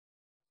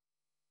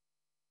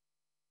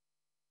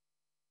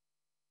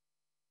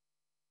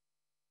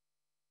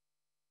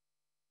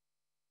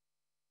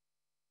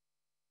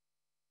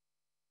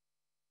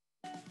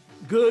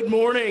Good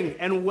morning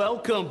and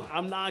welcome.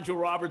 I'm Nigel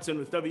Robertson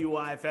with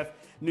WIFF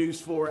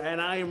News 4, and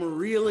I am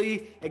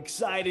really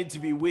excited to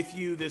be with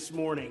you this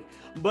morning,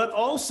 but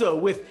also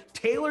with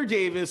Taylor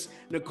Davis,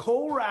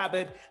 Nicole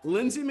Rabbit,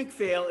 Lindsay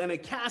McPhail, and a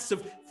cast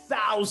of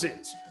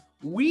thousands.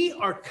 We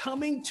are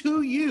coming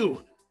to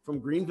you from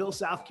Greenville,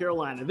 South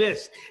Carolina.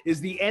 This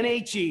is the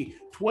NHE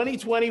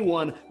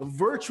 2021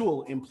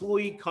 Virtual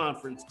Employee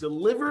Conference,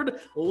 delivered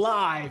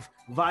live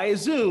via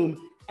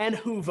Zoom and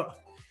Whova.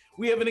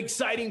 We have an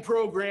exciting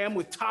program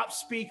with top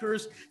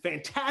speakers,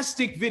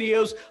 fantastic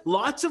videos,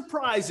 lots of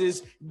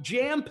prizes,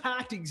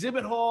 jam-packed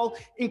exhibit hall,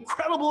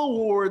 incredible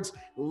awards,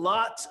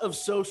 lots of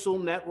social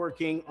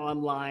networking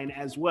online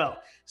as well.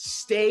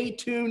 Stay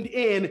tuned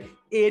in.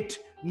 It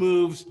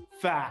moves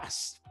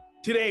fast.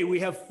 Today, we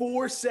have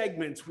 4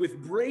 segments with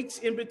breaks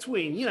in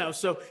between,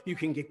 so you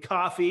can get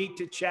coffee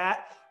to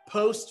chat,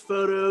 post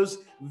photos,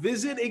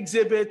 visit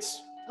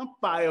exhibits, a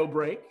bio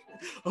break.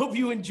 Hope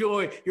you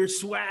enjoy your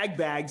swag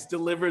bags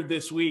delivered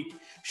this week.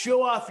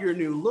 Show off your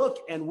new look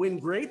and win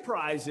great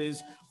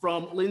prizes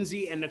from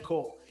Lindsay and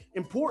Nicole.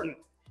 Important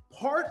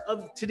part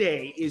of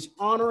today is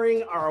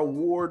honoring our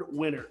award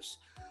winners.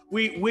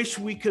 We wish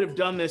we could have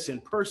done this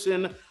in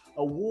person.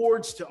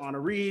 Awards to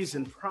honorees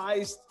and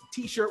prize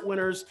t-shirt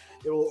winners,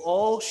 they will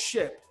all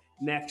ship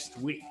next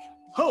week.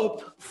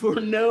 Hope for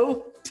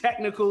no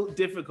technical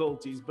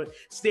difficulties, but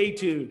stay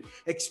tuned.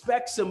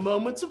 Expect some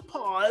moments of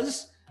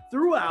pause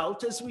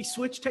throughout as we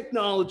switch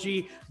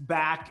technology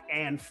back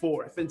and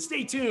forth. And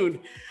stay tuned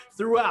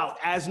throughout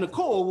as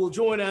Nicole will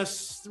join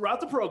us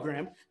throughout the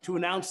program to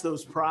announce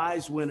those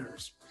prize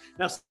winners.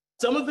 Now,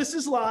 some of this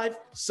is live,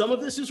 some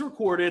of this is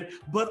recorded,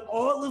 but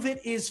all of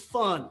it is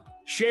fun.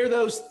 Share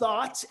those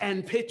thoughts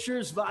and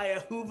pictures via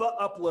Whova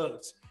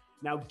uploads.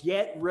 Now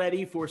get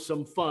ready for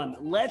some fun.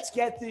 Let's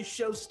get this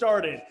show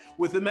started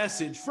with a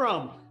message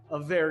from a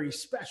very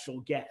special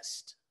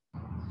guest.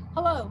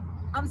 Hello.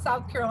 I'm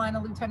South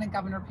Carolina Lieutenant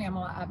Governor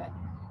Pamela Abbott.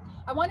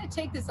 I want to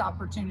take this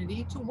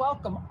opportunity to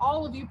welcome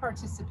all of you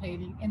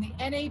participating in the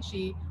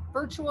NHE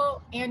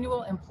Virtual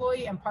Annual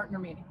Employee and Partner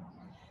Meeting.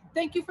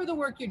 Thank you for the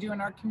work you do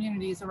in our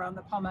communities around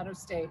the Palmetto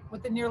State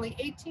with the nearly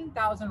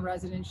 18,000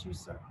 residents you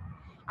serve.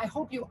 I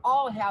hope you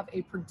all have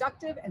a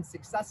productive and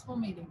successful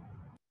meeting.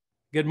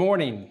 Good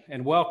morning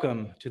and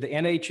welcome to the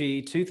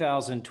NHE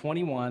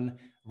 2021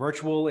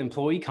 Virtual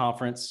Employee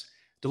Conference,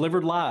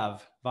 delivered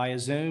live via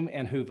Zoom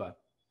and Whova.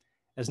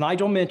 As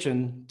Nigel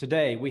mentioned,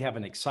 today we have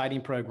an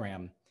exciting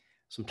program.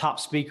 Some top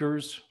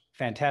speakers,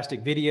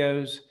 fantastic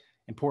videos,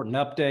 important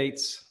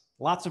updates,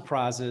 lots of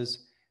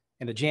prizes,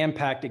 and a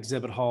jam-packed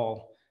exhibit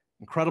hall,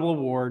 incredible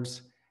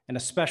awards, and a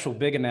special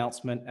big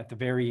announcement at the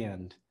very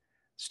end.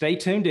 Stay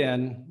tuned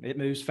in, it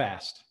moves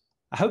fast.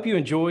 I hope you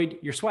enjoyed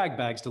your swag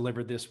bags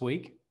delivered this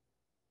week.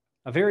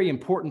 A very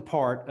important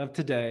part of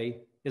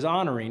today is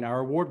honoring our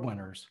award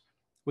winners.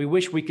 We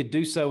wish we could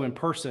do so in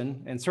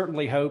person and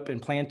certainly hope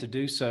and plan to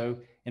do so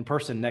in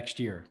person next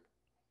year.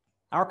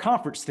 Our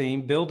conference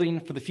theme, Building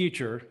for the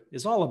Future,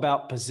 is all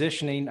about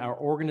positioning our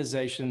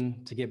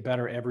organization to get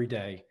better every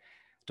day,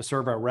 to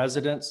serve our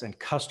residents and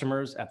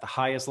customers at the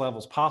highest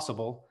levels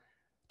possible,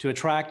 to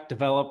attract,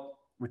 develop,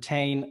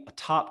 retain a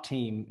top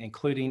team,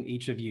 including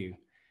each of you,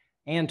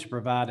 and to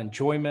provide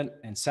enjoyment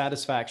and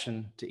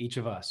satisfaction to each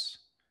of us.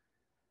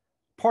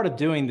 Part of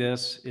doing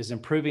this is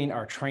improving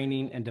our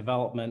training and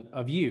development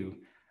of you,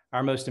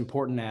 our most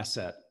important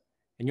asset.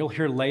 And you'll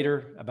hear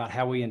later about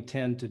how we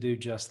intend to do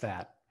just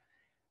that,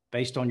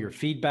 based on your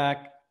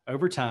feedback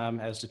over time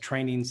as to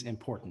training's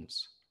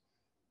importance.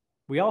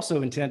 We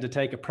also intend to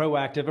take a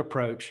proactive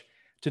approach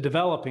to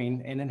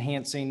developing and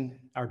enhancing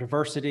our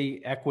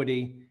diversity,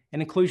 equity,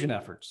 and inclusion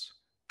efforts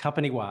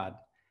company-wide.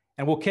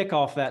 And we'll kick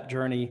off that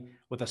journey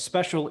with a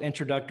special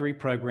introductory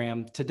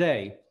program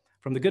today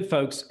from the good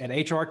folks at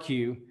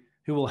HRQ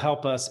who will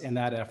help us in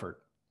that effort.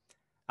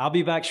 I'll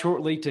be back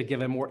shortly to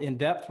give a more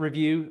in-depth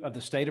review of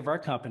the state of our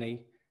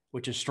company,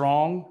 which is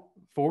strong,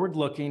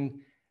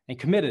 forward-looking, and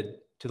committed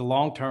to the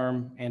long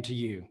term and to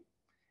you.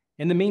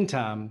 In the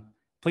meantime,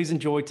 please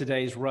enjoy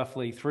today's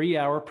roughly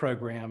 3-hour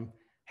program,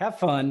 have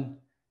fun,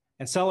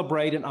 and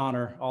celebrate and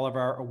honor all of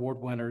our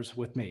award winners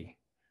with me.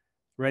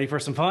 Ready for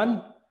some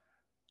fun?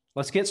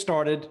 Let's get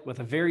started with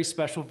a very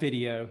special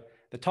video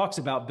that talks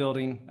about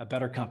building a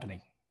better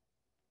company.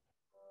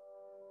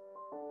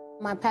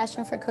 My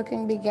passion for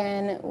cooking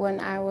began when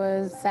I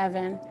was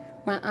 7.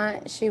 My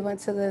aunt, she went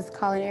to this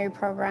culinary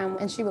program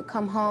and she would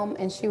come home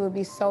and she would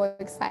be so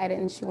excited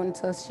and she wanted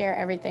to share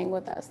everything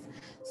with us.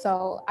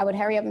 So I would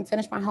hurry up and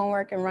finish my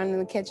homework and run in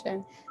the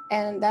kitchen.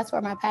 And that's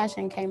where my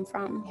passion came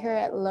from. Here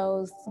at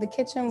Lowe's, the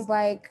kitchen's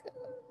like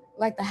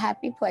the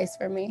happy place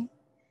for me.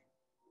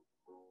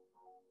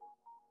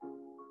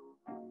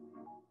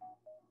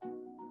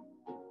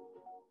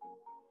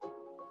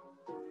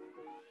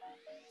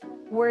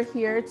 We're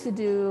here to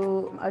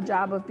do a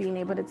job of being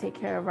able to take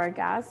care of our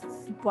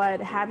guests,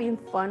 but having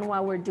fun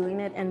while we're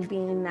doing it and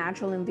being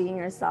natural and being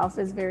yourself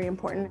is very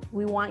important.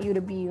 We want you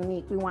to be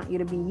unique. We want you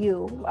to be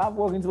you. I've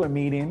walked into a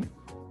meeting,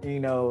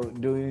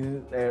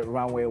 doing a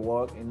runway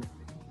walk, and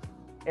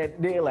And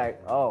they're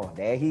like, oh,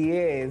 there he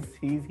is.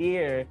 He's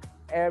here.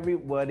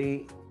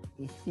 Everybody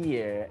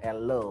here at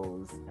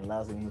Lowe's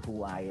loves me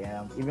who I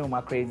am, even on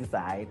my crazy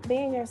side.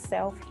 Being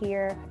yourself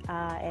here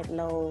at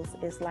Lowe's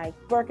is like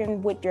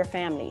working with your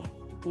family.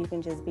 You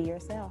can just be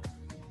yourself.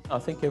 I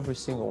think every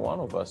single one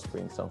of us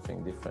brings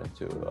something different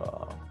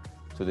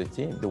to the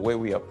team. The way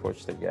we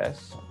approach the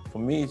guests, for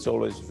me, it's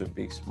always with a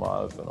big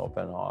smile, with an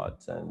open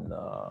heart, and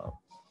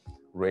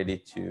ready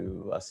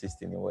to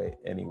assist in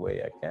any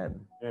way I can.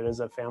 It is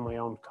a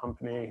family-owned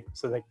company,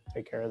 so they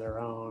take care of their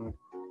own,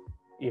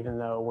 even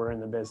though we're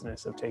in the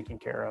business of taking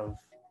care of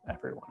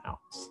everyone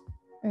else.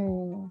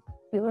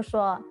 比如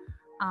说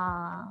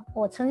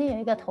我曾经有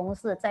一个同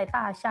事在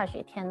大下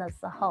雪天的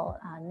时候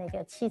那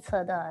个汽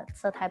车的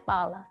车胎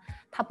爆了，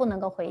他不能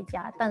够回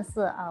家，但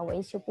是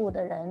维修部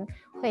的人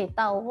会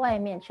到外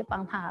面去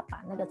帮他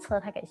把那个车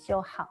胎给修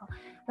好，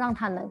让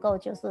他能够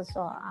就是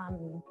说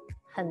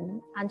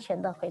很安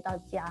全的回到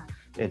家。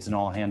It's an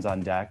all hands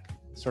on deck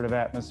sort of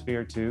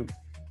atmosphere too,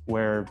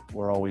 where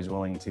we're always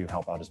willing to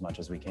help out as much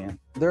as we can.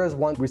 There is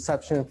one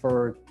reception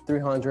for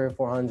 300,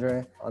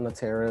 400 on the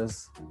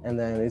terrace, and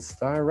then it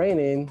started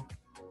raining.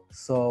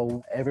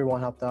 So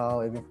everyone helped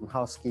out, even from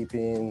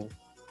housekeeping,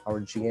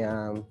 our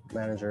GM,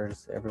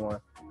 managers,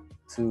 everyone,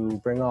 to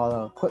bring all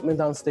the equipment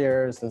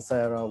downstairs and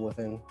set it up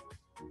within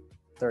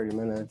 30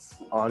 minutes.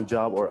 On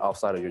job or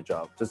outside of your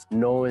job, just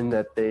knowing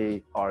that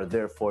they are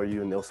there for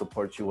you and they'll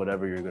support you,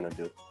 whatever you're gonna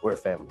do. We're a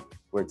family,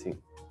 we're a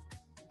team.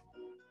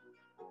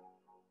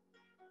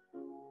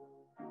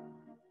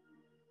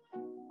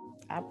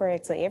 I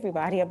brag to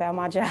everybody about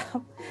my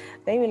job.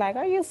 They be like,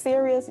 are you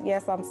serious?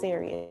 Yes, I'm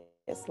serious.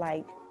 It's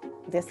like,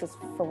 this is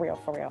for real,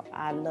 for real.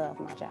 I love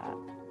my job.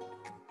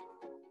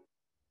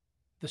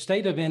 The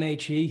state of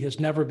NHE has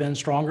never been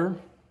stronger,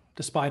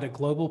 despite a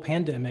global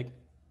pandemic,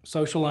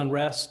 social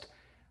unrest,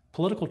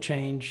 political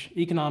change,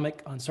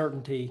 economic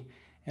uncertainty,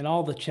 and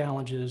all the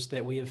challenges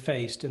that we have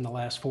faced in the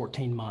last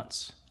 14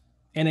 months.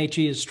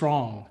 NHE is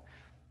strong.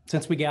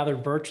 Since we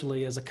gathered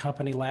virtually as a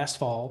company last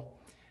fall,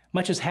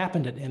 much has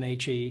happened at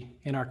NHE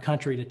in our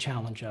country to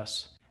challenge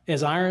us.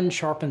 As iron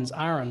sharpens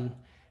iron,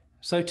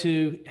 so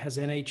too has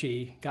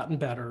NHE gotten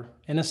better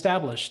and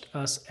established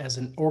us as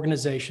an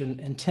organization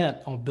intent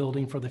on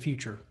building for the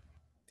future.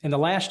 In the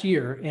last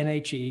year,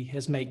 NHE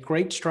has made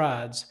great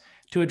strides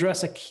to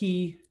address a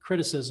key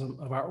criticism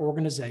of our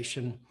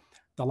organization,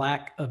 the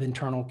lack of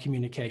internal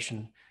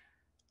communication.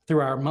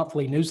 Through our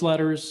monthly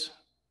newsletters,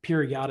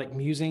 periodic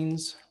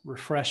musings,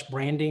 refreshed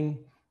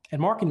branding,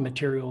 and marketing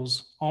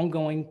materials,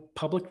 ongoing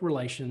public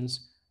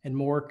relations, and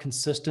more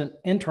consistent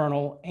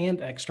internal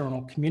and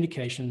external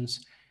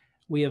communications,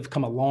 we have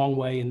come a long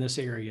way in this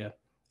area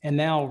and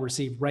now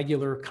receive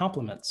regular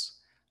compliments.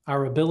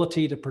 Our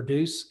ability to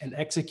produce and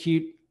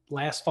execute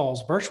last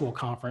fall's virtual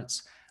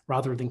conference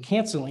rather than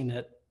canceling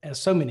it, as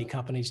so many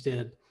companies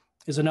did,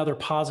 is another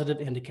positive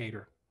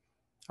indicator.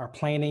 Our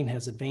planning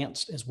has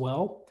advanced as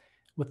well,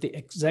 with the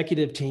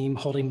executive team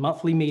holding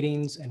monthly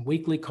meetings and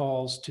weekly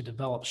calls to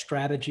develop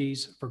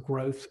strategies for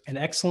growth and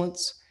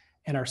excellence,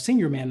 and our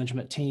senior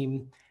management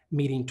team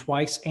meeting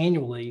twice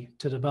annually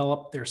to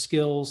develop their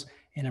skills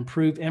and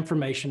improve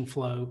information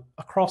flow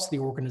across the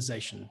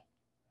organization.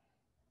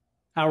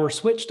 Our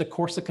switch to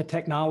Corsica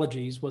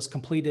Technologies was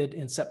completed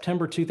in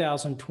September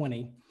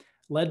 2020,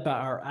 led by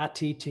our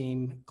IT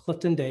team,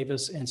 Clifton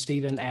Davis and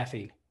Stephen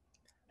Affey.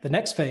 The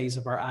next phase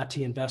of our IT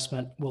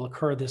investment will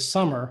occur this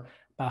summer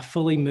by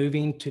fully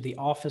moving to the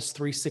Office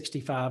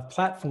 365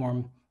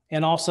 platform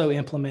and also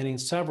implementing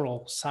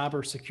several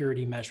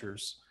cybersecurity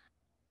measures.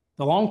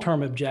 The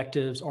long-term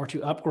objectives are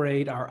to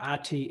upgrade our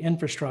IT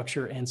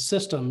infrastructure and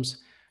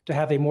systems to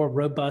have a more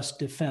robust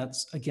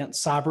defense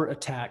against cyber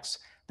attacks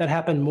that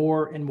happen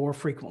more and more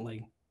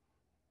frequently.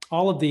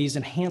 All of these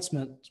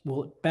enhancements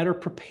will better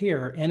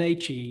prepare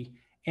NHE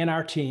and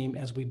our team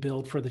as we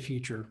build for the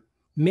future.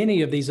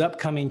 Many of these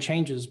upcoming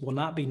changes will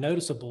not be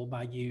noticeable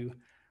by you,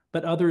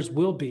 but others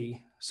will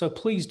be, so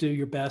please do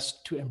your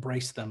best to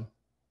embrace them.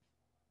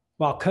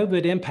 While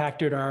COVID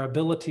impacted our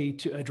ability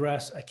to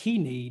address a key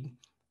need,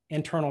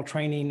 internal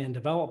training and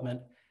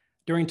development,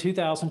 during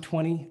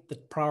 2020, the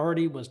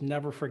priority was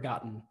never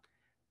forgotten.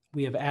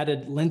 We have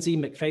added Lindsay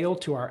McPhail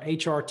to our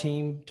HR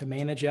team to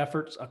manage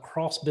efforts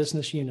across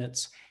business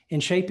units in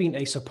shaping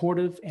a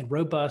supportive and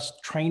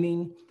robust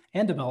training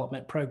and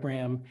development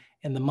program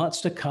in the months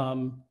to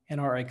come, and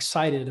are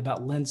excited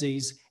about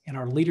Lindsay's and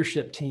our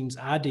leadership team's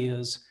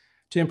ideas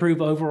to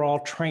improve overall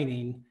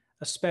training,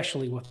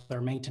 especially with our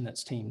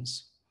maintenance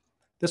teams.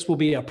 This will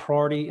be a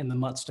priority in the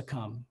months to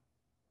come.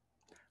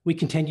 We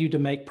continue to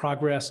make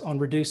progress on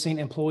reducing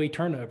employee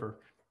turnover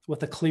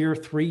with a clear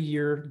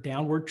 3-year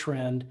downward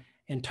trend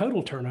in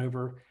total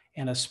turnover,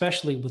 and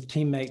especially with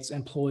teammates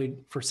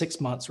employed for 6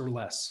 months or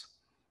less.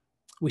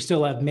 We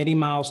still have many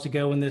miles to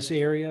go in this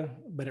area,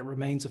 but it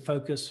remains a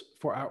focus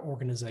for our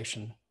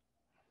organization.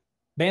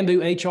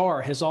 Bamboo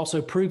HR has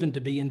also proven to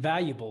be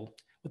invaluable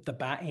with the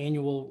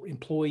biannual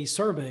employee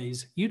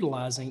surveys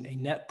utilizing a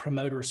Net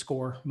Promoter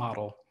Score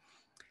model.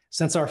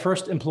 Since our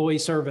first employee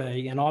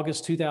survey in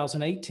August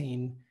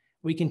 2018,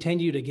 We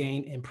continue to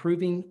gain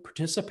improving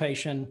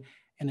participation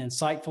and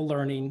insightful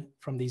learning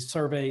from these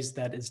surveys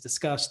that is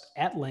discussed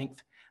at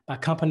length by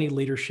company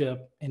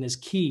leadership and is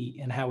key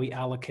in how we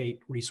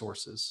allocate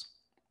resources.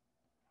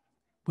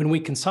 When we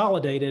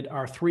consolidated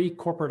our 3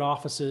 corporate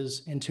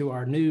offices into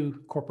our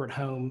new corporate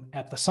home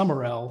at the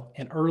Summerell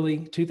in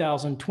early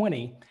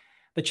 2020,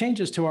 the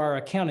changes to our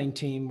accounting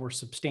team were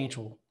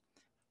substantial.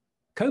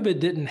 COVID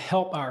didn't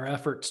help our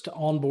efforts to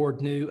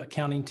onboard new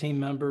accounting team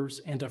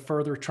members and to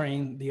further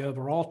train the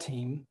overall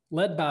team.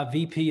 Led by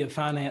VP of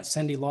Finance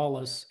Cindy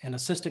Lawless and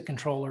Assistant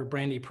Controller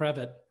Brandy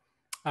Previtt,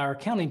 our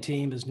accounting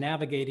team is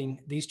navigating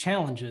these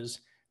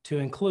challenges to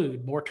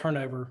include more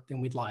turnover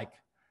than we'd like.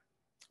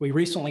 We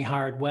recently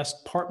hired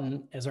Wes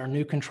Parton as our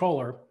new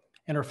controller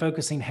and are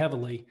focusing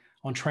heavily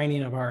on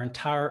training of our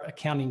entire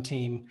accounting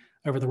team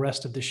over the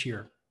rest of this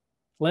year.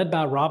 Led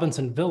by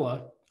Robinson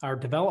Villa, our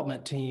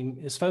development team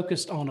is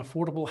focused on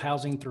affordable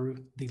housing through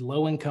the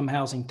low-income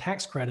housing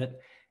tax credit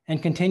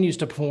and continues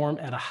to perform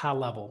at a high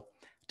level,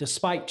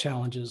 despite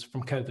challenges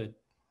from COVID.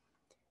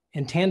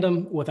 In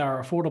tandem with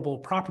our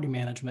affordable property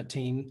management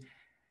team,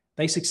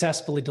 they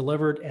successfully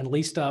delivered and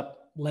leased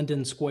up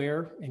Linden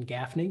Square in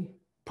Gaffney,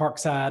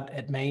 Parkside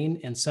at Main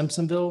in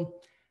Simpsonville,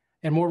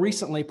 and more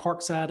recently,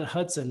 Parkside at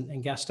Hudson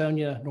in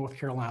Gastonia, North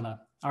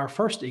Carolina, our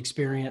first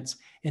experience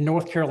in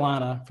North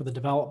Carolina for the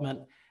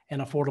development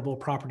and affordable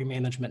property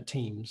management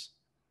teams.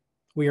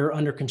 We are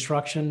under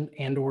construction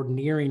and or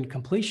nearing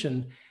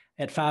completion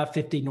at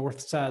 550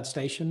 Northside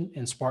Station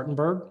in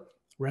Spartanburg,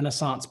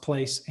 Renaissance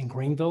Place in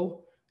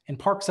Greenville, and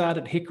Parkside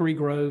at Hickory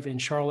Grove in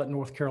Charlotte,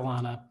 North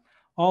Carolina,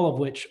 all of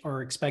which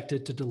are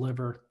expected to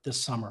deliver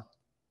this summer.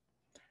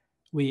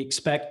 We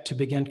expect to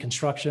begin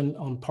construction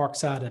on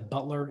Parkside at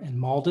Butler and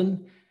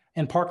Malden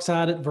and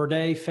Parkside at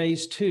Verde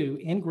Phase 2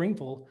 in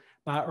Greenville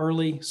by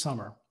early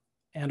summer,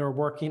 and are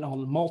working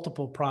on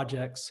multiple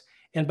projects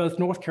in both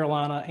North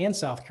Carolina and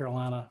South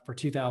Carolina for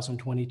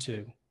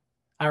 2022.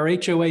 Our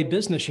HOA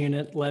business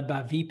unit, led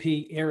by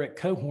VP Eric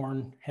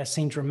Cohorn, has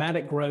seen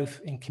dramatic growth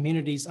in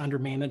communities under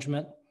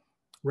management,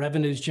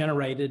 revenues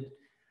generated,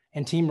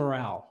 and team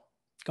morale,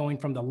 going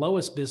from the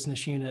lowest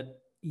business unit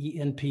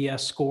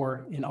ENPS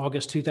score in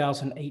August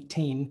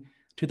 2018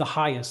 to the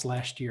highest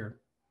last year.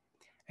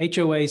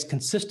 HOA's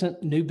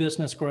consistent new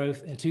business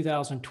growth in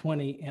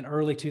 2020 and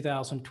early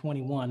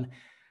 2021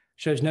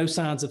 shows no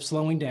signs of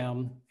slowing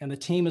down, and the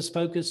team is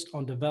focused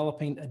on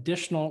developing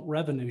additional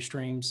revenue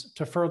streams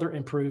to further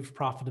improve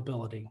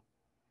profitability.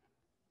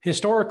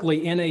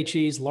 Historically,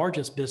 NHE's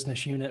largest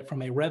business unit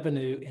from a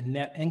revenue and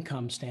net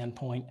income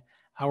standpoint,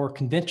 our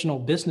conventional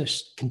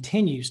business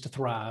continues to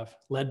thrive,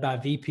 led by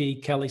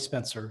VP Kelly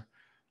Spencer.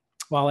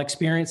 While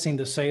experiencing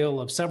the sale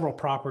of several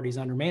properties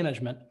under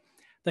management,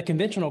 the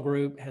conventional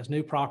group has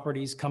new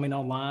properties coming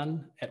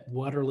online at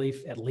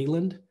Waterleaf at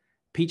Leland,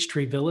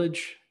 Peachtree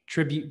Village,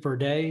 Tribute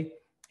Verde,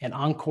 and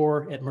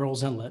Encore at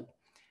Murrells Inlet,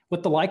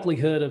 with the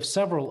likelihood of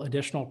several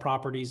additional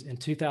properties in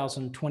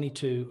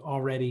 2022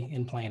 already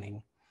in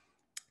planning.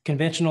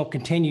 Conventional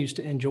continues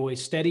to enjoy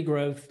steady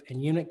growth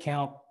in unit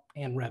count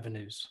and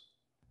revenues.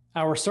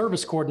 Our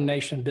service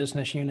coordination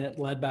business unit,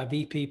 led by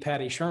VP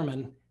Patty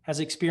Sherman, has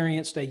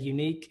experienced a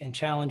unique and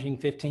challenging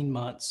 15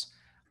 months,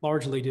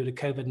 largely due to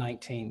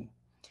COVID-19.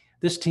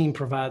 This team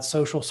provides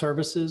social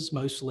services,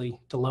 mostly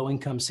to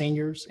low-income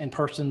seniors and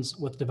persons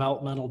with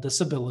developmental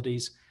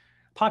disabilities,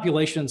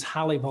 populations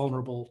highly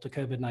vulnerable to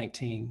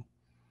COVID-19.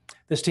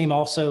 This team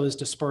also is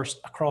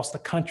dispersed across the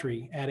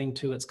country, adding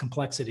to its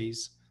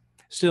complexities.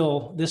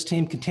 Still, this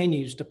team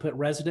continues to put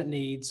resident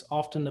needs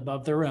often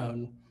above their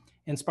own,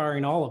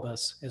 inspiring all of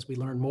us as we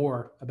learn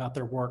more about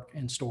their work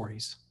and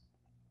stories.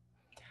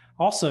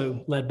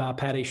 Also led by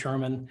Patty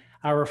Sherman,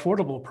 our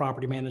affordable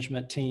property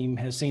management team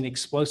has seen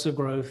explosive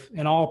growth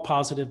in all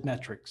positive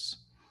metrics.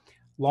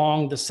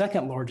 Long the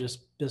second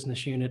largest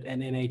business unit at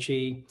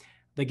NHE,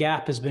 the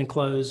gap has been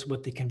closed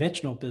with the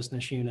conventional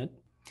business unit.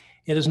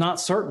 It is not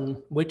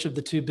certain which of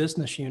the two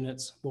business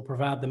units will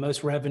provide the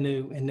most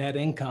revenue and net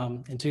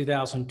income in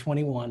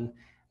 2021,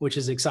 which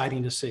is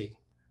exciting to see.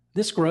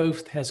 This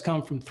growth has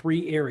come from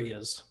 3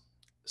 areas: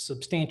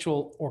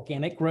 substantial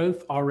organic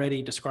growth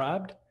already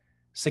described,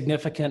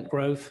 significant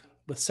growth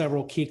with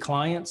several key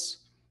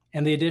clients,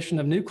 and the addition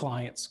of new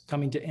clients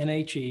coming to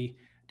NHE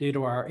due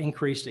to our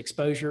increased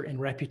exposure and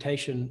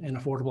reputation in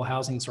affordable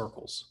housing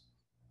circles.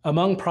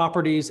 Among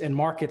properties and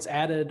markets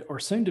added or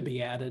soon to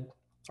be added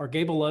are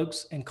Gable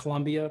Oaks in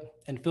Columbia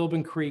and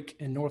Philbin Creek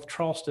in North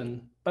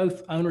Charleston,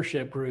 both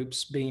ownership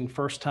groups being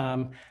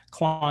first-time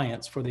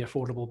clients for the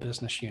affordable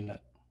business unit.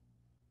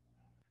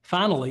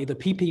 Finally, the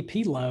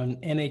PPP loan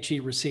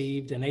NHE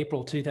received in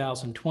April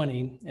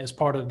 2020 as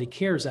part of the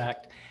CARES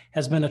Act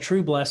has been a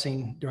true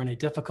blessing during a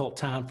difficult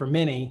time for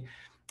many,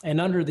 and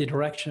under the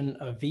direction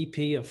of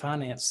VP of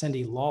Finance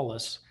Cindy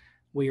Lawless,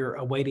 we are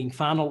awaiting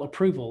final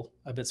approval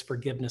of its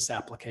forgiveness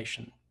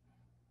application.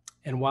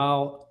 And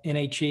while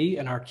NHE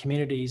and our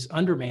communities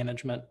under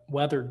management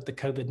weathered the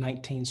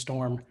COVID-19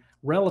 storm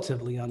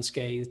relatively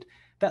unscathed,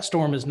 that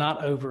storm is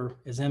not over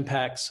as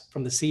impacts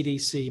from the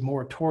CDC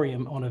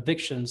moratorium on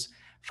evictions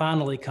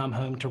finally come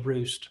home to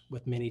roost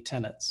with many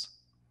tenants.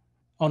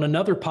 On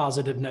another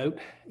positive note,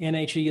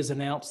 NHE has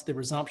announced the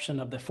resumption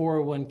of the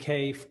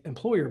 401k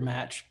employer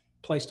match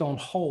placed on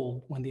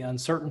hold when the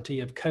uncertainty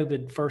of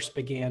COVID first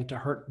began to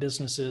hurt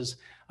businesses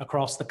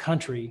across the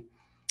country.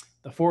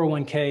 The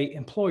 401k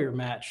employer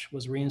match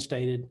was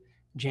reinstated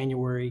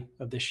January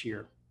of this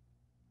year.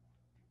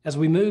 As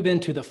we move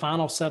into the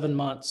final 7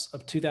 months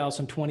of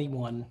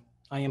 2021,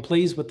 I am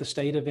pleased with the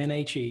state of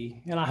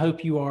NHE, and I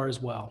hope you are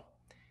as well.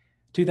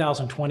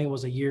 2020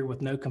 was a year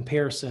with no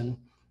comparison,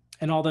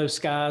 and although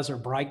skies are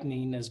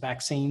brightening as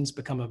vaccines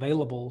become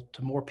available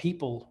to more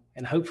people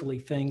and hopefully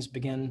things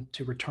begin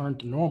to return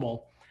to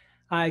normal,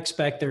 I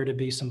expect there to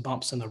be some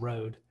bumps in the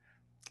road.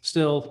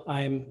 Still,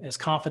 I am as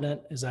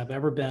confident as I've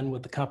ever been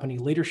with the company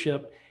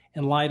leadership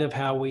in light of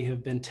how we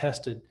have been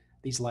tested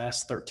these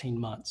last 13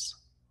 months.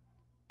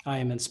 I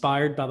am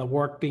inspired by the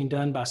work being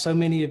done by so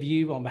many of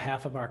you on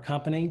behalf of our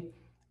company,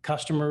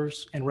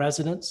 customers, and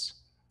residents.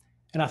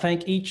 And I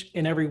thank each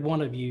and every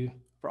one of you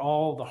for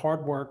all the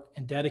hard work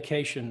and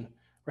dedication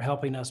for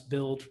helping us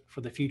build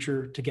for the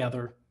future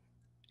together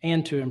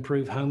and to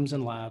improve homes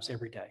and lives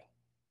every day.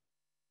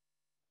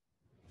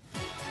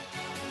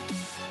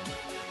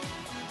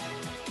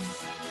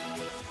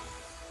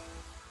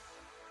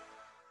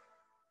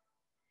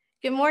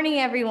 Good morning,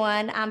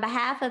 everyone. On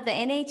behalf of the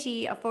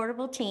NHE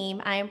Affordable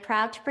Team, I am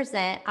proud to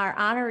present our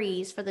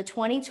honorees for the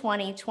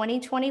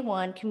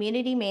 2020-2021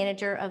 Community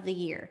Manager of the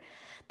Year,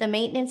 the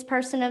Maintenance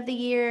Person of the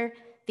Year,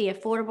 the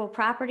Affordable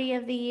Property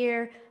of the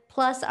Year,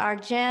 plus our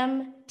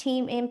GEM,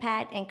 Team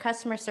Impact, and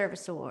Customer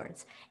Service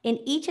Awards. In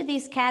each of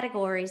these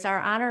categories,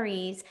 our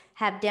honorees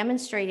have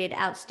demonstrated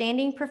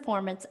outstanding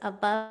performance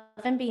above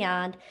and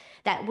beyond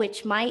that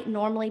which might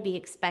normally be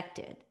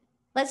expected.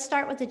 Let's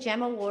start with the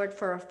GEM Award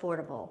for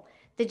Affordable.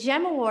 The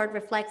GEM Award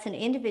reflects an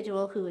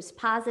individual who is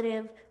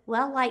positive,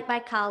 well-liked by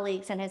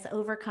colleagues, and has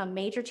overcome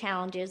major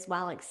challenges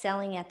while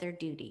excelling at their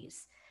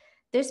duties.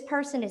 This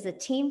person is a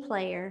team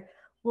player,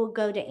 will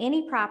go to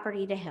any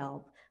property to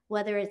help,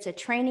 whether it's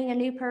training a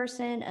new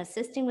person,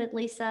 assisting with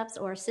lease-ups,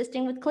 or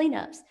assisting with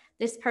cleanups.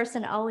 This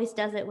person always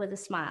does it with a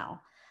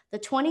smile. The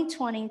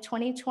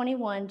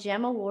 2020-2021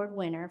 GEM Award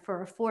winner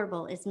for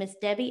Affordable is Miss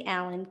Debbie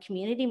Allen,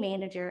 Community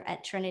Manager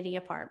at Trinity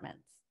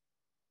Apartments.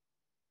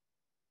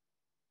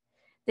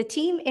 The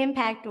Team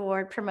Impact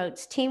Award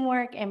promotes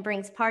teamwork and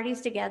brings parties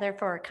together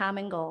for a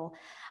common goal.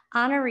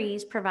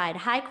 Honorees provide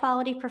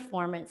high-quality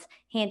performance,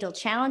 handle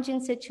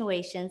challenging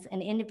situations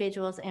and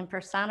individuals, and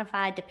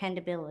personify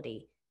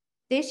dependability.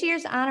 This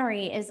year's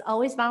honoree is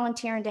always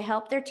volunteering to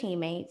help their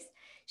teammates.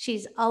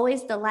 She's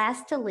always the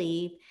last to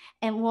leave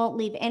and won't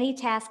leave any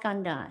task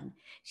undone.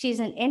 She's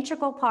an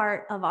integral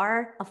part of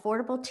our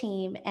Affordable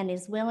team and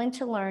is willing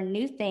to learn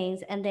new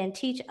things and then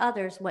teach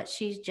others what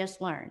she's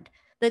just learned.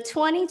 The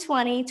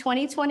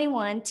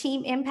 2020-2021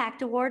 Team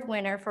Impact Award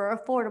winner for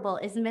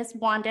Affordable is Miss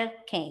Wanda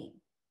Kane.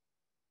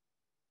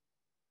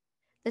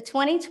 The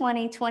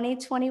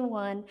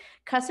 2020-2021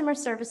 Customer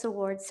Service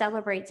Award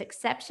celebrates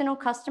exceptional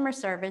customer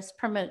service,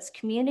 promotes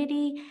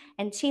community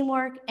and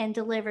teamwork, and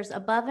delivers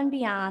above and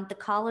beyond the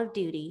call of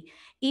duty,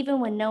 even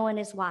when no one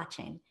is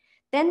watching.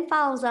 Then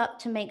follows up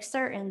to make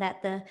certain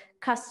that the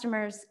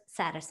customer's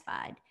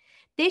satisfied.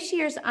 This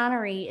year's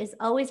honoree is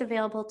always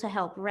available to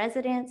help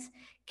residents,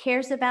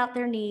 cares about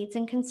their needs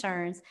and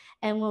concerns,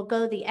 and will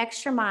go the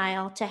extra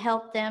mile to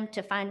help them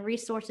to find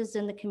resources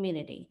in the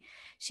community.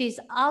 She's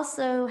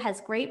also has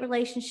great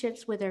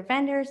relationships with her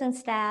vendors and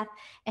staff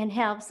and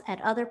helps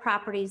at other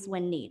properties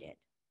when needed.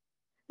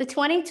 The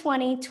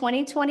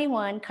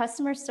 2020-2021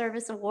 Customer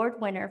Service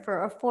Award winner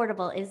for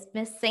Affordable is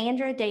Miss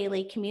Sandra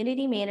Daly,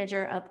 Community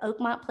Manager of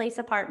Oakmont Place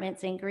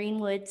Apartments in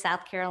Greenwood,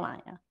 South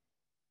Carolina.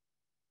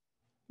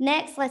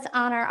 Next, let's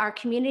honor our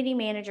Community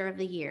Manager of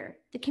the Year.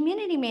 The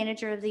Community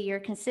Manager of the Year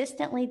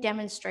consistently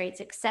demonstrates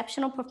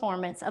exceptional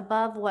performance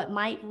above what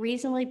might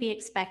reasonably be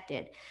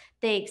expected.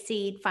 They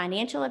exceed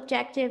financial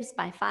objectives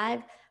by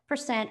 5%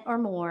 or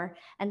more,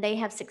 and they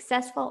have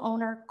successful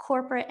owner,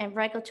 corporate, and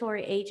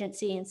regulatory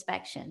agency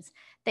inspections.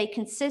 They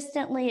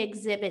consistently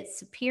exhibit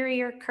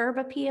superior curb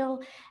appeal,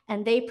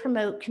 and they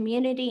promote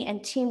community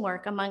and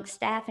teamwork amongst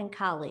staff and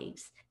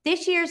colleagues.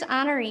 This year's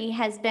honoree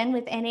has been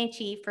with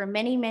NHE for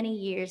many, many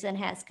years and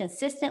has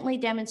consistently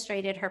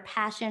demonstrated her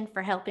passion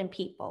for helping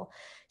people.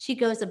 She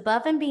goes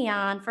above and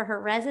beyond for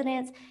her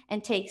residents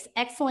and takes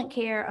excellent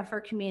care of her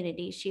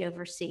community she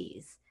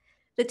oversees.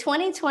 The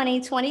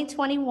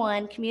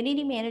 2020-2021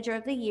 Community Manager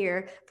of the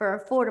Year for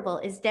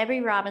Affordable is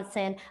Debbie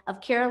Robinson of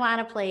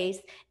Carolina Place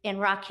in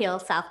Rock Hill,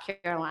 South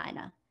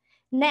Carolina.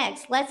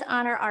 Next, let's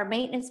honor our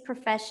Maintenance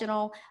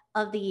Professional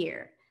of the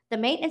Year. The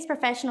Maintenance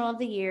Professional of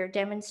the Year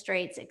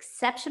demonstrates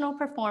exceptional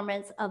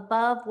performance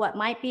above what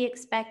might be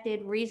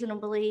expected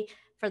reasonably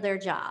for their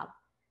job.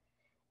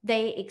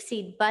 They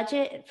exceed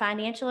budget and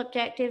financial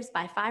objectives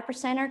by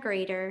 5% or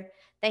greater.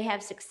 They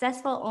have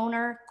successful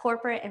owner,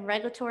 corporate, and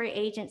regulatory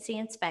agency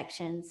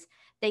inspections.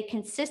 They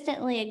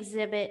consistently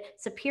exhibit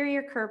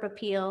superior curb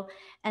appeal,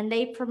 and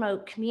they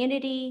promote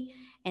community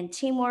and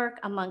teamwork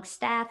among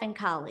staff and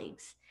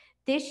colleagues.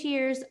 This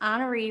year's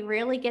honoree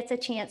rarely gets a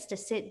chance to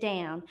sit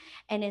down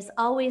and is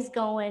always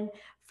going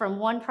from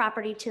one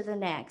property to the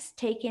next,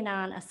 taking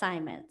on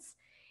assignments.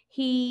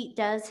 He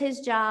does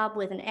his job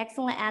with an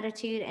excellent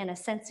attitude and a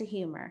sense of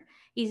humor.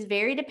 He's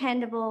very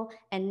dependable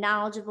and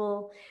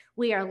knowledgeable.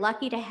 We are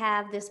lucky to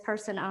have this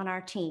person on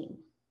our team.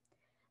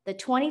 The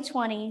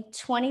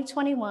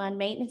 2020-2021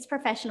 Maintenance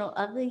Professional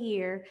of the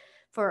Year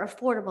for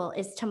Affordable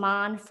is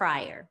Taman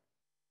Fryer.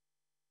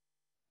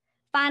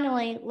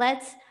 Finally,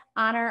 let's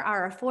honor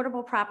our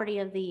Affordable Property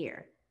of the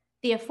Year.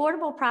 The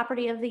Affordable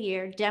Property of the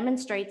Year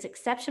demonstrates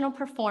exceptional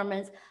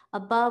performance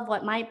above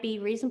what might be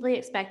reasonably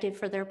expected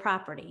for their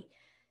property.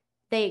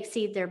 They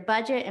exceed their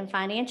budget and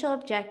financial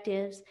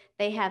objectives.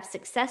 They have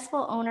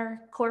successful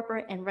owner,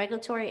 corporate, and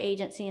regulatory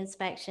agency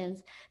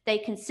inspections. They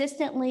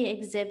consistently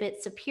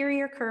exhibit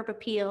superior curb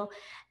appeal,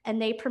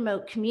 and they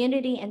promote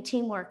community and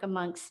teamwork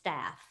amongst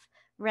staff,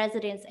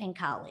 residents, and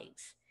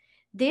colleagues.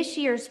 This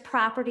year's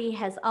property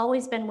has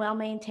always been well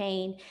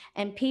maintained,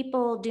 and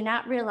people do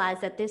not realize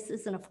that this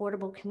is an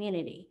affordable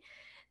community.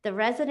 The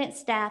resident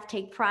staff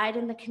take pride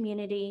in the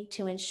community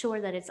to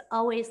ensure that it's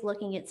always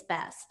looking its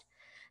best.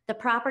 The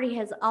property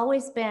has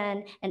always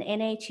been an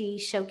NHE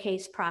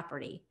showcase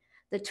property.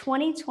 The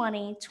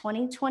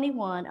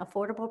 2020-2021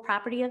 Affordable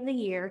Property of the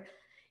Year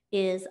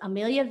is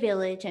Amelia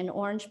Village in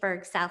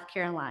Orangeburg, South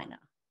Carolina.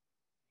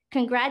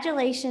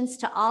 Congratulations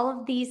to all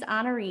of these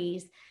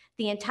honorees.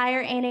 The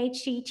entire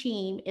NHE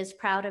team is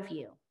proud of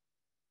you.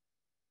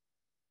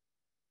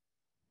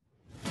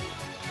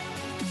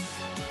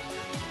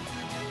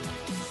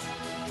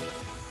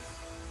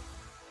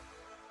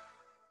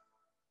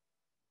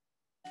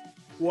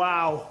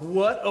 Wow,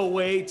 what a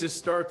way to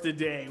start the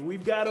day.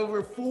 We've got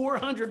over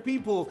 400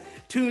 people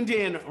tuned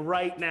in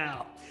right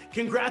now.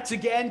 Congrats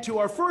again to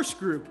our first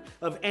group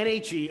of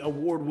NHE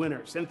award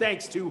winners. And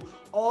thanks to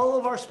all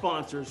of our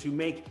sponsors who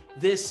make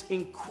this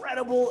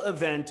incredible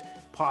event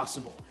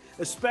possible,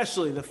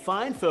 especially the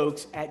fine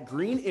folks at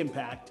Green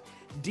Impact,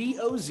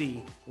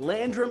 DOZ,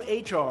 Landrum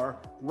HR,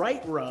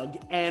 Wright Rug,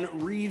 and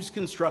Reeves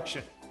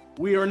Construction.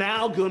 We are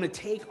now going to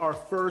take our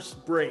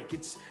first break.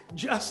 It's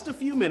just a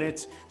few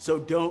minutes, so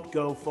don't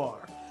go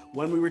far.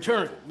 When we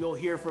return, you'll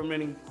hear from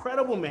an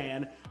incredible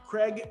man,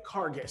 Craig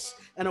Cargis,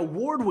 an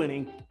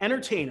award-winning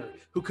entertainer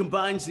who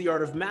combines the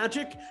art of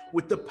magic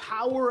with the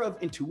power of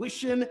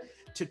intuition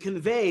to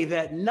convey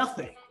that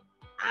nothing,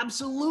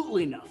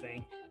 absolutely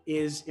nothing,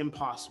 is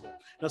impossible.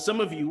 Now,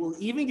 some of you will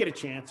even get a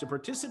chance to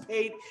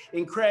participate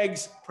in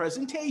Craig's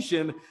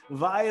presentation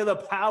via the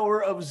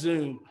power of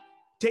Zoom.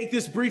 Take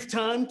this brief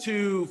time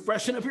to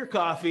freshen up your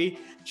coffee,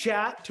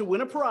 chat to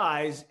win a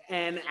prize,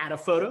 and add a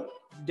photo.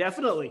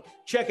 Definitely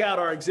check out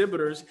our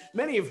exhibitors,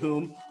 many of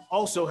whom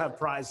also have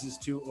prizes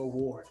to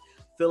award.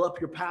 Fill up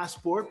your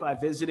passport by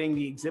visiting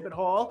the exhibit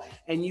hall,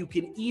 and you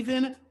can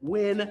even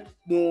win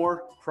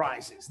more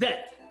prizes. Then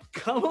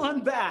come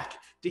on back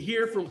to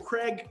hear from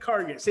Craig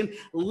Cargis and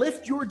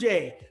lift your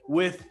day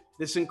with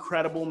this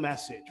incredible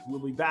message.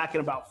 We'll be back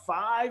in about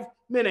 5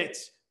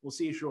 minutes. We'll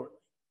see you shortly.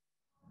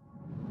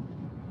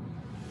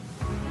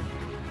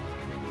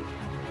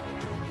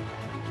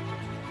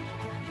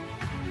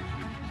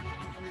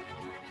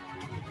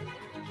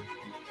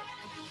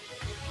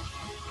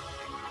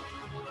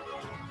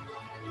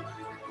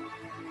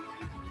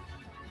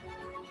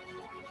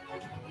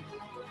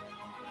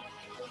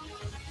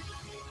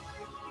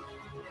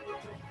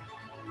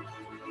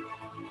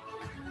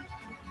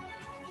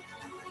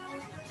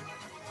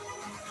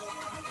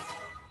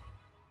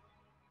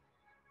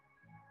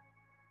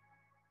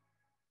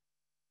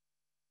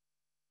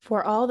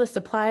 For all the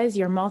supplies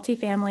your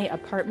multifamily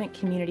apartment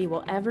community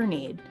will ever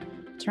need,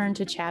 turn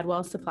to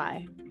Chadwell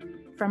Supply.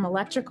 From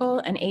electrical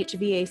and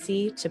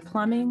HVAC to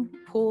plumbing,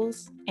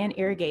 pools, and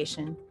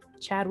irrigation,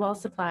 Chadwell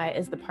Supply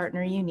is the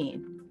partner you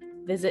need.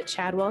 Visit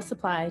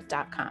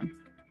chadwellsupply.com.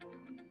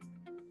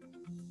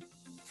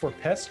 For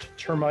pest,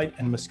 termite,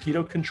 and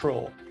mosquito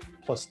control,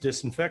 plus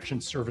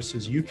disinfection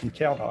services you can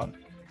count on,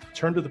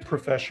 turn to the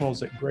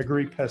professionals at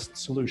Gregory Pest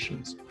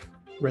Solutions.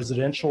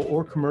 Residential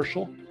or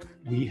commercial,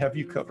 we have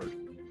you covered.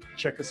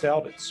 Check us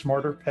out at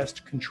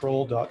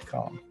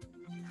smarterpestcontrol.com.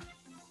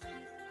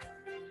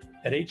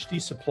 At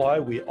HD Supply,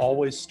 we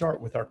always start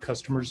with our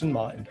customers in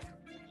mind.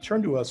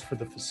 Turn to us for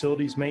the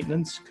facilities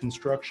maintenance,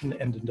 construction,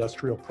 and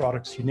industrial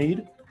products you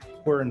need,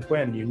 where and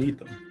when you need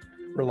them.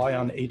 Rely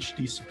on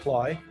HD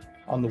Supply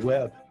on the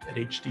web at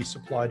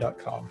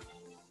hdsupply.com.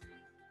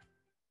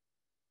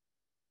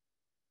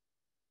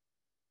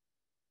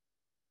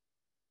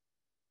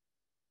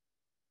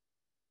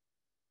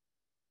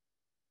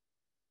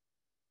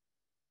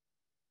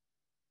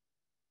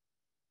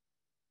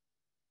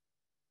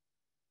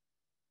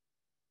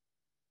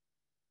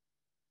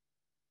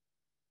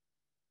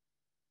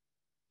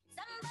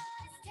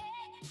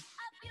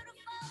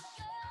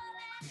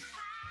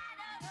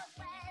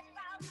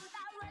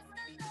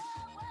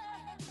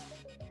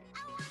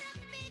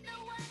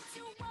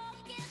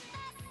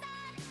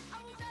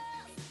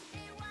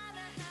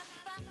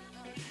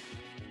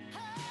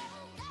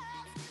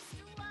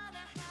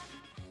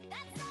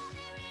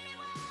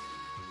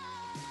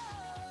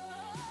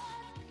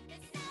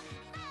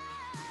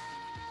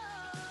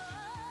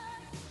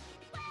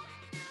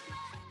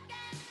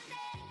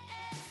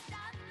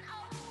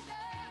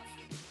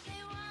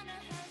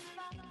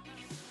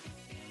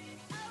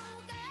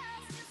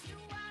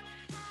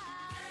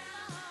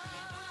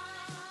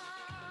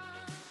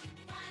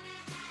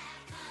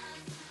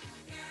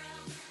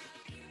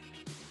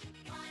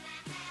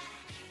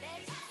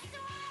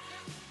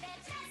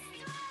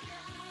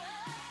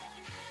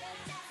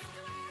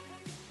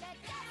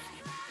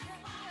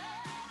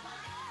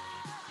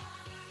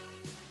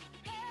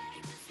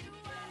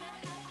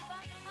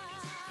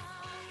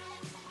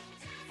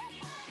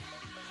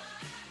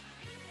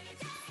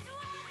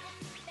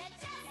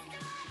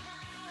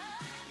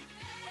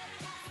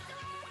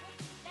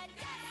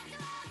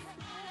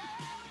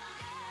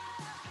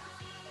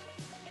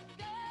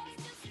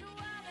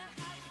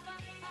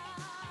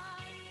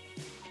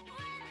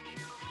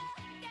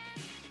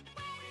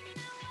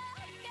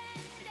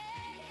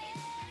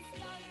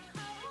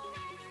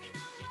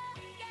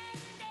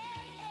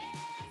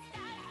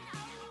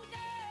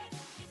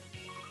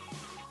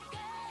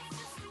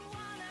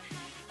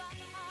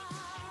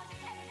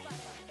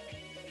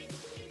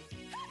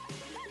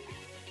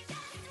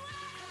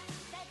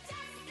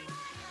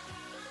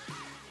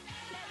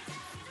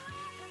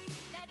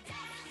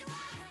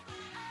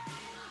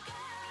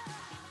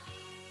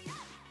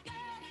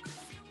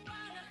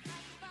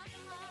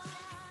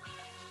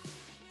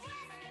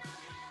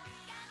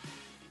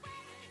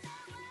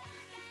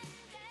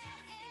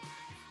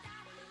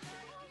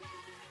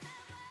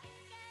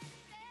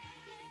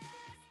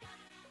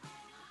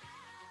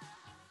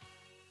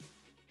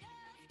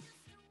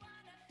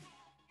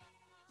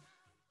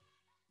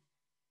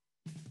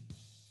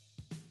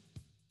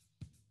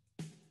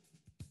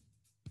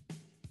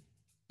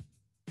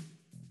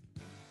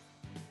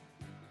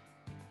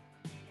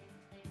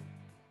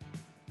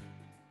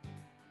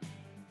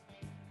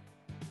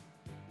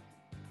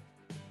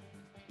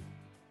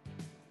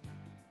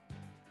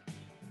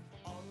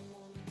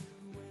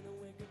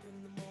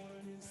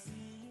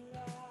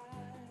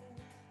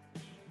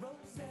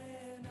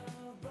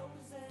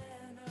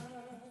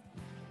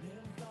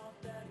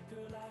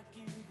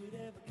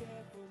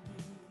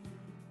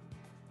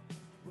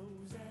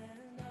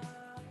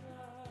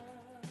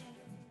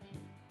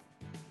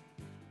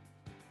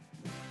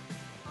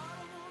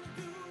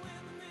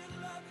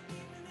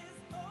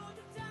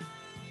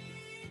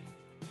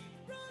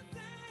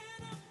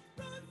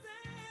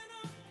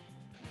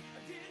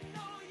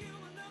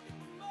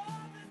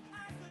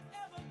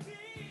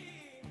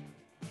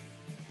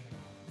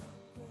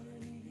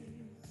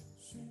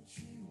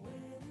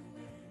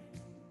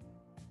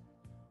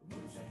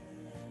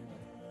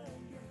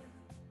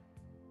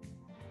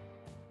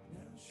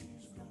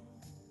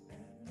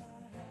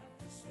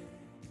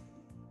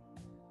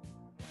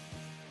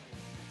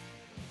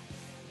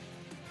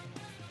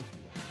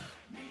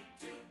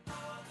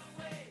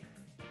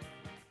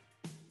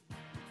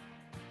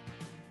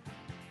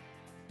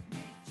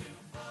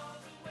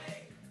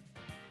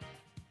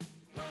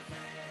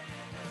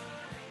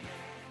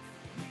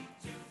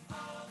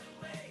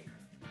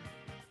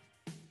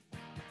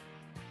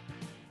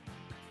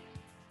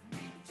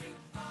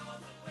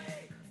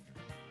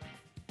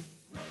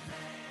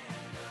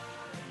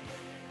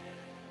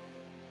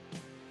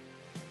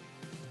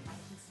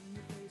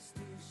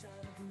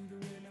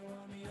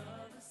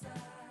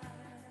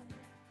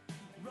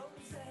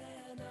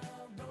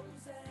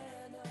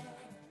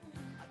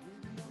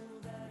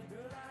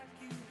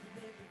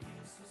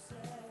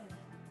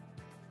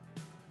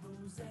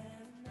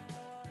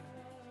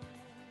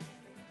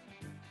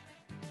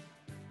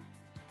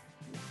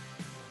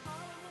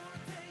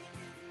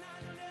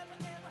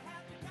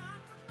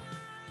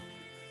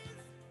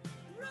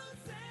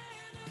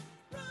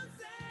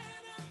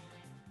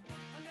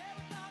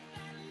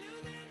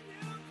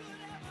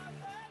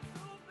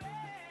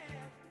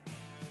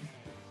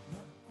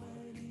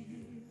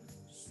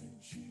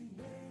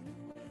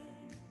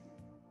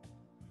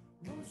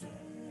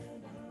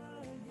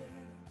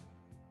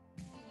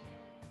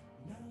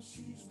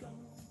 she's gone,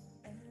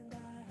 and I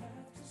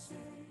have to say,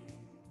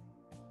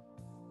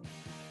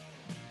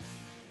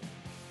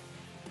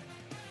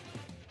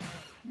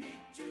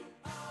 meet you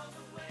all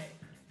the way.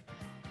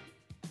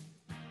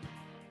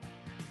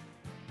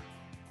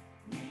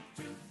 Meet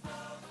you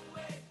all the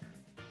way.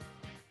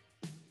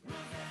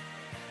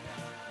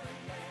 Rosanna,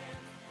 yeah.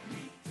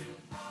 Meet you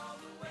all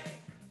the way.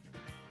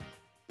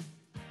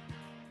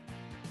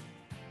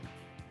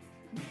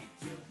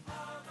 Meet you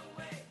all the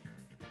way.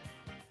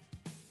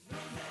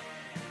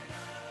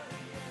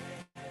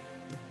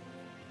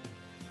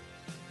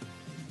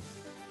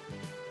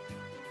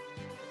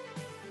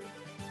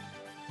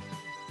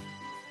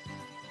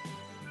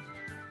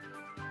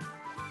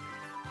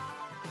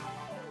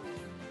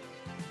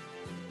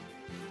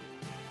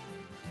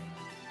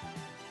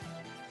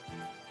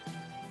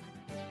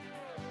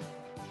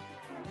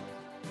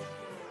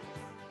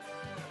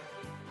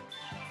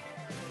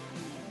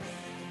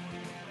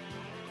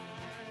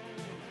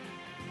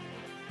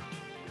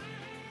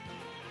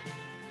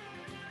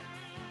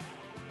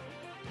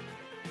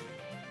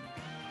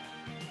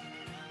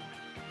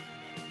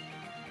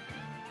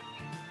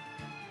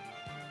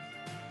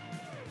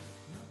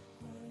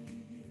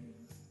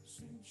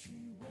 Since she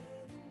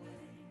went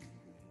away,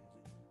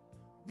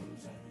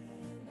 Rosanna,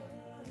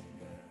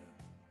 yeah.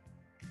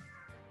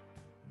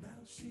 Now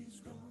she's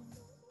gone,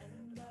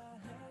 and I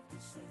have to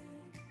say,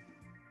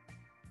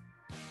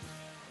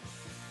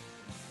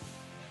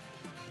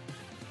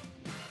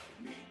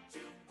 meet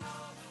you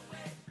all the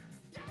way.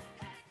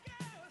 Hey,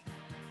 girl.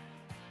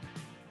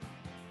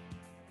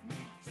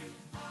 Meet you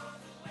all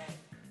the way.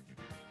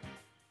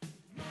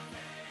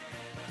 Rosanna,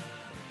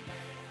 yeah.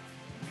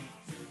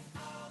 Meet you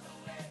all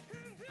the way.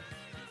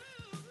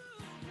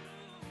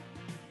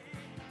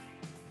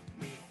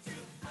 Meet you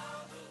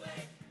all the way.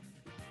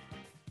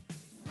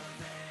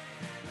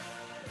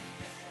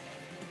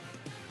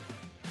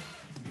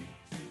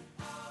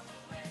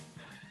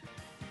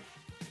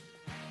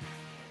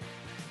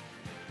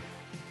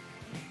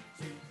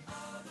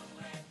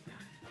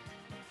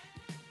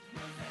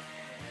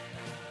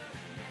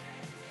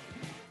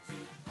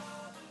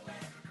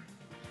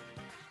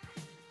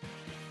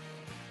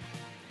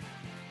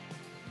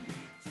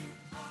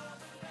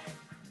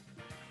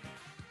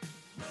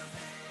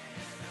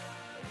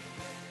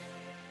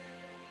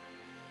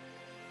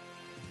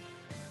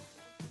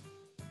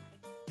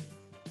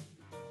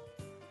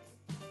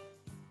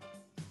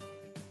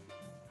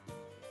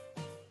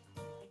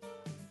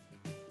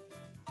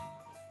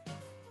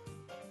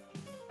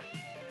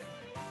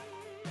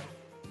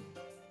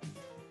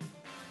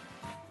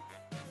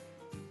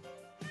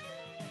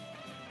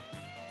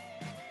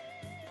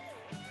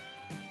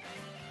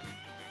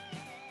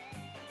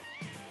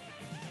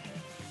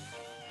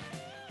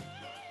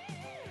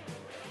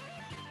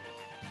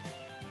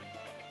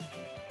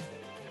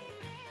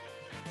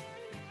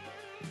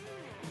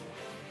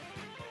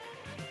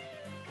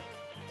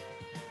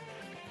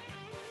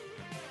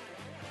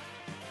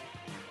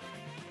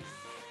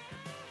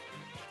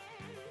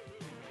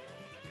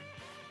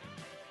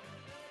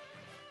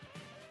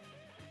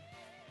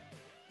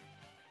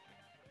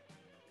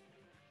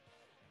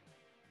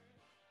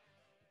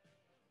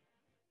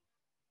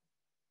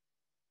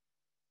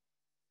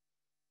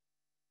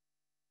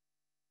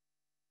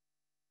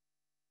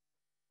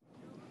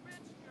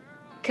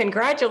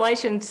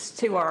 Congratulations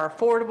to our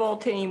affordable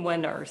team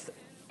winners.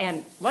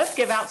 And let's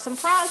give out some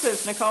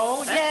prizes,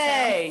 Nicole.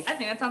 Yay! I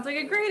think that sounds like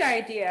a great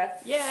idea.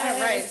 Yay!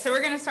 All right, so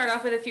we're going to start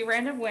off with a few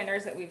random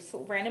winners that we've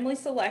randomly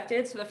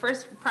selected. So the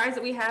first prize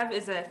that we have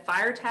is a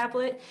Fire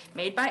tablet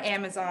made by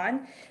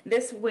Amazon.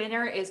 This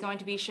winner is going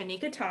to be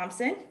Shanika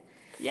Thompson.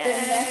 Yay!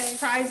 The next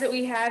prize that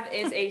we have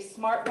is a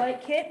Smart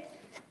Light kit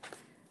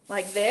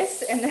like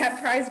this, and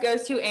that prize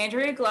goes to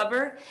Andrea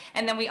Glover.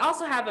 And then we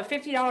also have a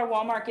 $50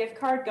 Walmart gift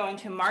card going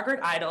to Margaret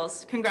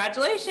Idles.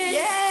 Congratulations!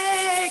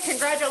 Yay!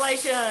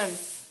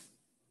 Congratulations!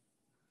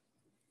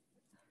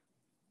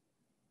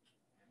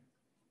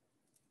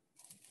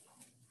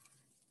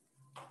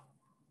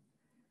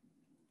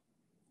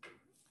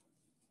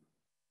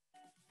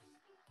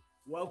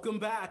 Welcome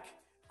back.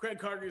 Craig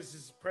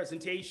Carter's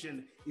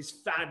presentation is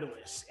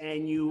fabulous,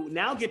 and you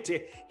now get to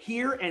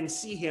hear and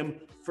see him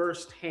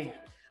firsthand.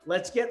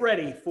 Let's get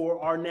ready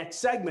for our next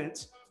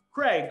segment.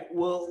 Craig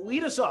will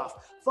lead us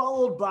off,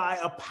 followed by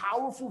a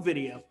powerful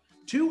video,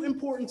 2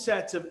 important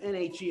sets of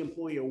NHE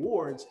employee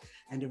awards,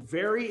 and a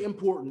very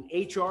important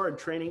HR and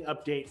training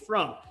update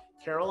from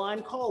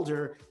Caroline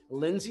Calder,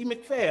 Lindsay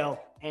McPhail,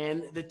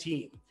 and the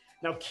team.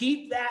 Now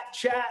keep that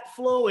chat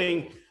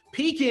flowing.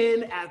 Peek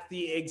in at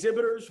the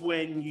exhibitors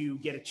when you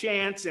get a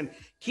chance and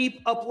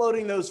keep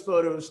uploading those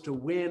photos to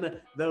win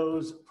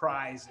those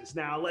prizes.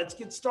 Now let's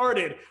get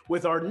started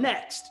with our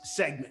next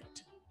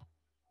segment.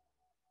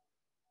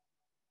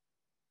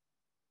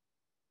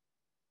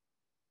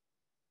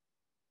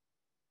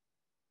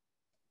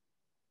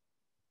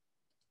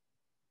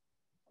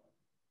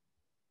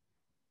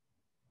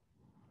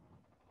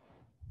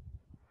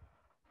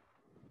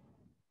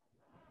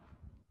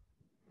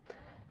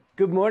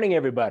 Good morning,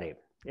 everybody.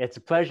 It's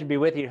a pleasure to be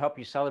with you to help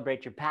you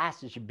celebrate your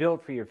past as you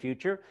build for your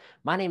future.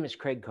 My name is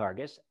Craig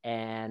Cargis,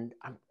 and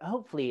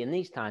hopefully in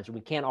these times we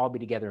can't all be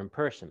together in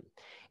person.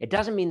 It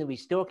doesn't mean that we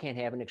still can't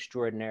have an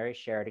extraordinary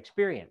shared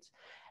experience.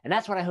 And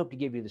that's what I hope to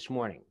give you this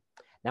morning.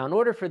 Now, in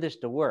order for this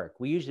to work,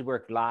 we usually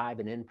work live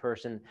and in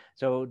person.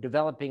 So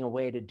developing a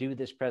way to do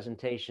this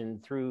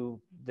presentation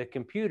through the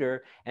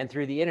computer and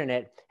through the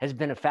internet has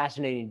been a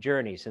fascinating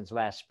journey since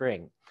last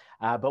spring.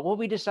 But what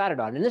we decided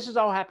on, and this is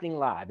all happening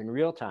live in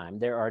real time,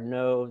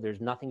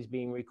 there's nothing's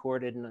being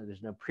recorded, and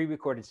there's no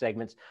pre-recorded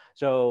segments.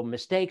 So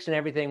mistakes and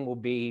everything will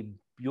be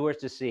yours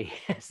to see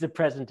as the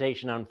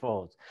presentation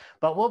unfolds.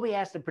 But what we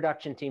asked the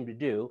production team to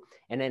do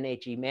and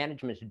NHE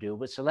management to do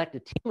was select a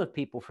team of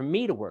people for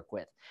me to work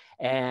with.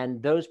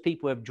 And those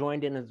people have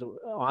joined in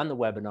on the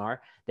webinar.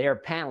 They are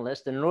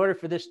panelists. And in order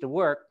for this to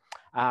work,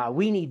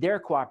 we need their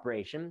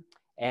cooperation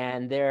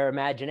and their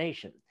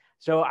imagination.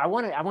 So I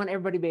want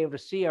everybody to be able to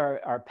see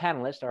our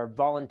panelists, our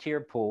volunteer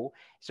pool.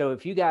 So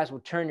if you guys will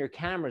turn your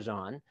cameras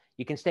on,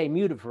 you can stay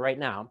muted for right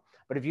now,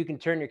 but if you can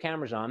turn your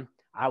cameras on,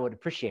 I would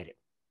appreciate it.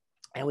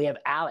 And we have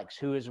Alex,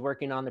 who is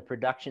working on the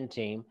production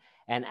team.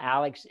 And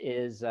Alex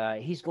is,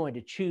 he's going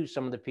to choose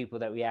some of the people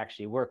that we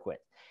actually work with.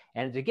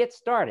 And to get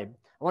started,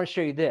 I want to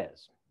show you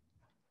this.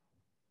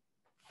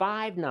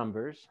 5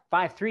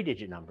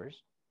 3-digit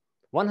numbers,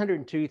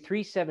 102,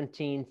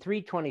 317,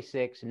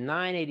 326,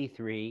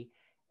 983,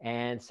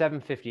 and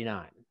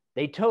 759.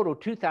 They total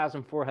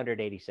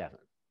 2,487.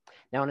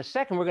 Now, in a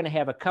second, we're going to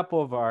have a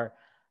couple of our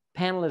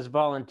panelist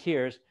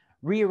volunteers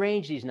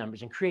rearrange these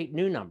numbers and create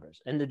new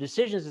numbers. And the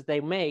decisions that they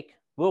make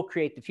will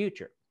create the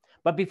future.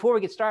 But before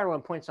we get started, I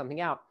want to point something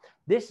out.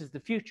 This is the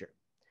future.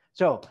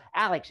 So,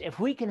 Alex,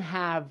 if we can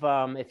have,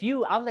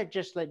 I'll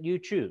just let you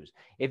choose.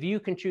 If you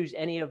can choose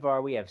any of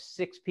we have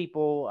 6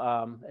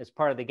 people as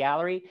part of the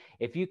gallery.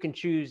 If you can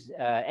choose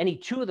any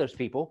 2 of those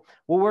people,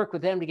 we'll work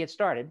with them to get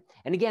started.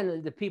 And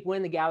again, the people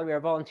in the gallery are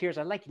volunteers.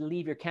 I'd like you to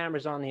leave your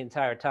cameras on the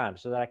entire time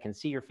so that I can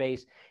see your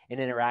face and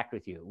interact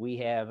with you. We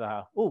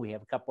have, we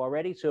have a couple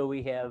already. So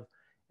we have,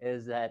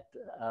 is that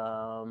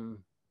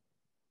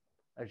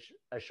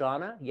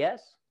Ashana?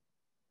 Yes?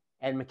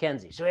 And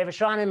Mackenzie. So we have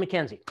Ashana and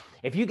Mackenzie.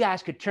 If you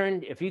guys could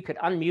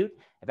unmute,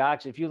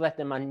 Alex, if you let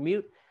them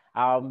unmute,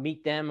 I'll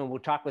meet them and we'll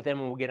talk with them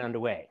and we'll get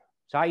underway.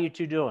 So how are you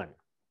 2 doing?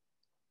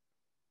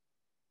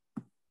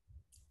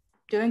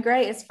 Doing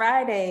great. It's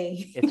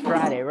Friday. It's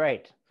Friday,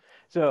 right.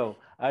 So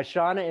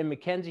Ashana and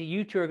Mackenzie,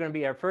 you 2 are going to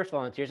be our first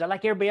volunteers. I'd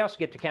like everybody else to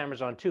get the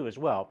cameras on too as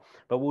well,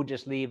 but we'll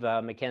just leave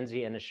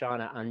Mackenzie and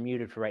Ashana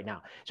unmuted for right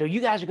now. So you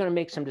guys are going to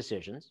make some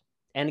decisions.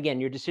 And again,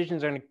 your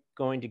decisions are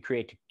going to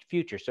create the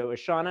future. So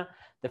Ashana,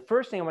 the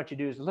first thing I want you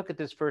to do is look at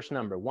this first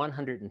number,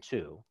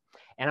 102.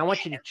 And I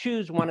want you to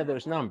choose one of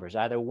those numbers,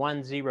 either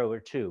 1, 0,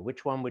 or 2.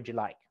 Which one would you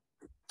like?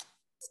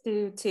 Let's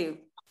do 2.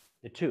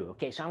 The 2.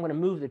 Okay, so I'm going to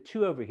move the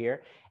 2 over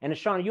here. And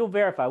Ashana, you'll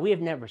verify. We have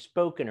never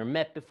spoken or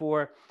met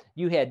before.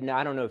 I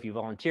don't know if you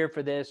volunteered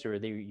for this or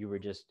you were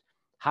just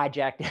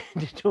hijacked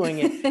into doing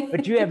it,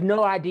 but you have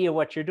no idea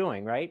what you're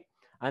doing, right?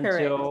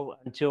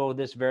 Until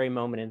this very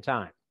moment in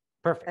time.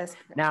 Perfect.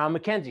 Now,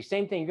 Mackenzie,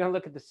 same thing. You're going to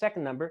look at the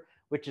second number,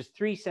 which is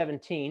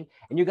 317,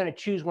 and you're going to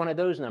choose one of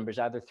those numbers,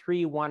 either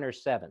 3, 1, or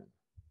 7.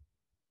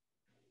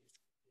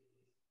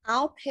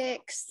 I'll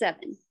pick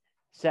 7.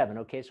 7.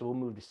 Okay, so we'll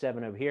move to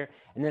 7 over here.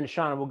 And then,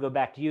 Shauna, we'll go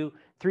back to you.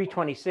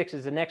 326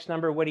 is the next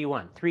number. What do you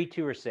want? 3,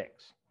 2, or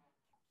 6?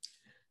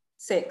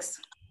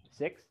 6.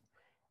 6.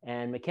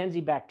 And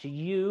Mackenzie, back to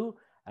you.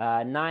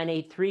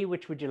 983,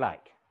 which would you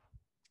like?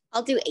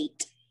 I'll do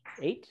 8.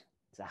 8?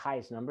 It's the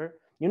highest number.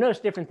 You'll notice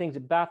different things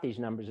about these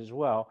numbers as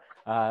well.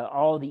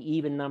 All the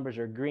even numbers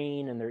are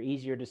green and they're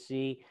easier to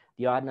see.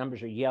 The odd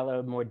numbers are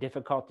yellow, more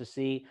difficult to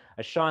see.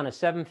 Ashana,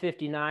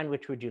 759,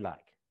 which would you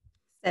like?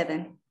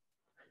 7.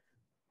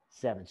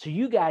 7. So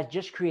you guys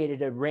just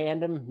created a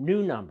random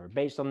new number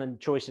based on the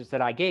choices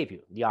that I gave you,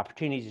 the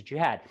opportunities that you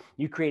had.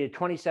 You created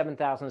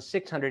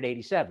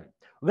 27,687.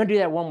 We're going to do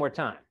that one more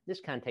time. This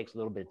kind of takes a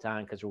little bit of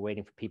time because we're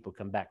waiting for people to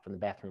come back from the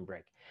bathroom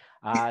break.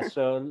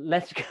 So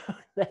let's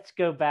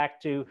go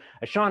back to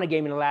Ashana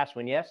gave me the last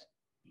one, yes?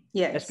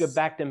 Yes. Let's go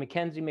back to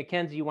Mackenzie.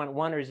 Mackenzie, you want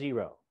 1 or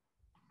 0?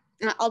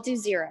 I'll do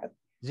 0.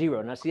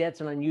 0. Now, see, that's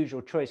an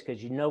unusual choice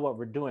because you know what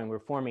we're doing. We're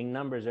forming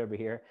numbers over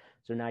here.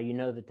 So now you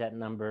know that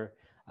number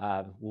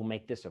will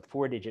make this a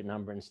 4-digit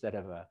number instead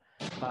of a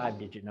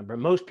 5-digit number.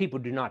 Most people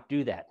do not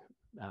do that,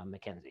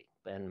 Mackenzie.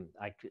 And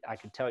I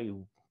could tell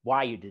you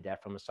why you did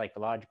that from a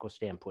psychological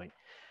standpoint,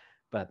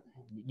 but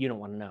you don't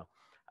want to know.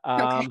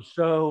 Okay.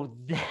 So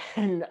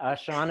then,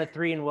 Shauna,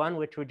 3 and 1,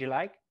 which would you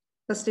like?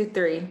 Let's do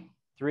 3.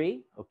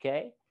 3,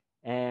 okay.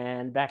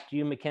 And back to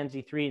you,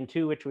 Mackenzie, 3 and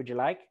 2, which would you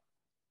like?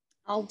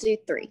 I'll do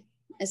 3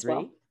 as 3.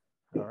 well.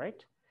 All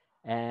right.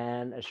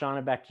 And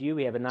Shauna, back to you.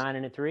 We have a 9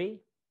 and a 3.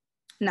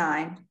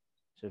 9.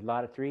 So a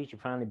lot of 3s. You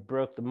finally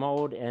broke the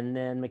mold. And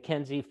then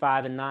Mackenzie,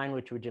 5 and 9,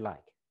 which would you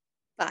like?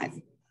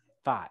 5.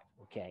 5,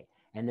 okay.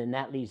 And then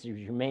that leaves the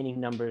remaining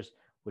numbers,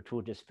 which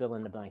we'll just fill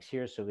in the blanks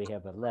here. So we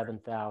have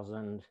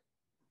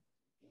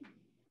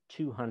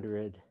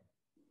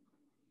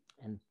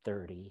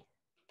 11,230.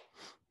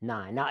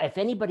 9. Now, if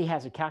anybody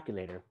has a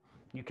calculator,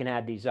 you can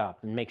add these up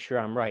and make sure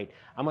I'm right.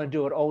 I'm going to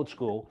do it old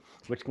school,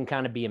 which can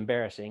kind of be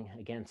embarrassing,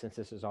 again, since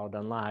this is all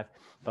done live,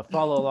 but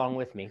follow along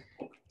with me.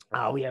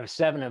 We have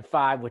 7 and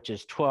 5, which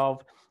is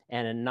 12,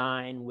 and a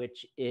 9,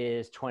 which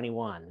is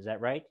 21. Is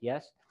that right?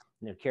 Yes?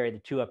 And then carry the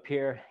 2 up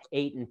here.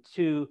 8 and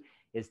 2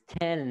 is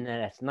 10, and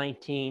then that's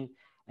 19,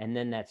 and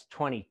then that's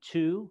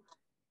 22.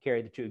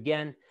 Carry the 2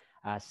 again.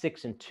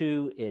 6 and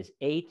 2 is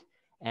 8,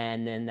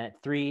 and then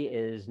that 3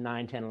 is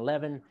 9, 10,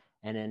 11,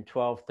 and then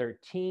 12,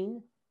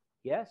 13.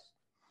 Yes?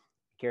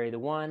 Carry the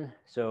 1.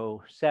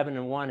 So 7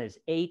 and 1 is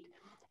 8,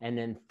 and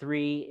then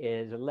 3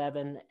 is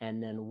 11,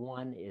 and then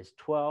 1 is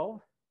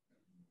 12.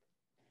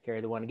 Carry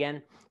the 1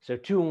 again. So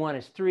 2 and 1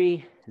 is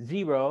 3,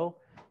 0.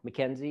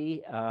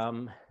 Mackenzie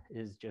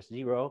is just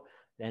 0.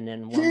 And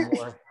then 1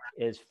 more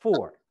is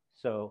 4.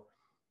 So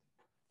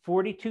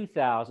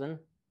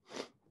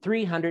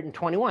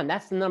 42,321.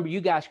 That's the number you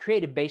guys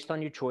created based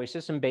on your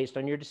choices and based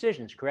on your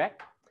decisions,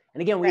 correct?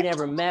 And again, we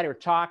never met or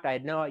talked.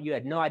 You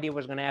had no idea what I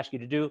was going to ask you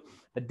to do,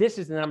 but this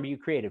is the number you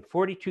created,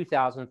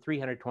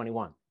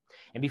 42,321.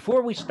 And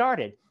before we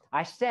started,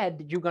 I said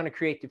that you're going to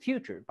create the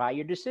future by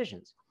your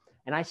decisions.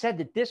 And I said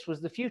that this was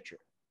the future,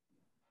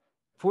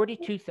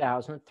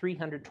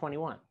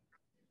 42,321.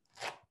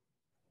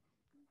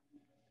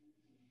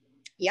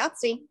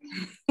 Yahtzee.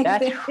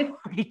 That's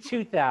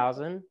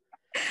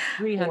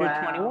 42,321.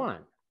 Wow.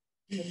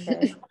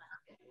 Okay.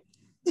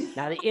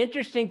 Now, the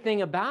interesting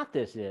thing about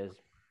this is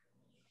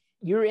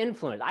your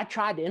influence. I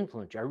tried to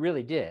influence you. I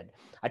really did.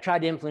 I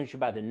tried to influence you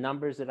by the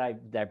numbers that I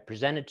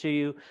presented to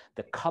you,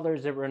 the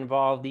colors that were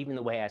involved, even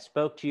the way I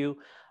spoke to you.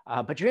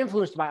 But you're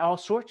influenced by all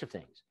sorts of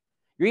things.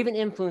 You're even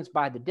influenced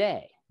by the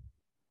day,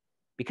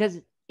 because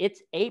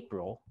it's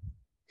April.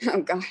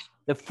 Oh, God.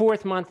 The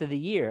 4th month of the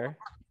year.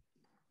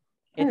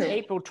 It's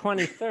April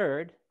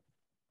 23rd,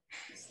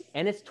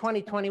 and it's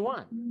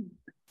 2021.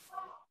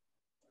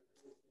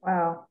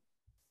 Wow.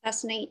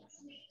 That's neat.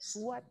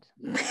 What?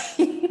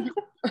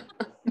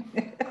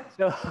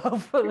 So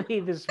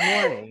hopefully this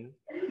morning,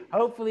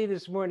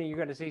 you're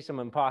going to see some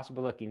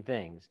impossible looking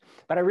things.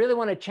 But I really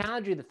want to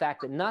challenge you the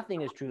fact that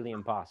nothing is truly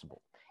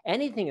impossible.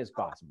 Anything is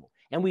possible.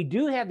 And we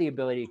do have the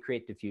ability to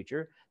create the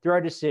future through our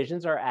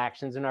decisions, our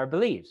actions, and our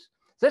beliefs.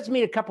 So let's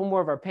meet a couple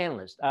more of our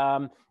panelists.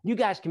 You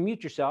guys can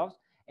mute yourselves,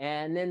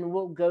 and then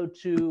we'll go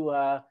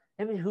to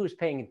who's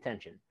paying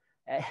attention.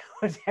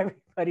 Was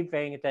everybody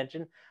paying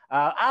attention?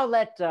 I'll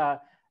let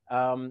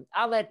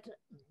Alex.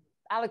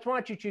 Why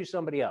don't you choose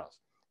somebody else?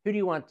 Who do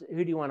you want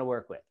to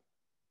work with?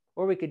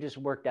 Or we could just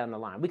work down the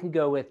line. We can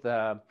go with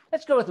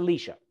let's go with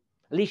Alicia.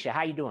 Alicia,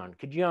 how you doing?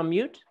 Could you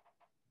unmute?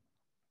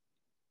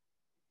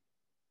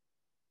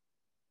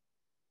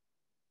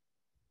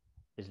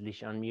 Is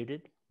Alicia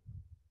unmuted?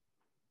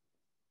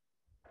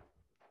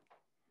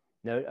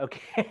 No.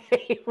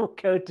 Okay.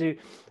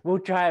 We'll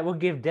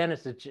give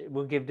Dennis a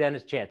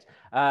chance.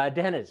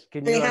 Dennis,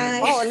 can you?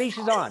 Oh,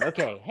 Alicia's on.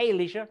 Okay. Hey,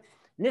 Alicia.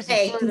 And this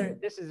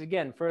is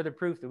again further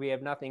proof that we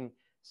have nothing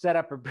set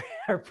up or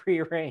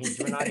prearranged.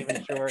 We're not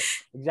even sure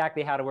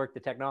exactly how to work the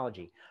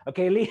technology.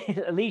 Okay,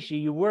 Alicia,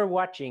 you were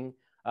watching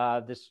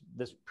this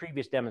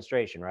previous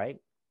demonstration, right?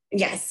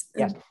 Yes.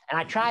 Yes. And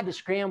I tried to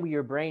scramble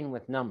your brain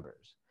with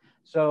numbers.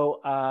 So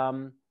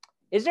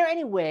is there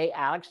any way,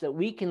 Alex, that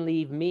we can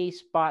leave me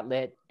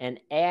spotlit and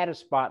add a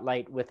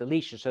spotlight with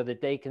Alicia so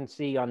that they can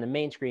see on the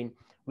main screen,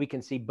 we can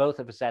see both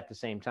of us at the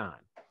same time?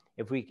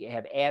 If we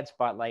have add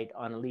spotlight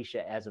on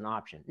Alicia as an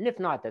option. And if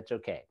not, that's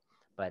okay.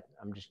 But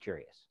I'm just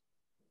curious.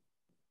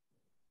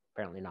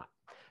 Apparently not.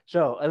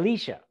 So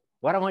Alicia,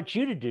 what I want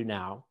you to do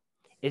now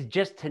is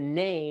just to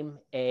name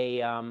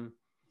any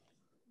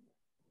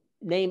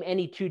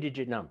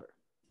 2-digit number.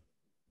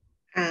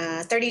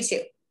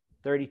 32.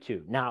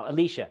 32. Now,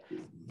 Alicia,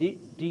 do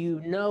you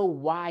know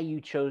why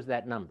you chose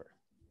that number?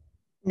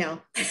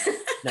 No.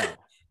 No.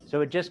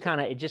 So it just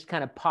kind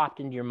of popped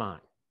into your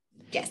mind.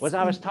 Yes. As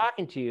I was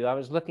talking to you, I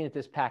was looking at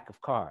this pack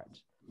of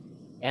cards.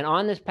 And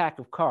on this pack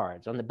of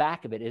cards, on the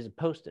back of it is a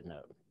Post-it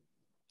note.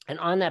 And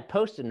on that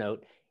Post-it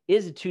note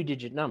is a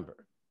 2-digit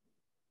number.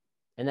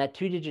 And that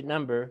 2-digit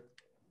number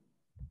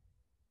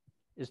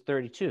is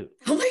 32.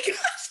 Oh my gosh.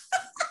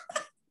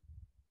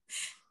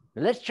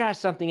 Now let's try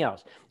something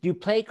else. Do you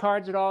play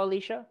cards at all,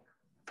 Alicia?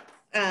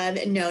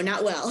 No,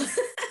 not well.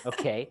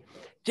 Okay.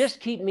 Just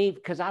keep me,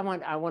 because I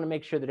want to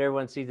make sure that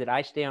everyone sees that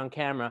I stay on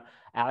camera,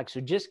 Alex.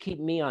 So just keep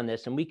me on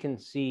this, and we can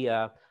see.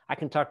 I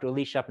can talk to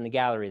Alicia up in the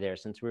gallery there,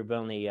 since we've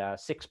only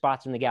 6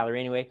 spots in the gallery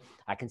anyway.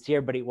 I can see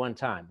everybody at one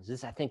time.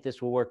 I think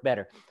this will work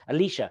better.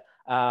 Alicia,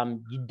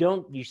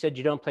 you said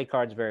you don't play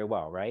cards very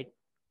well, right?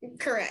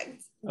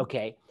 Correct.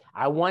 Okay.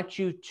 I want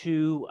you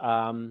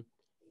to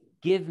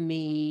give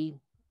me.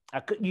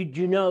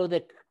 You know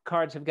that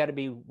cards have got to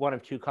be one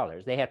of 2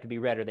 colors. They have to be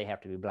red or they have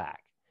to be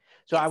black.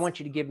 So yes. I want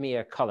you to give me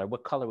a color.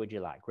 What color would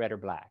you like, red or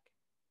black?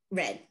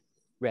 Red.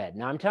 Red.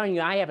 Now I'm telling you,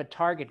 I have a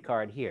target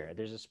card here.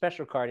 There's a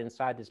special card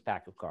inside this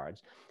pack of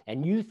cards,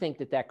 and you think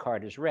that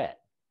card is red.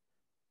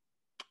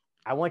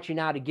 I want you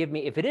now to give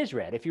me, if it is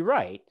red, if you're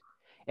right,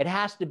 It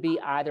has to be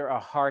either a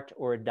heart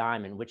or a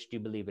diamond. Which do you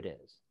believe it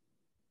is?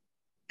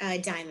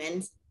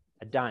 Diamond.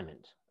 A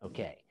diamond.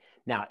 Okay.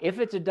 Now, if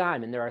it's a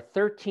diamond, there are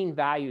 13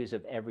 values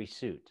of every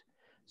suit.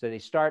 So they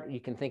start, you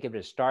can think of it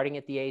as starting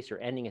at the ace or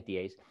ending at the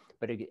ace,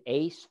 but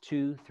ace,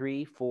 2,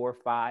 3, 4,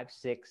 5,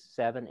 6,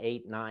 7,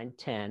 8, 9,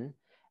 10,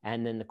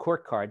 and then the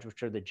court cards,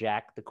 which are the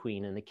jack, the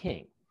queen, and the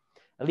king.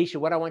 Alicia,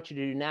 what I want you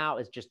to do now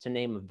is just to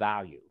name a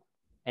value.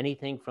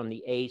 Anything from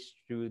the ace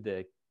through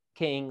the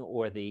king,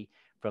 or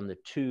from the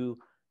 2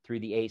 through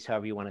the ace,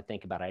 however you want to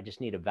think about it. I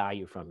just need a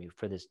value from you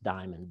for this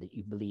diamond that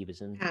you believe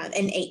is in.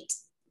 An 8.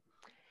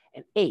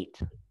 An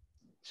 8.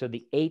 So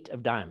the 8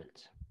 of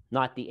diamonds,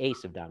 not the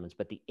ace of diamonds,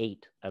 but the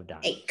 8 of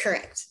diamonds. 8,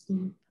 correct.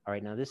 Mm-hmm. All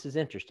right, now this is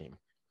interesting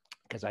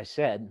because I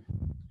said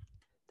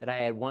that I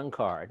had one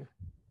card.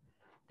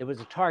 There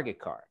was a target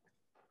card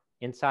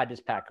inside this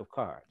pack of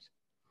cards.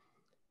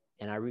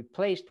 And I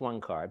replaced one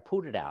card,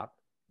 pulled it out,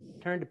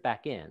 turned it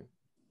back in.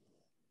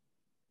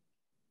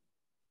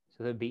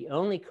 So there'd be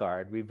only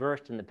card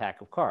reversed in the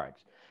pack of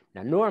cards.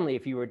 Now, normally,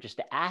 if you were just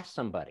to ask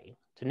somebody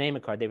to name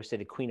a card, they would say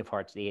the Queen of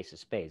Hearts, the Ace of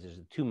Spades. Those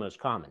are the two most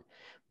common.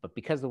 But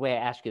because of the way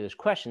I asked you those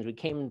questions, we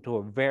came into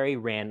a very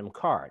random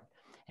card.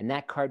 And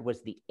that card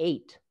was the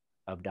 8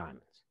 of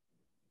diamonds.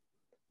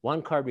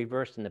 One card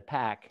reversed in the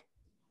pack,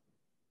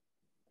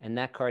 and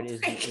that card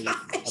is the 8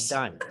 of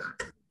diamonds.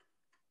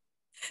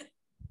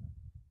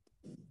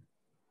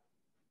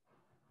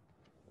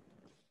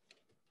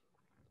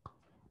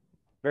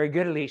 Very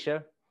good,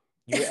 Alicia.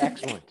 You're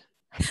excellent.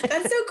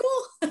 That's so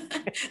cool.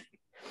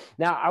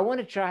 Now, I want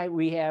to try,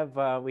 we have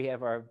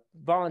our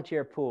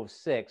volunteer pool of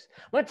 6.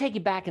 I want to take you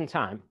back in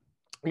time.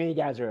 I know you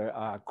guys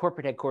are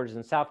corporate headquarters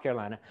in South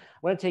Carolina. I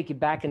want to take you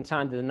back in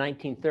time to the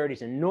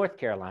 1930s in North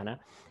Carolina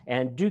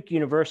and Duke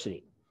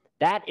University.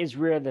 That is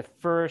where the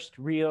first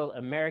real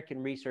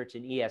American research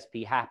in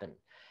ESP happened.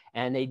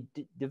 And they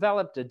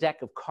developed a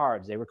deck of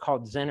cards. They were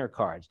called Zener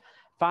cards.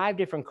 5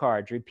 different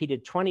cards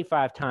repeated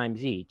 25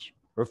 times each,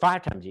 or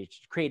 5 times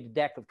each, to create a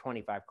deck of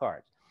 25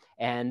 cards.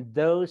 And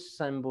those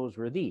symbols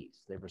were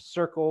these. They were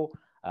circle,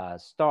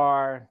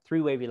 star, 3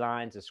 wavy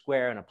lines, a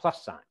square, and a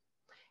plus sign.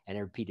 And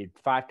it repeated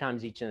 5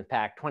 times each in the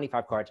pack,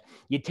 25 cards.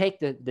 You'd take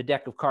the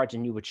deck of cards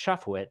and you would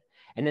shuffle it,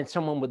 and then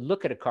someone would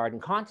look at a card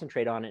and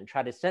concentrate on it and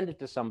try to send it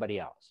to somebody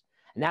else.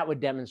 And that would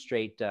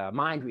demonstrate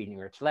mind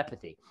reading or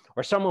telepathy.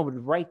 Or someone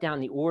would write down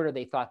the order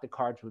they thought the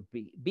cards would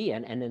be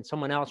in, and then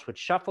someone else would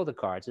shuffle the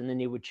cards, and then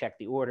they would check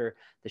the order,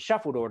 the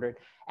shuffled order,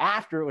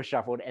 after it was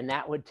shuffled, and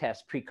that would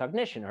test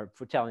precognition or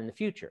foretelling the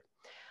future.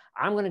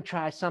 I'm going to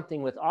try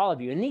something with all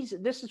of you. And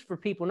this is for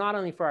people, not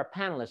only for our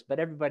panelists, but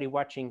everybody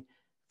watching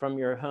from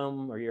your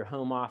home or your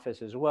home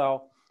office as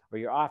well, or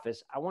your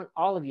office. I want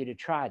all of you to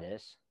try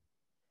this,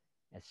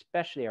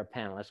 especially our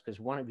panelists, because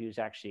one of you is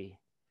actually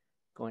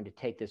going to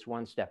take this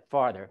one step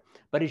farther.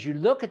 But as you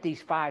look at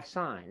these 5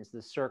 signs,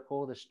 the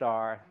circle, the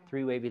star,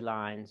 3 wavy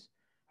lines,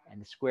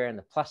 and the square and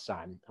the plus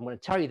sign, I'm going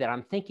to tell you that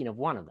I'm thinking of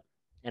one of them.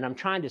 And I'm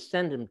trying to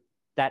send them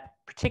that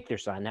particular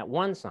sign, that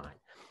one sign.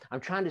 I'm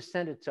trying to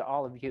send it to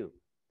all of you.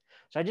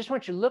 So I just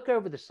want you to look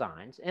over the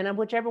signs, and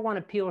whichever one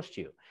appeals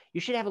to you. You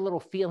should have a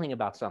little feeling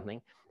about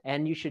something,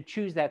 and you should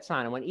choose that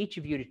sign. I want each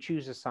of you to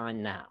choose a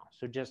sign now.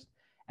 So just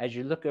as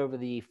you look over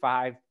the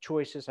 5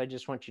 choices, I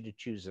just want you to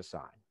choose a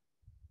sign.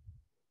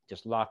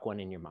 Just lock one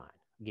in your mind.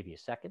 I'll give you a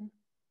second.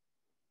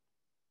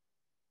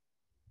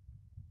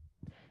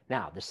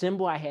 Now, the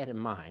symbol I had in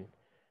mind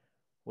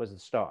was the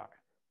star.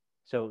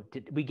 So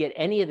did we get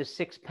any of the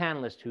 6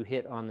 panelists who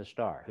hit on the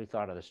star, who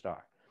thought of the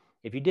star?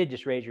 If you did,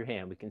 just raise your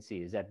hand. We can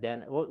see. Is that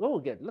then? Well, we'll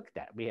get, look at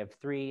that. We have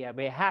 3,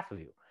 we have half of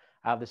you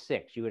out of the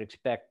 6. You would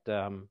expect,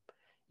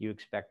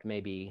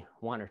 maybe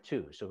 1 or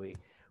 2. So we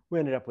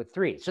ended up with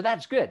 3. So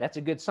that's good. That's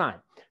a good sign.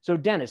 So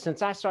Dennis,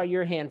 since I saw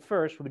your hand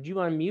first, would you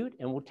unmute?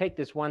 And we'll take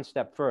this one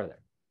step further.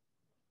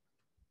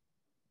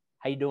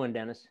 How you doing,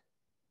 Dennis?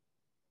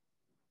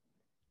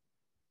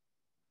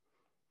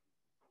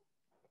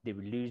 Did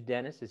we lose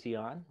Dennis? Is he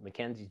on?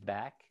 Mackenzie's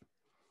back.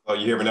 Oh,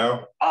 you hear me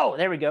now? Oh,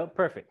 there we go.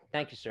 Perfect.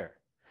 Thank you, sir.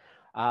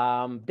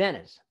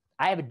 Dennis,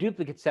 I have a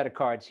duplicate set of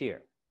cards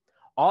here.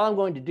 All I'm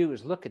going to do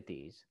is look at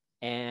these,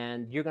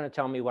 and you're going to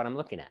tell me what I'm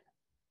looking at.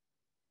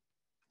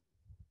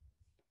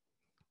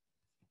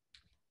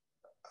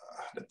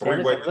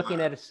 Dennis, I'm looking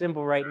at a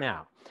symbol right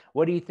now.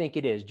 What do you think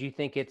it is? Do you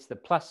think it's the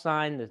plus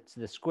sign,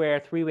 the square,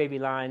 3 wavy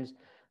lines,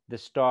 the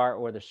star,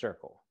 or the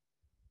circle?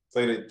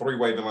 Say the 3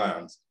 wavy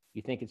lines.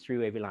 You think it's 3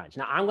 wavy lines.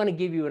 Now, I'm going to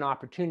give you an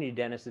opportunity,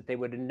 Dennis, that they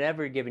would have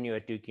never given you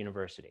at Duke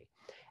University.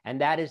 And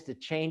that is to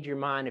change your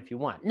mind if you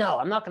want. No,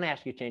 I'm not going to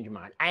ask you to change your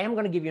mind. I am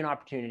going to give you an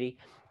opportunity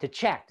to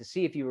check, to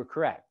see if you were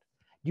correct.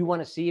 Do you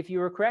want to see if you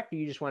were correct, or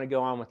you just want to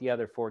go on with the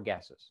other 4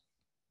 guesses?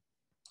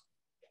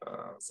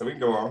 So we can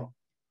go on.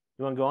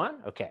 You want to go on?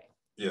 Okay.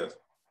 Yes.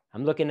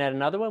 I'm looking at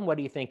another one. What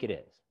do you think it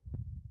is?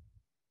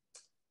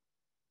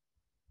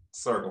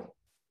 Circle.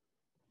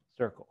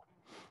 Circle.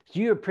 So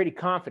you're pretty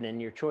confident in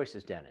your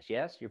choices, Dennis,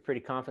 yes? You're a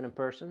pretty confident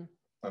person?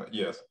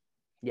 Yes.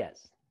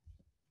 Yes.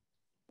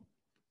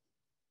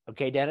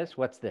 Okay, Dennis,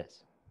 what's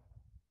this?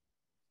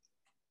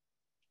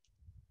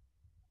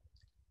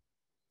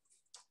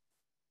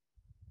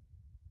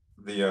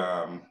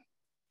 The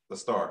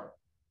star.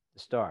 The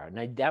star.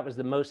 Now that was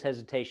the most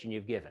hesitation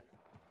you've given.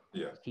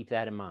 Yeah. Keep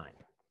that in mind,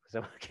 because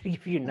I'm going to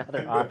give you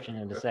another option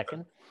in a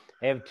second.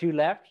 I have 2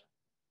 left.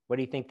 What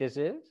do you think this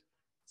is?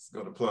 Let's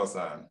go to plus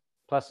sign.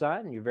 Plus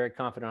sign. You're very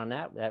confident on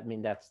that. That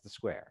means that's the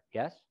square.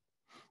 Yes.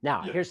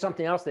 Now, here's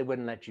something else they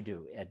wouldn't let you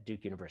do at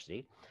Duke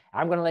University.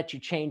 I'm going to let you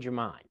change your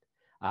mind,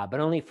 but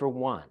only for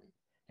one.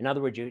 In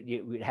other words,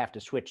 you would have to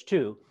switch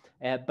 2,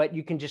 but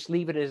you can just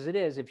leave it as it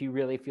is if you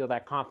really feel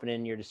that confident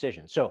in your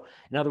decision. So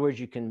in other words,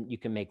 you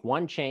can make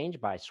one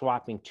change by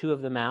swapping 2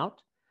 of them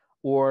out,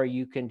 or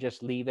you can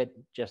just leave it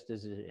just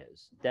as it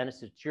is.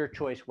 Dennis, it's your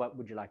choice. What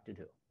would you like to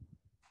do?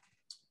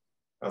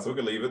 So we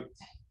can leave it.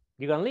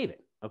 You're going to leave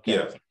it? Okay.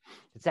 Yeah.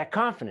 It's that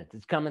confidence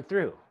that's coming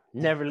through.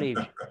 Never leaves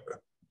you.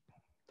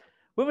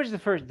 What was the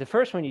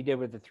first one you did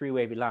with the 3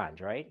 wavy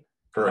lines, right?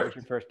 Correct. That was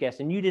your first guess.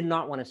 And you did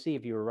not want to see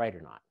if you were right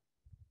or not.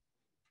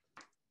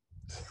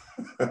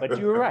 But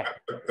you were right.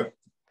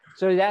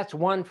 So that's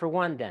 1 for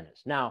 1,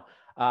 Dennis. Now,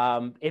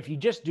 if you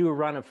just do a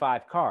run of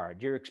 5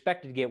 cards, you're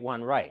expected to get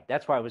 1 right.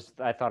 That's why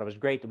I thought it was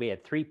great that we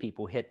had 3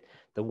 people hit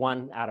the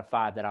 1 out of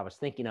 5 that I was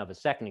thinking of a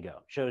second ago.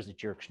 It shows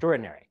that you're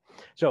extraordinary.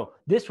 So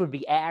this would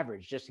be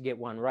average just to get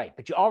 1 right.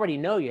 But you already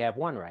know you have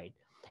 1 right.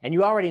 And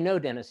you already know,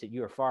 Dennis, that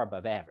you are far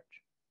above average.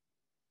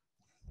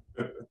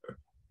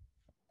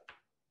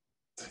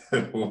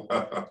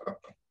 Wow.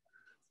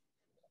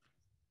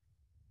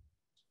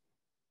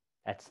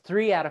 That's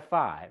 3 out of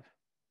 5.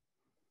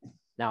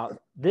 Now,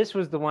 this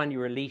was the one you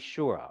were least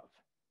sure of.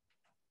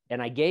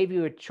 And I gave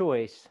you a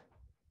choice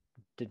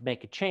to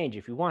make a change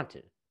if you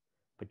wanted,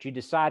 but you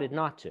decided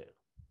not to.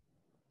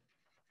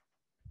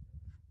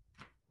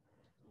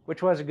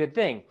 Which was a good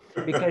thing,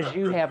 because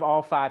you have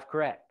all 5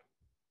 correct.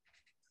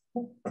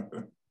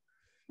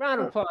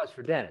 Round of applause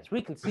for Dennis.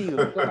 We can see you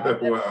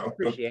applaud. Wow.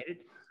 Appreciate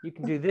it. You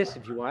can do this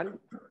if you want.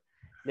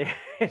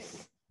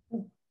 There's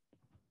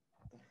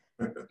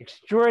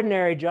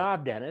extraordinary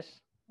job,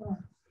 Dennis. I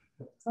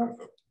tell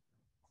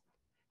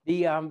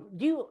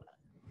you,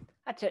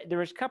 there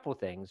was a couple of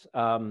things.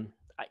 One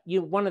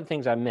of the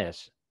things I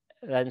miss,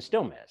 and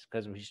still miss,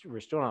 because we're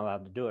still not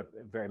allowed to do it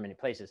very many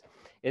places,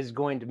 is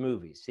going to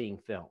movies, seeing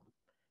film.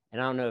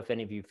 And I don't know if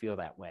any of you feel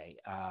that way,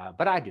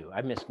 but I do.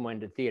 I miss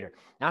going to theater.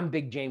 I'm a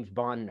big James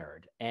Bond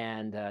nerd,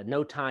 and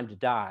No Time to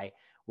Die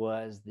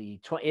is the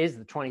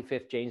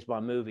 25th James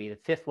Bond movie, the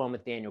 5th one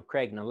with Daniel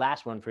Craig, and the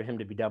last one for him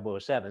to be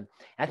 007.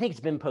 I think it's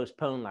been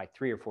postponed like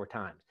 3 or 4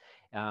 times.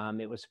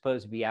 It was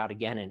supposed to be out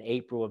again in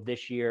April of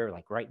this year,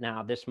 like right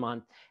now, this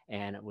month,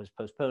 and it was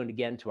postponed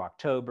again to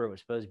October. It was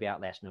supposed to be out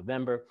last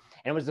November,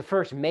 and it was the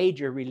first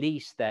major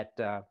release that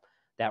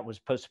was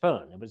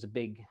postponed. It was a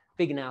big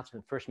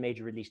announcement, first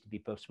major release to be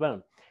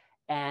postponed.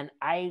 And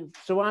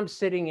so I'm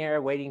sitting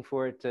here waiting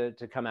for it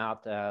to come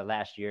out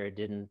last year. It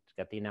didn't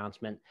get the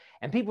announcement.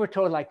 And people were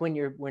told, like, when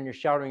you're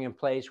sheltering in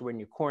place or when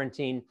you're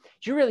quarantined,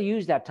 you really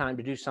use that time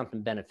to do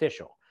something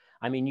beneficial.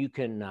 I mean, you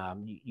can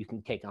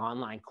take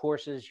online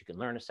courses, you can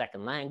learn a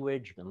second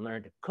language, you can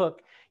learn to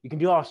cook, you can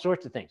do all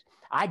sorts of things.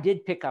 I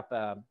did pick up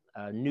a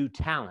new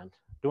talent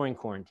during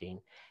quarantine,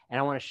 and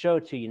I want to show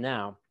it to you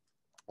now.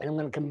 And I'm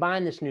going to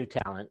combine this new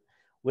talent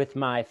with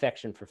my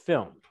affection for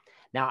film.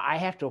 Now, I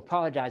have to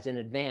apologize in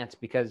advance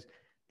because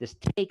this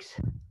takes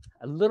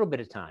a little bit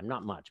of time,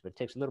 not much, but it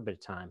takes a little bit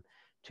of time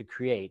to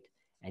create,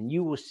 and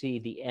you will see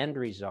the end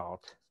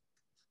result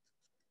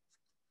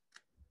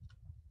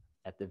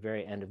at the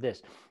very end of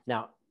this.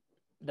 Now,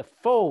 the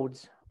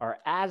folds are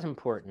as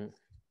important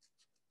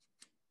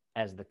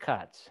as the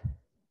cuts.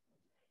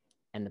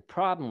 And the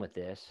problem with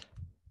this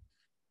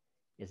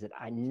is that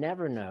I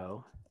never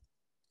know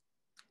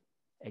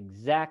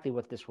exactly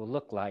what this will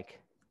look like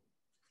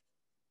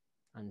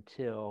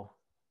until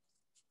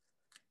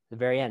the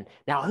very end.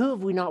 Now, who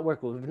have we not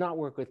worked with? We've not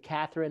worked with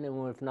Catherine, and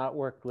we've not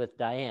worked with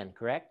Diane,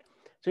 correct?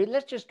 So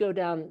let's just go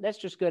down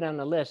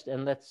the list,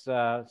 and let's,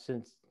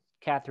 since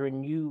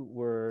Catherine, you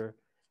were,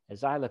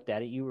 as I looked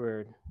at it, you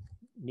were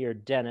near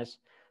Dennis.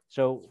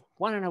 So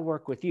why don't I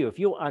work with you? If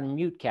you'll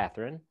unmute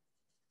Catherine,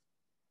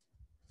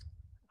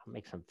 I'll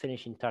make some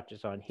finishing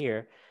touches on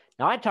here.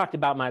 Now, I talked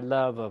about my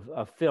love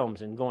of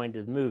films and going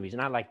to the movies,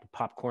 and I like the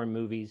popcorn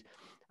movies.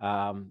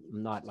 I'm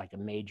not like a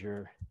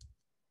major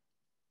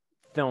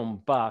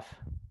film buff.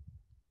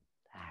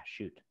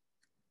 Shoot.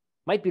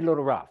 Might be a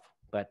little rough,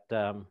 but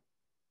I'll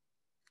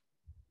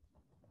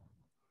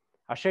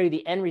show you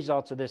the end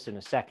results of this in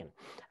a second.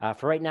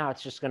 For right now,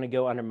 it's just going to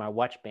go under my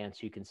watch band so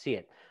you can see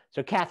it.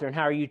 So, Catherine,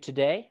 how are you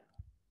today?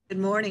 Good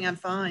morning. I'm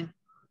fine.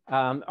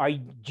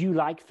 Do you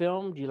like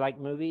film? Do you like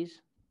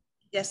movies?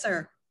 Yes,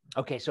 sir.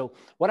 Okay, so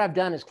what I've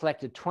done is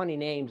collected 20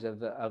 names of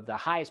the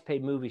highest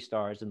paid movie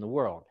stars in the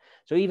world.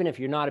 So even if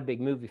you're not a big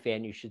movie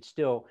fan, you should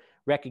still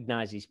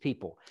recognize these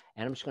people.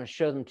 And I'm just going to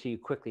show them to you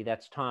quickly.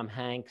 That's Tom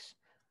Hanks.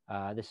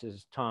 This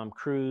is Tom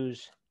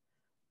Cruise,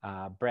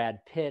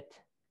 Brad Pitt,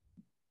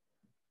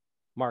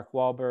 Mark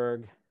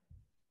Wahlberg,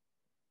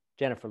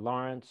 Jennifer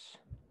Lawrence.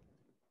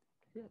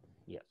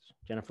 Yes,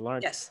 Jennifer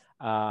Lawrence. Yes.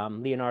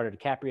 Leonardo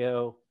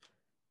DiCaprio,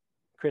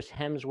 Chris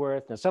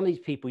Hemsworth. Now, some of these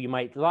people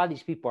a lot of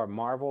these people are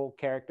Marvel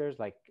characters,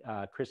 like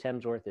Chris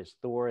Hemsworth is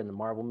Thor in the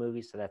Marvel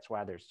movies, so that's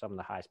why there's some of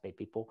the highest paid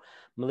people.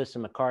 Melissa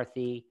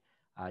McCarthy,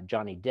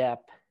 Johnny Depp,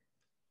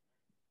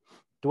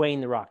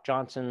 Dwayne "The Rock"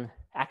 Johnson.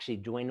 Actually,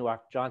 Dwayne "The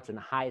Rock" Johnson,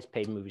 the highest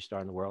paid movie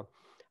star in the world.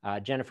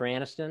 Jennifer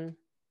Aniston,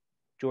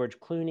 George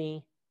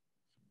Clooney,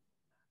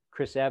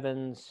 Chris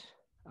Evans,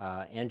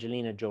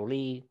 Angelina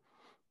Jolie,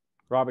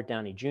 Robert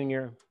Downey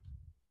Jr.,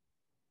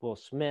 Will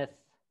Smith,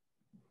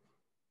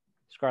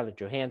 Scarlett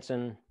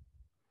Johansson,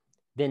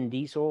 Vin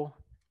Diesel,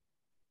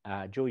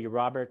 Julia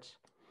Roberts,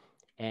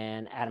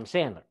 and Adam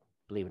Sandler,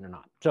 believe it or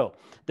not. So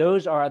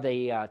those are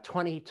the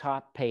 20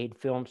 top paid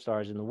film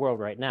stars in the world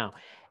right now.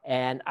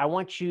 And I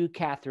want you,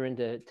 Catherine,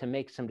 to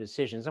make some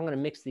decisions. I'm going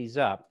to mix these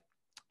up,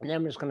 and then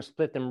I'm just going to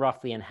split them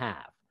roughly in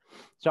half.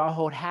 So I'll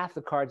hold half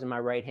the cards in my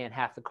right hand,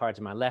 half the cards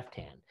in my left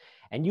hand,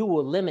 and you will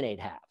eliminate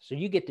half. So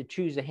you get to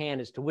choose a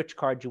hand as to which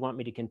card you want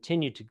me to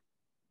continue to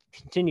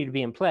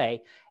be in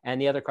play,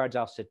 and the other cards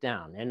I'll sit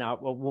down. And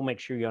we'll make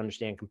sure you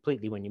understand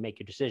completely when you make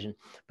your decision.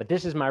 But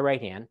this is my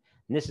right hand,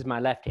 and this is my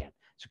left hand.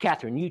 So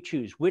Catherine, you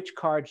choose which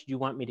cards do you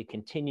want me to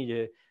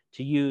continue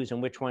to use,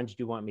 and which ones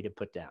do you want me to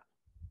put down?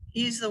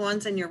 Use the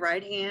ones in your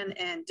right hand,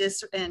 and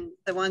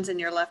the ones in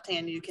your left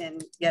hand you can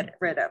get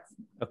rid of.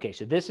 Okay,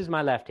 so this is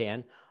my left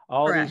hand.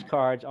 All Correct. these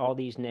cards, all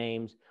these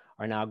names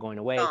are now going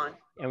away, Gone.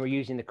 and we're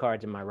using the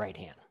cards in my right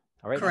hand.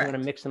 All right, Correct. I'm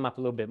going to mix them up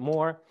a little bit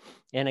more.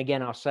 And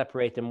again, I'll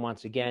separate them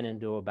once again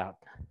into about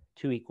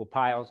 2 equal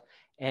piles.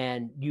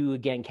 And you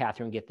again,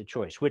 Catherine, get the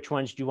choice. Which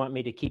ones do you want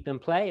me to keep in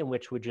play, and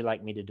which would you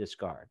like me to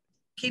discard?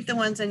 Keep the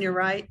ones in your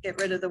right, get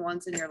rid of the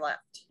ones in your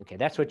left. Okay,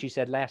 that's what you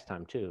said last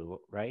time too,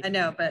 right? I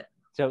know, but.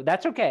 So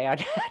that's okay. I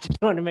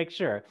just wanted to make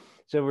sure.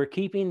 So we're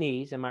keeping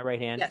these in my right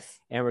hand, yes,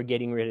 and we're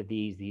getting rid of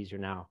these. These are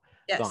now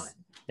yes. gone.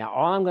 Now,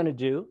 all I'm going to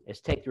do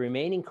is take the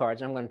remaining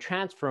cards, and I'm going to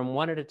transfer them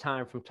one at a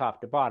time from top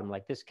to bottom,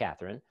 like this,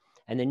 Catherine.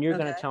 And then you're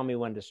going to tell me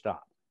when to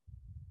stop.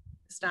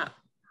 Stop.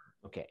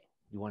 Okay.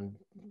 You want to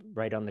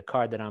write on the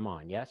card that I'm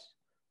on, yes?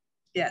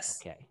 Yes.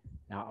 Okay.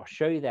 Now, I'll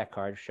show you that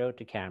card. Show it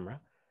to camera.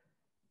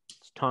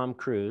 It's Tom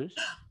Cruise.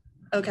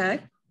 Okay.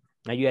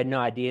 Now, you had no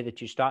idea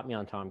that you stopped me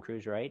on Tom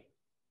Cruise, right?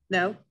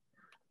 No.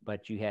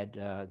 But you had,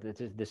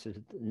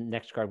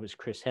 next card was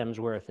Chris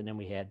Hemsworth, and then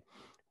we had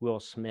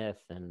Will Smith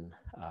and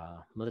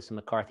Melissa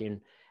McCarthy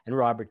and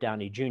Robert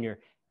Downey Jr.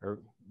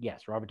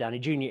 Robert Downey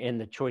Jr. in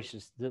the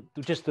choices,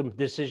 just the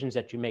decisions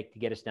that you make to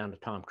get us down to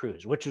Tom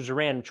Cruise, which was a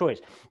random choice.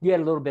 You had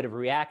a little bit of a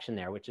reaction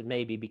there, which is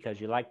maybe because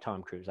you like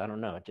Tom Cruise. I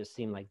don't know. It just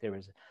seemed like there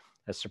was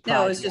a surprise.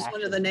 No, it's just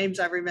one of the names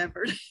I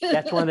remembered.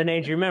 That's one of the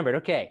names you remembered.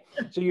 Okay.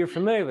 So you're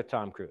familiar with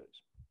Tom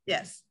Cruise.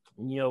 Yes.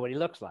 And you know what he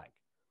looks like.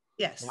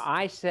 Yes. Now,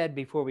 I said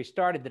before we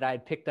started that I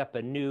had picked up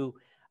a new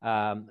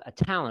a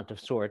talent of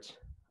sorts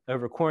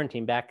over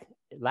quarantine back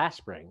last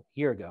spring, a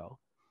year ago.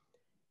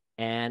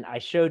 And I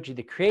showed you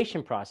the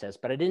creation process,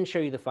 but I didn't show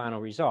you the final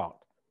result.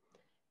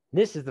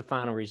 This is the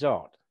final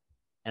result.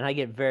 And I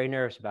get very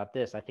nervous about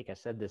this. I think I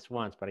said this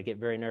once, but I get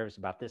very nervous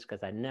about this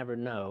because I never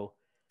know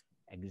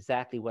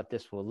exactly what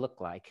this will look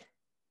like.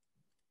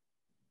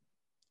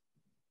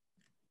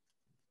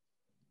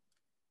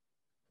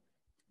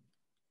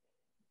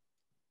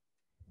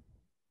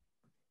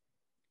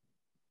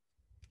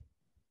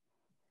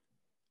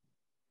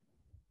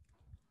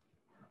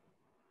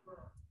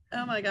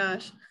 Oh my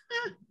gosh.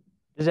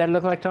 Does that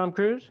look like Tom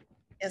Cruise?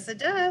 Yes, it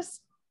does.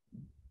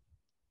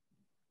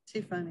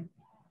 Too funny.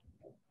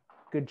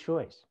 Good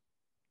choice.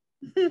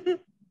 I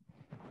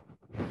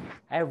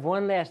have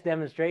one last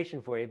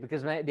demonstration for you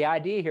because the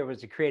idea here was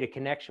to create a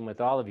connection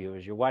with all of you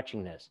as you're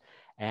watching this.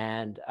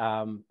 And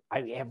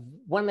I have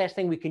one last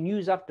thing. We can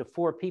use up to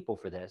 4 people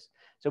for this.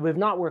 So we've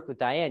not worked with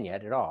Diane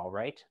yet at all,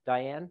 right,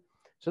 Diane?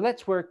 So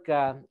let's work,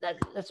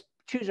 let's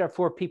choose our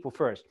 4 people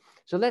first.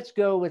 So let's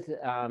go with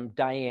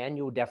Diane.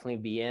 You'll definitely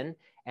be in.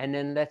 And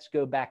then let's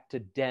go back to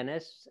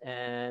Dennis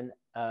and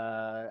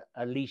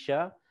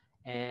Alicia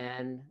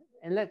and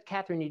let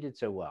Catherine, you did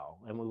so well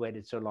and we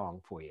waited so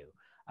long for you.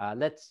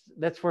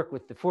 Let's work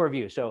with the 4 of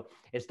you. So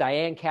it's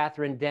Diane,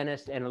 Catherine,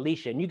 Dennis, and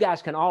Alicia. And you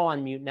guys can all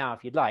unmute now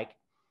if you'd like.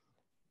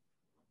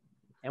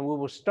 And we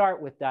will start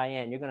with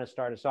Diane. You're going to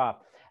start us off.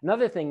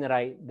 Another thing that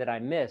I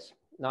miss,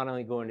 not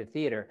only going to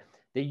theater,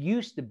 there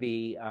used to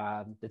be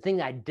the thing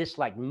that I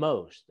disliked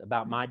most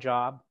about my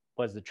job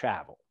was the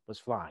travel, was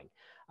flying.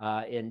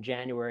 In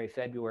January,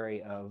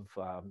 February of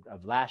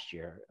last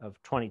year,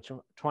 of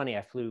 2020,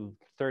 I flew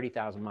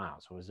 30,000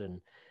 miles. I was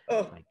in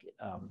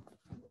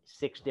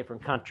 6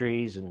 different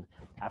countries, and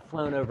I've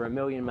flown over 1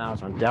 million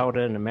miles on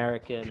Delta and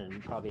American,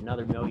 and probably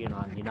another 1 million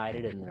on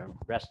United and the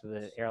rest of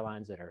the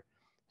airlines that are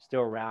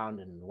still around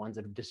and the ones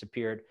that have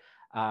disappeared.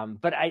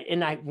 But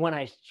when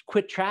I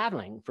quit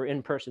traveling for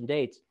in-person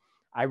dates,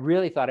 I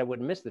really thought I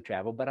wouldn't miss the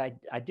travel, but I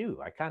do.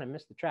 I kind of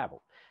miss the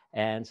travel.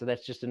 And so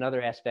that's just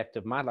another aspect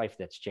of my life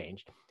that's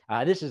changed.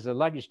 This is a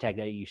luggage tag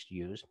that I used to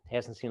use.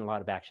 Hasn't seen a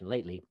lot of action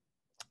lately,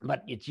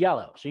 but it's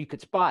yellow. So you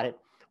could spot it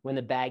when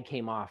the bag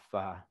came off,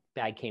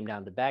 bag came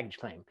down the baggage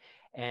claim.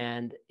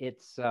 And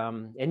it's,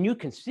 and you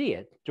can see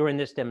it during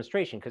this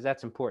demonstration because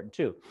that's important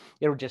too.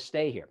 It'll just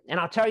stay here. And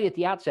I'll tell you at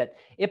the outset,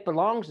 it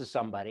belongs to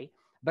somebody,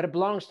 but it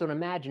belongs to an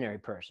imaginary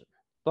person.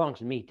 It belongs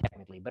to me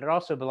technically, but it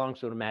also belongs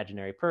to an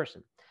imaginary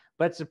person.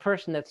 But it's a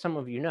person that some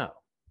of you know.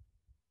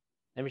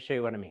 Let me show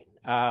you what I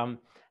mean.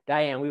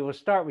 Diane, we will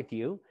start with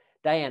you.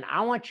 Diane,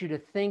 I want you to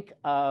think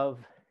of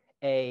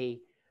the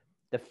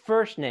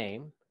first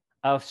name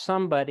of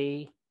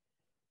somebody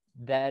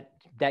that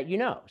you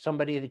know,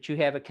 somebody that you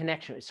have a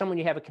connection with, someone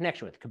you have a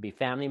connection with. Could be a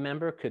family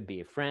member, could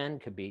be a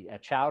friend, could be a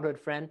childhood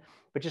friend,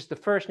 but just the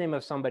first name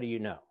of somebody you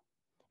know.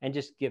 And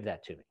just give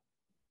that to me.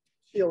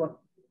 Sheila.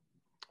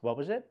 What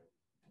was it?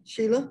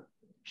 Sheila.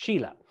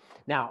 Sheila.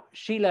 Now,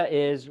 Sheila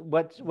is,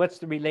 what's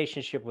the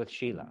relationship with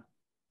Sheila?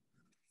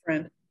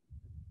 Friend.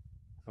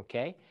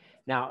 Okay.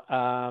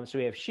 Now, so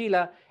we have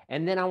Sheila,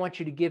 and then I want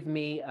you to give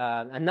me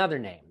another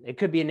name. It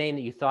could be a name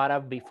that you thought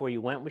of before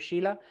you went with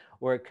Sheila,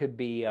 or it could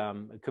be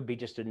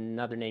just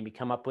another name you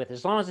come up with,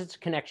 as long as it's a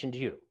connection to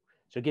you.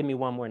 So give me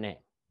one more name.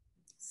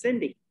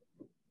 Cindy.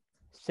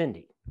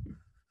 Cindy.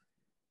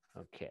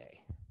 Okay.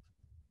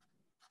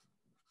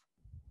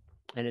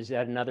 And is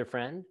that another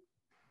friend?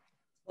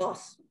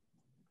 Boss.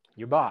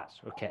 Your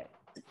boss. Okay.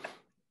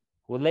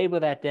 We'll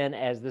label that then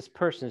as this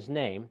person's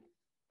name.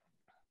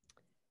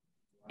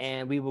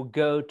 And we will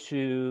go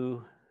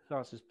to, who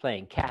else is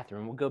playing?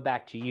 Catherine. We'll go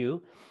back to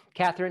you.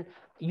 Catherine,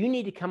 you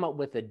need to come up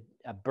with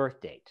a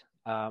birth date.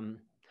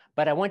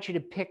 But I want you to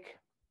pick,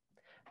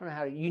 I don't know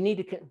how, you need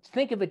to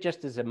think of it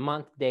just as a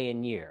month, day,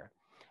 and year.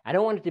 I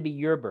don't want it to be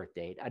your birth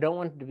date. I don't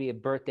want it to be a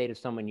birth date of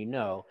someone you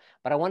know,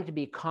 but I want it to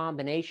be a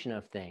combination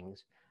of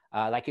things.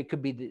 Like it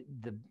could be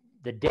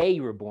the day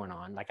you were born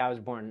on, like I was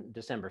born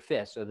December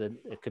 5th, so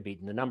it could be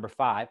the number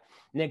 5,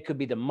 and then it could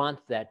be the month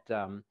that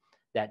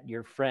that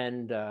your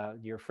friend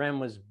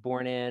was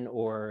born in,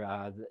 or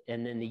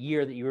and in the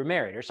year that you were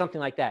married, or something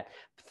like that.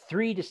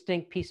 3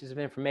 distinct pieces of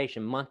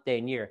information, month, day,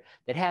 and year,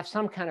 that have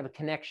some kind of a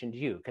connection to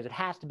you, because it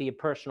has to be a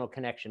personal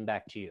connection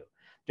back to you. Do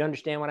you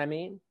understand what I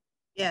mean?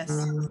 Yes.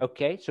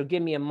 Okay, so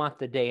give me a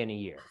month, a day, and a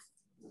year.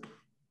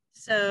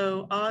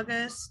 So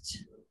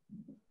August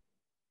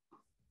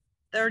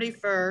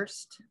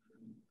 31st,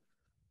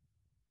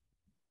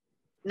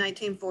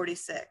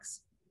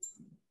 1946.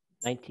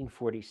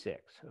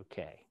 1946,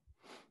 okay.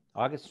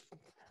 August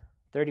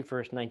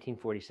 31st,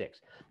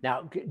 1946.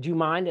 Now, do you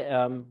mind,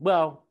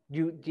 well,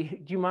 do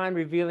you mind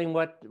revealing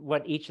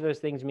what each of those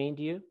things mean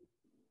to you?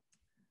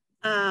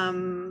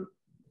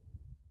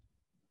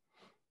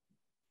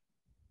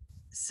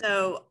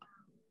 So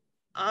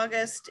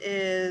August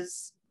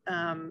is,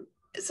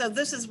 so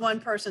this is one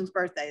person's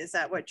birthday. Is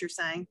that what you're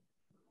saying?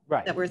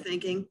 Right. That we're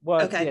thinking?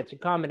 Well, okay. Yeah, it's a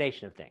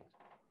combination of things.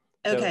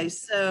 Okay,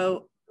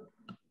 so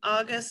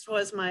August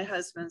was my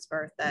husband's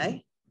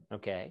birthday.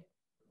 Okay.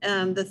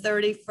 The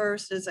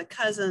 31st is a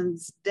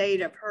cousin's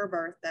date of her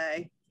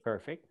birthday.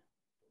 Perfect.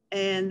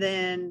 And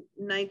then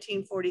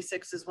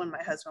 1946 is when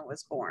my husband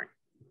was born.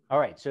 All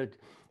right. So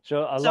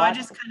I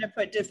just kind of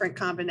put different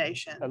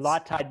combinations. A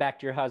lot tied back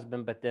to your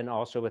husband, but then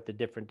also with the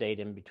different date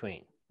in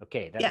between.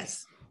 Okay.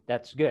 Yes.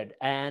 That's good.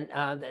 And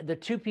the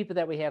 2 people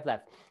that we have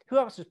left, who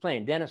else is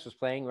playing? Dennis was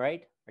playing,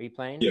 right? Are you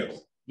playing?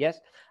 Yes. Yes.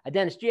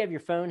 Dennis, do you have your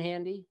phone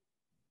handy?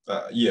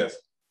 Yes.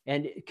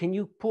 And can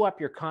you pull up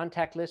your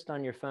contact list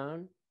on your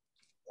phone?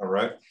 All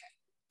right.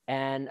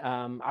 And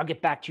I'll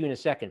get back to you in a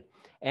second.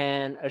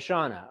 And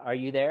Ashana, are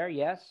you there?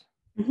 Yes?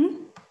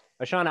 Mm-hmm.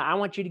 Ashana, I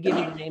want you to give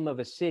me the name of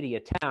a city,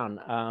 a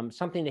town,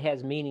 something that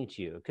has meaning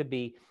to you. It could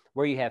be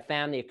where you have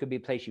family. It could be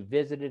a place you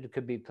visited. It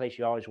could be a place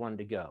you always wanted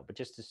to go. But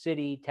just a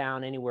city,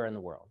 town, anywhere in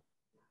the world.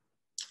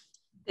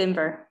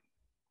 Denver.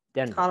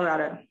 Denver.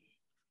 Colorado.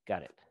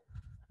 Got it.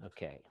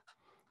 Okay.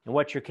 And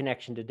what's your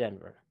connection to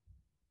Denver?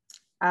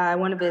 I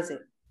want to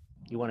visit.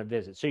 You want to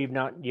visit. So you've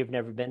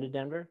never been to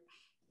Denver?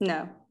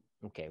 No.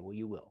 Okay, well,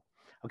 you will.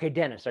 Okay,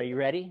 Dennis, are you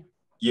ready?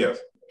 Yes.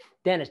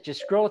 Dennis,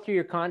 just scroll through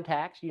your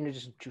contacts. You know,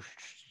 just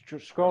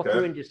scroll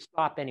through and just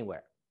stop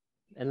anywhere.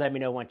 And let me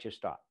know once you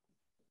stop.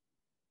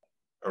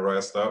 All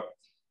right, stop.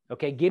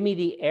 Okay, give me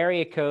the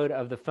area code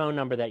of the phone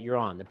number that you're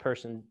on, the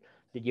person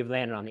that you've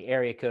landed on, the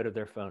area code of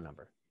their phone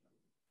number.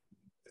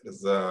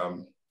 It's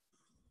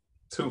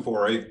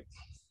 248.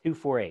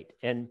 248.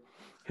 And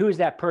who is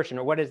that person,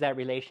 or what is that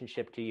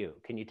relationship to you?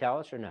 Can you tell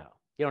us or no?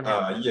 You don't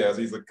have to. Yes,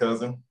 he's a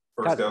cousin.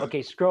 First cousin.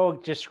 Okay,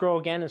 just scroll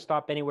again and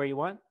stop anywhere you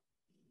want.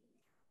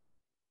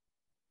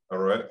 All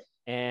right.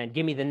 And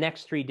give me the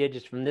next 3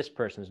 digits from this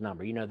person's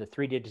number. You know, the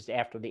 3 digits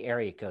after the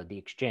area code, the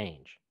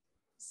exchange.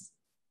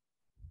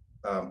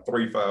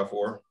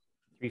 354.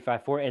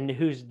 354. And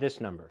who's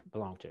this number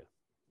belong to?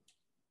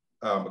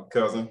 A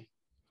cousin.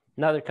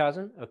 Another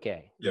cousin?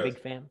 Okay. Yes. Big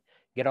fan.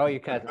 Get all your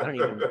cousins. I don't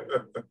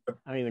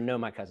even know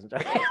my cousins.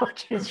 Okay, I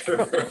want you to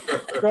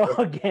scroll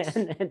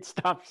again and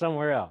stop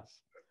somewhere else.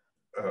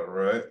 All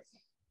right.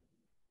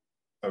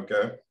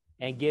 Okay.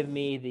 And give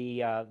me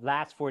the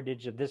last 4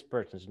 digits of this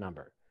person's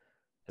number,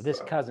 of this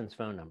cousin's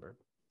phone number.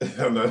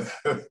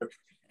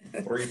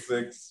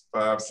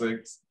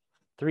 3656.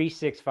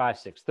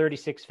 3656,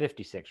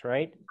 3656,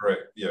 right?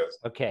 Correct. Yes.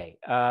 Okay.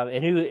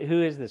 And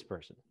who is this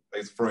person?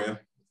 He's a friend.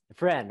 A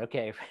friend.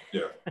 Okay.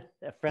 Yeah.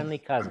 A friendly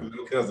cousin.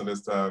 No cousin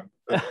this time.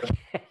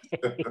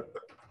 Okay.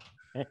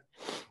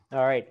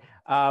 All right.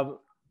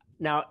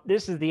 Now,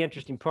 this is the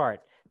interesting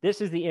part.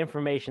 This is the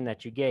information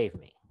that you gave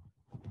me,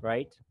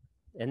 right?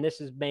 And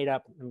this is made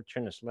up. Let me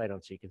turn this light on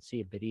so you can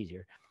see a bit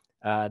easier.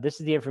 This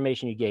is the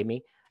information you gave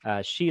me.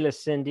 Sheila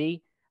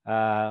Cindy,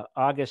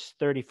 August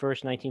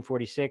 31st,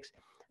 1946,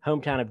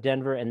 hometown of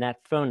Denver, and that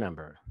phone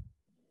number,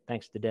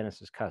 thanks to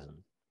Dennis's cousin.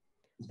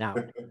 Now,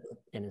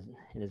 and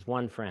his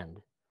one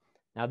friend.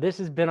 Now, this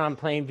has been on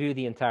plain view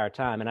the entire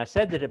time, and I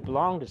said that it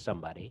belonged to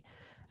somebody,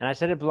 and I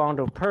said it belonged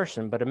to a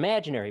person, but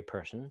imaginary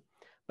person,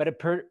 but a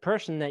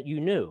person that you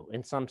knew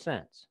in some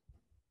sense.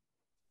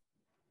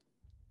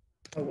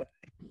 No way.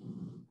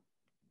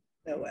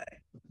 No way.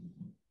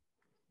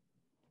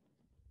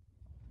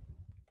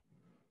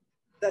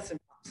 That's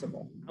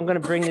impossible. I'm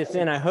going to bring this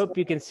in. I hope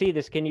you can see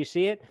this. Can you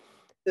see it?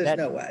 There's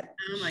no way.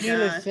 Oh my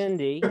Sheila gosh.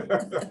 Cindy.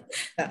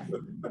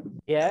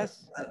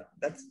 Yes?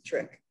 That's a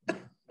trick.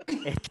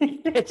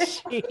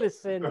 It's Sheila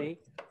Cindy,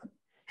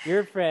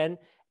 your friend,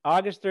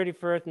 August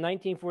 31st,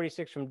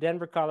 1946, from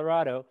Denver,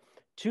 Colorado,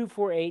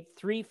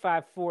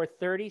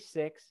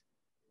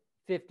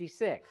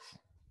 248-354-3656.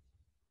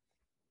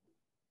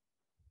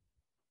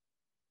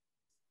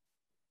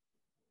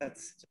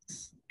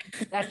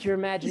 That's your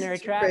imaginary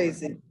travel.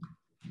 Crazy.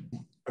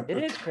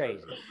 It is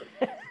crazy.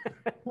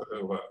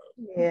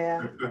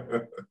 Yeah.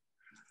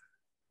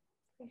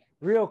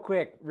 Real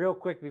quick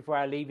before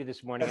I leave you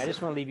this morning, I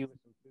just want to leave you with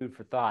some food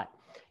for thought.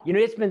 You know,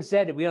 it's been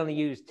said that we only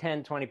use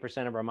 10,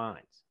 20% of our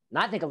minds. And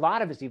I think a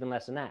lot of us even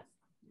less than that.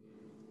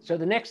 So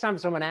the next time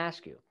someone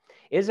asks you,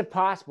 is it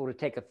possible to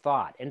take a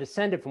thought and to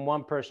send it from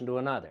one person to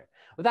another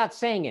without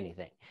saying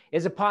anything?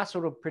 Is it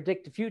possible to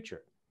predict the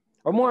future?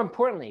 Or more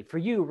importantly, for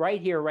you right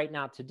here, right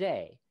now,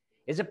 today,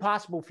 is it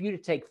possible for you to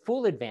take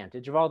full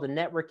advantage of all the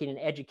networking and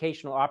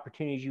educational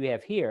opportunities you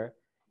have here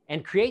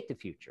and create the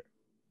future?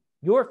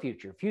 Your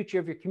future, future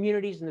of your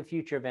communities, and the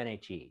future of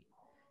NHE.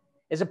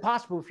 Is it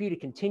possible for you to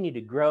continue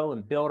to grow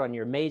and build on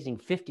your amazing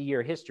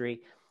 50-year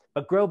history,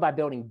 but grow by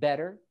building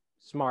better,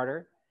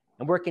 smarter,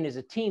 and working as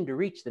a team to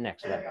reach the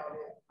next level?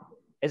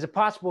 Is it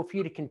possible for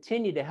you to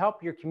continue to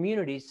help your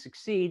communities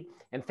succeed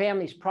and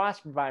families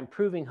prosper by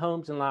improving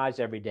homes and lives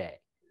every day?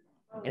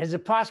 And is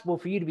it possible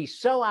for you to be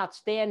so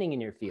outstanding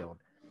in your field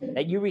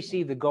that you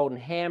receive the Golden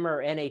Hammer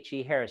or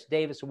NHE Harris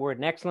Davis Award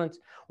in Excellence,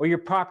 or your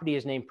property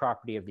is named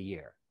Property of the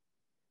Year?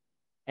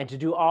 And to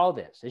do all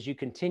this as you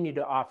continue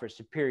to offer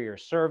superior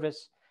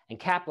service and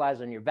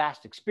capitalize on your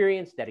vast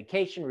experience,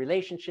 dedication,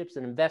 relationships,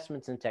 and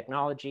investments in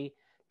technology,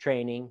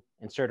 training,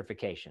 and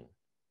certification.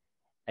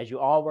 As you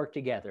all work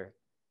together,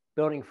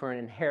 building for an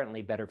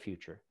inherently better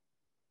future.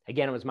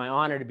 Again, it was my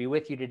honor to be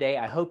with you today.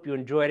 I hope you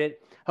enjoyed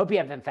it. Hope you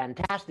have a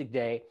fantastic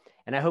day,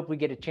 and I hope we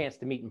get a chance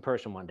to meet in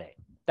person one day.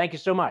 Thank you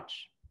so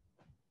much.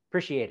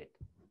 Appreciate it.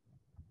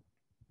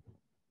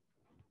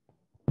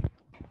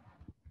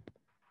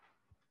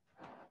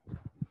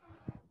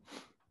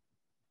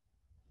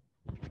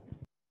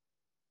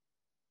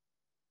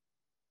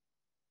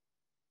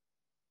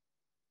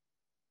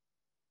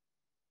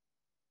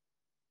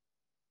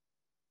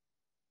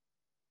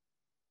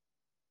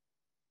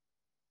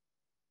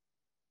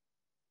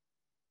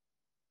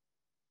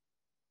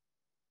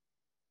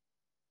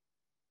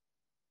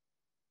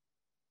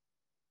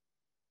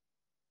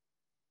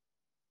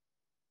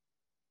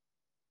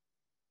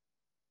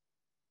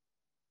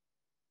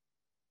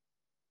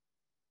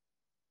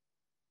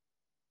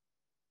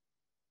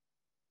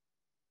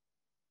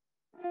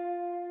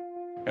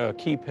 A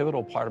key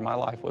pivotal part of my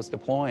life was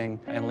deploying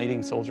and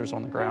leading soldiers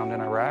on the ground in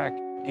Iraq,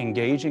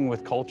 engaging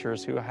with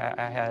cultures who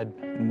I had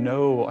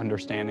no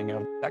understanding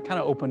of. That kind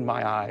of opened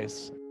my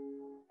eyes.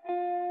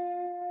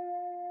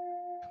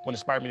 What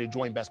inspired me to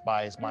join Best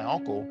Buy is my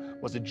uncle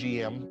was a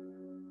GM,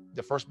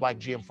 the first Black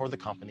GM for the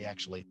company,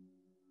 actually.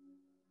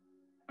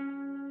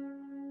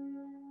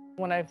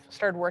 When I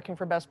started working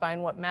for Best Buy,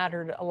 and what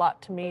mattered a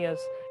lot to me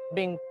is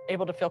being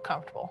able to feel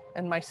comfortable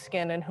in my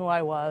skin and who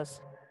I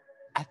was.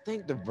 I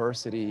think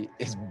diversity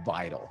is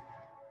vital.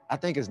 I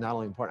think it's not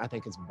only important, I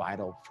think it's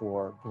vital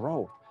for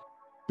growth.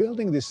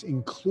 Building this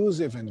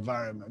inclusive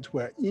environment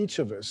where each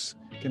of us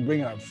can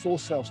bring our full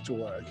selves to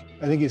work,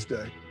 I think is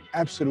the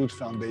absolute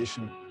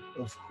foundation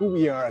of who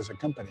we are as a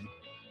company.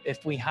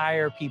 If we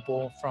hire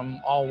people from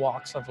all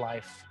walks of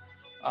life,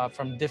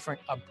 from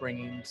different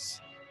upbringings,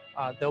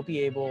 they'll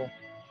be able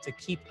to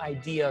keep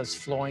ideas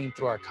flowing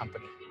through our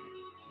company.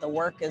 The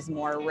work is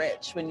more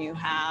rich when you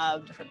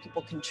have different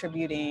people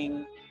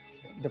contributing.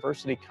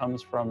 Diversity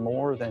comes from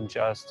more than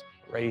just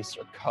race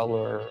or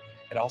color.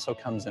 It also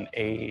comes in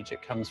age,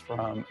 it comes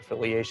from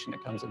affiliation,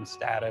 it comes in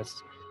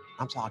status.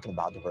 I'm talking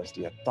about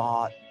diversity of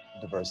thought,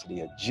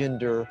 diversity of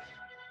gender.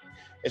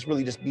 It's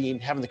really just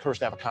having the courage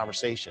to have a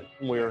conversation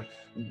where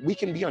we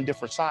can be on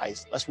different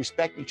sides. Let's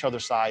respect each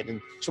other's side,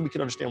 and so we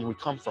can understand where we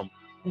come from.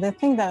 The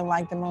thing that I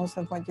like the most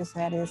of what you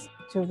said is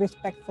to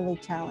respectfully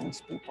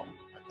challenge people.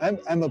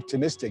 I'm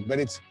optimistic, but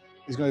it's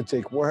It's going to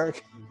take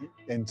work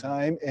and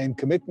time and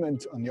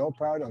commitment on your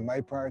part, on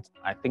my part.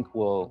 I think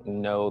we'll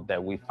know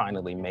that we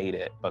finally made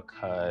it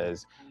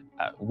because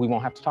we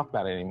won't have to talk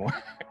about it anymore.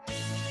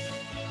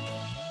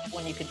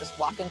 When you can just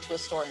walk into a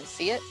store and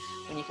see it,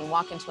 when you can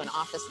walk into an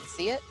office and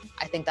see it,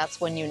 I think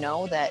that's when you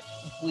know that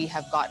we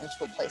have gotten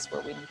to a place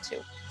where we need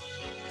to.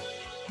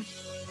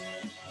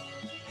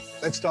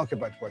 Let's talk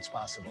about what's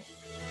possible.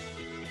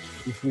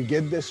 If we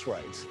get this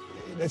right,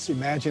 let's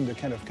imagine the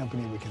kind of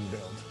company we can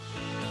build.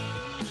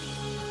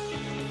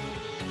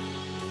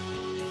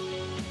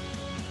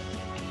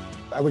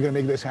 Are we going to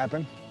make this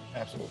happen?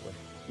 Absolutely.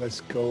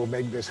 Let's go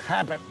make this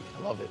happen.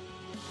 I love it.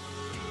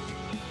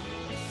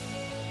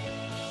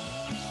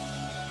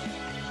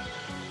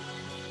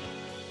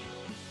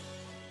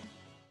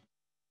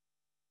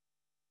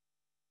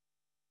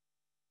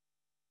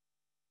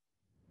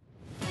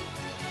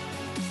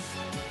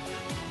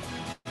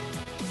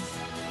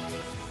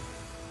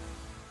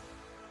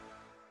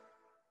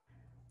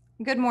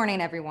 Good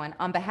morning, everyone.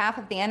 On behalf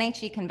of the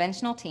NHE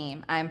conventional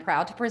team, I am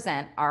proud to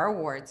present our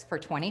awards for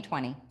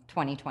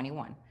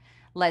 2020-2021.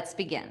 Let's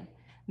begin.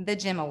 The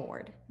Jim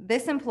Award.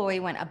 This employee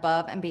went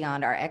above and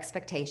beyond our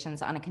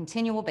expectations on a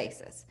continual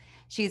basis.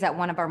 She's at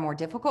one of our more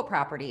difficult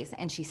properties,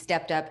 and she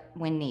stepped up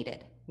when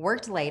needed,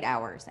 worked late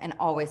hours, and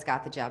always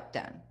got the job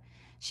done.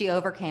 She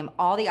overcame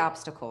all the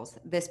obstacles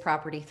this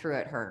property threw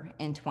at her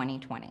in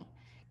 2020.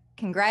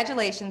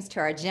 Congratulations to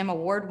our Jim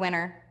Award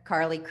winner,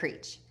 Carly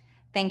Creech.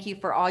 Thank you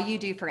for all you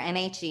do for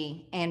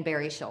NHE and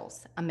Barry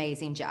Scholes.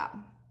 Amazing job.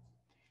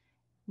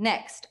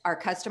 Next, our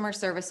Customer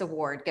Service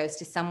Award goes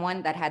to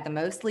someone that had the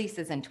most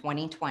leases in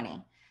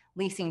 2020.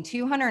 Leasing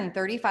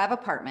 235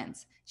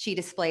 apartments, she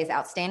displays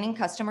outstanding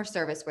customer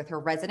service with her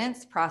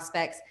residents,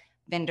 prospects,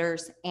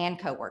 vendors, and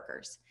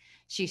coworkers.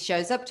 She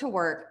shows up to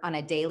work on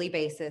a daily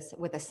basis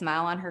with a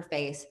smile on her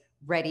face,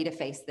 ready to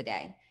face the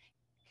day.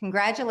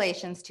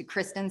 Congratulations to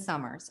Kristen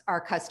Summers,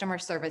 our Customer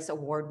Service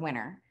Award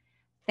winner.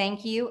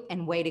 Thank you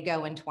and way to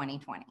go in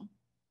 2020.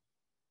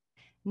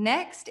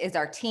 Next is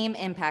our Team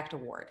Impact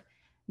Award.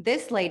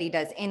 This lady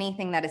does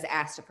anything that is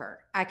asked of her.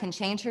 I can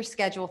change her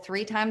schedule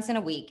 3 times in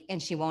a week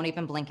and she won't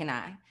even blink an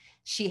eye.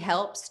 She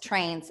helps,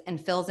 trains, and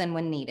fills in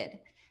when needed.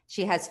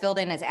 She has filled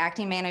in as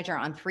acting manager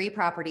on 3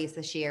 properties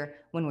this year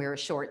when we were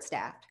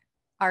short-staffed.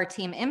 Our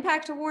Team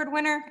Impact Award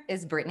winner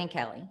is Brittany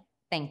Kelly.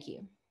 Thank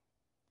you.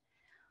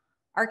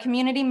 Our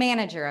Community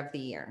Manager of the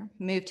Year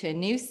moved to a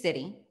new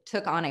city,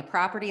 took on a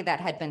property that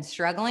had been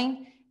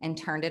struggling, and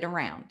turned it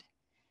around.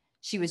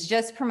 She was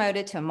just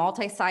promoted to a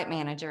multi-site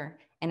manager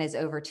and is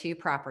over 2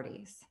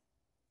 properties.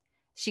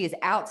 She is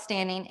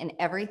outstanding in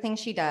everything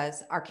she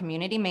does. Our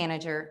Community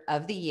Manager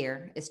of the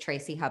Year is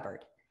Tracy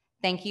Hubbard.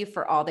 Thank you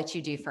for all that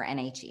you do for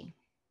NHE.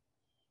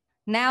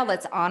 Now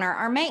let's honor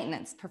our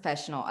Maintenance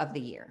Professional of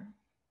the Year.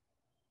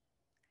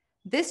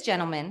 This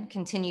gentleman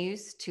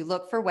continues to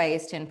look for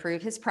ways to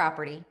improve his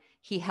property.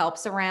 He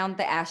helps around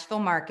the Asheville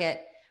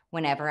market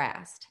whenever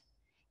asked.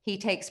 He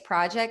takes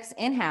projects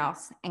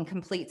in-house and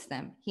completes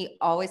them. He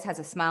always has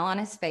a smile on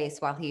his face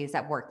while he is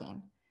at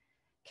working.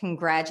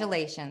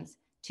 Congratulations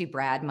to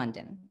Brad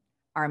Munden,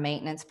 our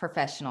Maintenance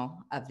Professional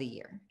of the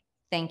Year.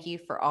 Thank you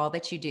for all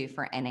that you do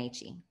for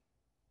NHE.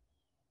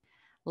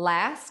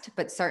 Last,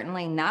 but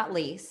certainly not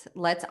least,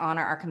 let's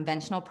honor our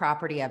Conventional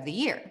Property of the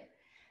Year.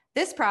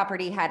 This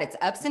property had its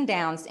ups and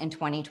downs in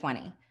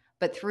 2020,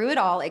 but through it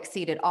all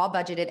exceeded all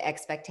budgeted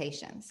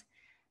expectations.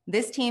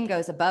 This team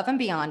goes above and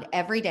beyond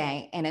every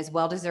day and is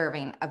well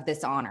deserving of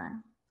this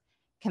honor.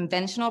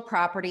 Conventional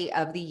Property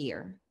of the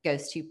Year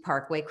goes to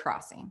Parkway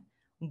Crossing.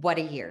 What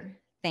a year.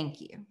 Thank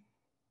you.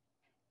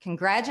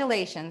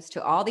 Congratulations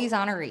to all these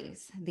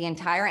honorees. The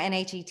entire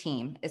NHE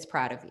team is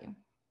proud of you.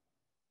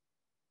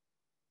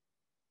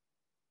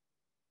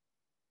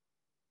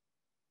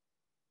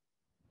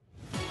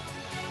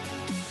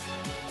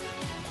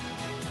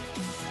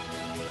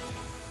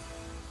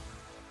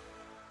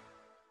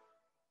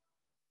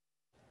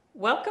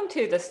 Welcome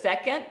to the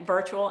second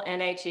virtual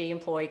NHE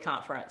Employee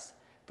Conference.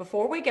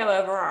 Before we go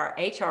over our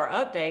HR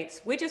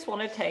updates, we just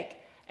want to take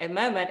a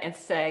moment and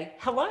say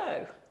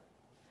hello.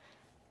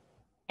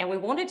 And we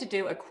wanted to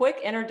do a quick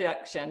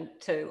introduction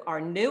to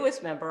our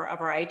newest member of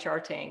our HR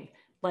team,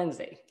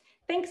 Lindsay.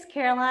 Thanks,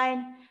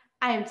 Caroline.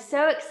 I am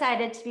so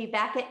excited to be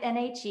back at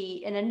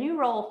NHE in a new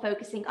role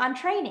focusing on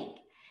training.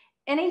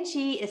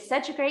 NHE is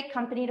such a great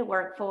company to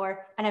work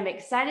for, and I'm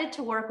excited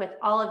to work with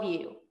all of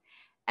you.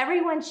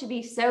 Everyone should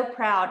be so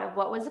proud of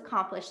what was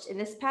accomplished in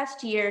this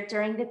past year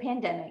during the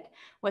pandemic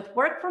with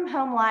work from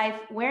home life,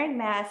 wearing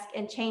masks,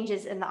 and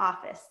changes in the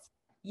office.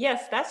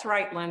 Yes, that's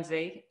right,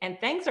 Lindsay. And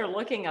things are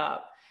looking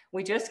up.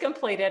 We just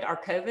completed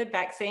our COVID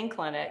vaccine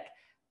clinic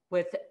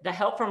with the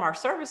help from our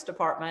service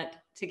department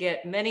to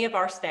get many of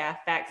our staff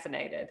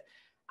vaccinated.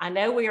 I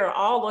know we are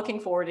all looking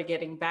forward to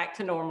getting back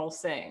to normal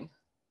soon.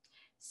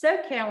 So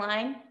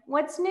Caroline,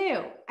 what's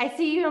new? I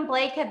see you and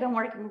Blake have been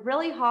working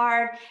really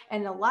hard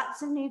and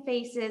lots of new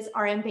faces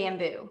are in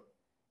Bamboo.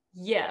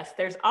 Yes,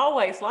 there's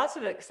always lots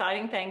of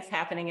exciting things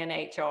happening in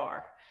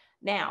HR.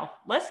 Now,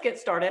 let's get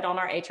started on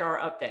our HR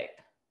update.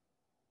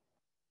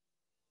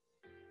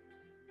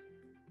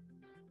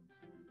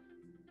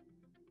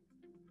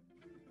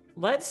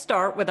 Let's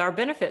start with our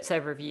benefits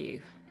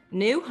overview.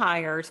 New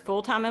hires,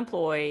 full-time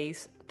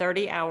employees,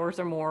 30 hours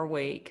or more a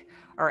week,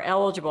 are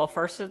eligible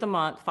first of the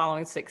month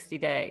following 60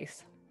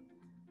 days.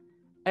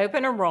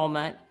 Open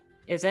enrollment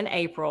is in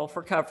April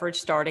for coverage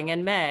starting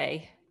in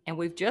May, and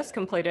we've just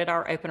completed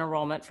our open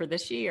enrollment for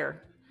this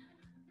year.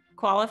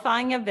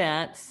 Qualifying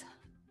events,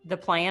 the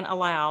plan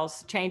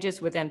allows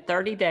changes within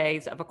 30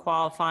 days of a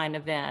qualifying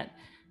event,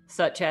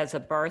 such as a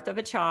birth of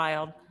a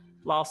child,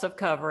 loss of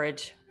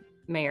coverage,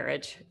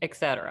 marriage,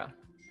 etc.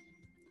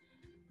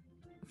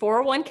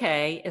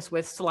 401k is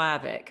with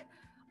Slavic.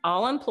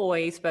 All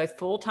employees, both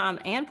full-time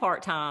and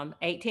part-time,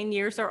 18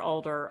 years or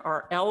older,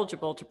 are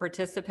eligible to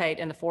participate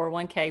in the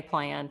 401k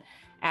plan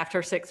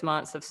after 6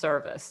 months of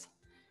service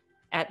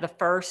at the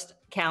first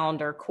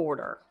calendar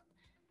quarter.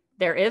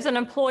 There is an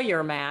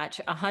employer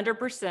match,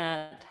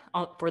 100%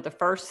 for the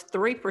first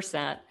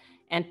 3%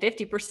 and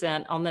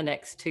 50% on the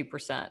next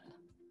 2%.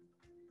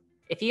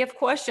 If you have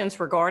questions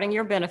regarding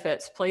your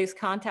benefits, please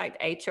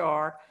contact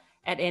HR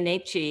at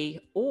NHE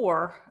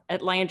or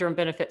at Landrum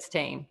Benefits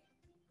team.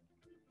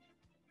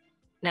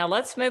 Now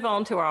let's move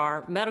on to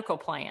our medical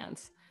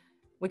plans.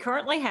 We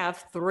currently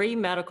have 3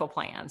 medical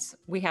plans.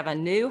 We have a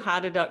new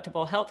high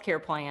deductible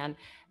healthcare plan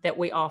that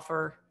we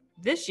offer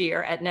this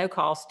year at no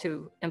cost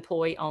to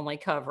employee only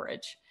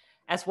coverage,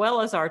 as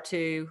well as our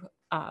 2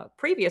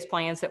 previous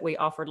plans that we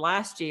offered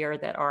last year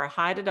that are a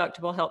high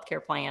deductible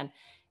healthcare plan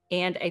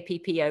and a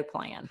PPO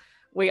plan.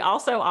 We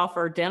also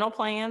offer dental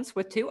plans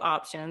with 2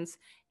 options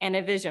and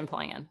a vision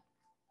plan.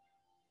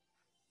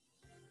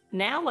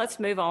 Now let's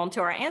move on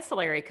to our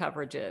ancillary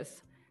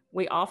coverages.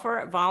 We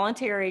offer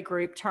voluntary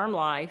group term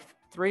life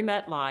through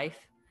MetLife,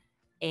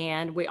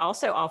 and we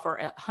also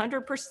offer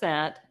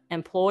 100%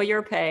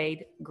 employer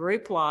paid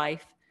group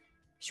life,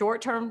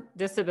 short-term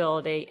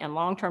disability, and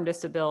long-term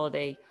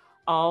disability,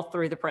 all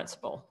through the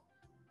principal.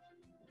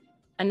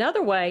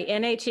 Another way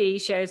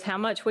NHE shows how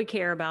much we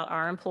care about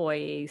our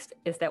employees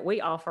is that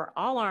we offer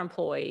all our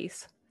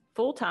employees,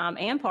 full-time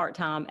and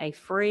part-time, a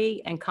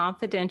free and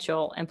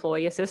confidential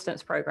employee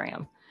assistance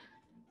program.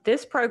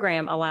 This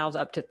program allows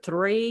up to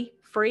 3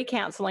 free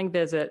counseling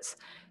visits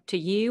to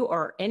you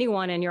or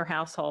anyone in your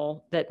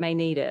household that may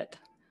need it.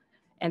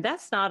 And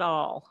that's not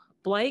all.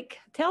 Blake,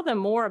 tell them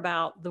more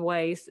about the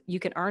ways you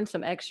can earn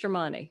some extra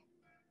money.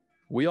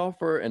 We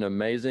offer an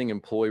amazing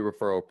employee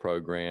referral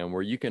program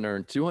where you can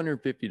earn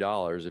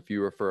 $250 if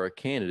you refer a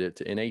candidate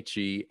to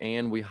NHE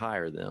and we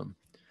hire them.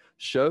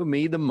 Show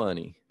me the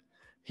money.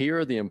 Here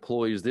are the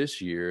employees this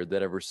year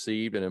that have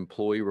received an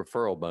employee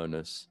referral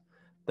bonus.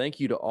 Thank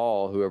you to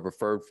all who have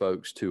referred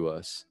folks to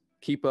us.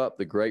 Keep up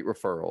the great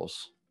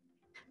referrals.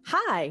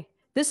 Hi,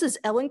 this is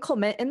Ellen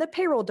Clement in the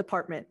payroll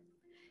department.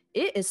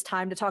 It is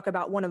time to talk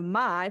about one of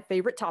my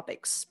favorite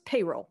topics,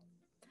 payroll.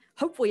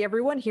 Hopefully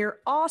everyone here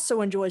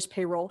also enjoys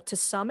payroll to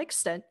some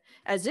extent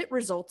as it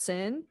results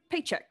in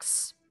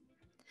paychecks.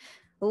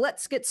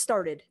 Let's get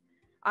started.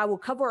 I will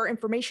cover our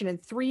information in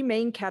 3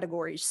 main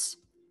categories: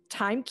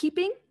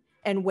 timekeeping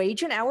and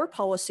wage and hour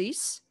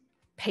policies,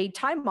 paid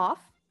time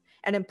off,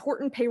 and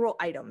important payroll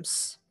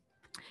items.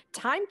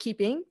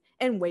 Timekeeping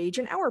and wage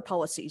and hour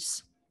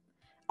policies.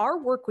 Our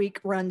work week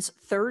runs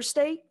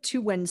Thursday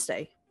to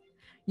Wednesday.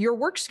 Your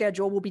work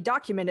schedule will be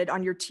documented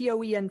on your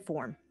TOEN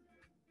form.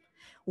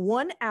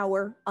 1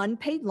 hour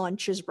unpaid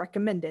lunch is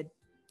recommended.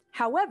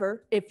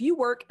 However, if you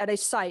work at a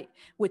site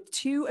with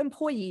 2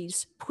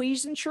 employees,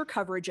 please ensure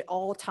coverage at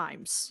all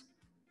times.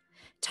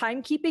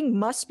 Timekeeping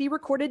must be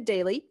recorded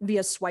daily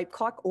via swipe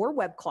clock or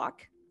web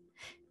clock.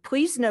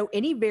 Please note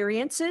any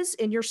variances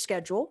in your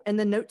schedule in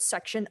the notes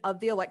section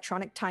of the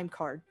electronic time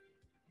card.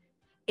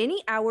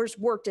 Any hours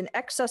worked in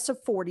excess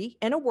of 40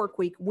 in a work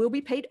week will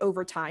be paid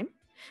overtime,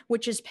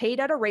 which is paid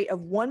at a rate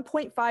of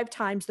 1.5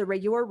 times the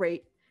regular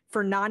rate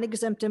for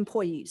non-exempt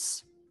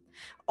employees.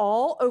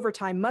 All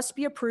overtime must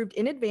be approved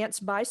in advance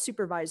by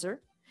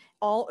supervisor.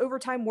 All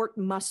overtime work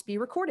must be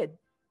recorded.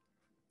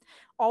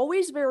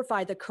 Always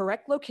verify the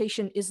correct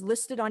location is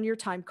listed on your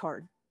time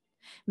card.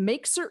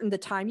 Make certain the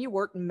time you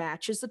work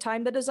matches the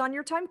time that is on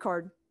your time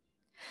card.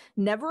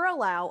 Never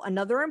allow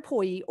another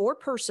employee or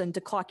person to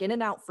clock in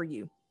and out for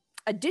you.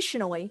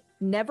 Additionally,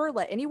 never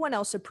let anyone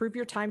else approve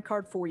your time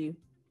card for you.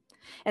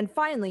 And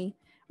finally,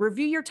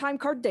 review your time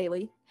card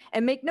daily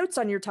and make notes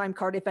on your time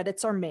card if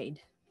edits are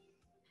made.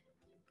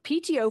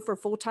 PTO for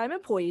full-time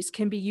employees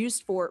can be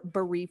used for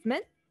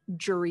bereavement,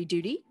 jury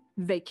duty,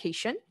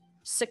 vacation,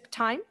 sick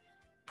time,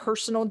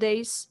 personal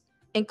days,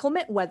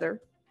 inclement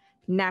weather,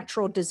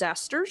 natural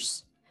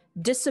disasters,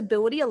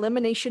 disability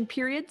elimination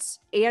periods,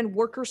 and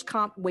workers'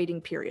 comp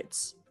waiting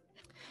periods.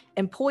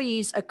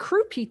 Employees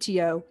accrue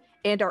PTO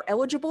and are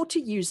eligible to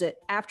use it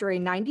after a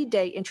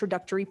 90-day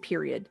introductory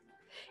period.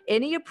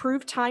 Any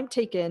approved time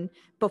taken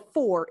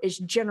before is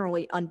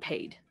generally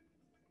unpaid.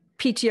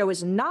 PTO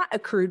is not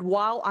accrued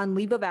while on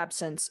leave of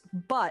absence,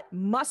 but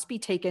must be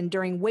taken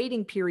during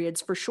waiting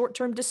periods for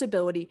short-term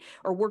disability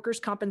or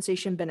workers'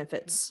 compensation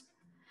benefits.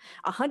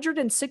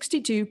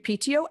 162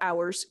 PTO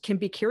hours can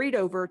be carried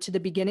over to the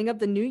beginning of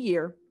the new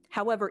year.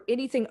 However,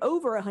 anything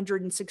over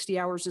 160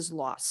 hours is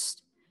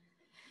lost.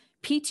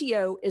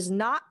 PTO is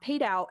not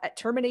paid out at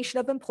termination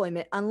of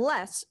employment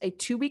unless a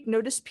 2-week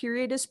notice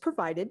period is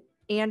provided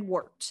and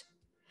worked.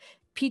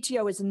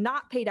 PTO is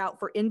not paid out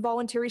for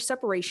involuntary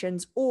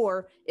separations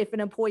or if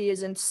an employee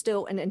is in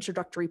still an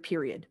introductory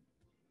period.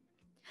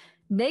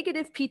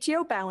 Negative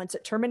PTO balance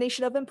at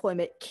termination of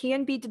employment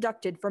can be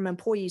deducted from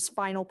employees'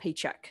 final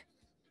paycheck.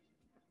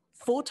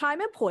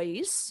 Full-time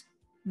employees,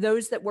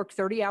 those that work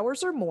 30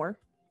 hours or more,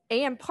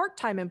 and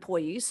part-time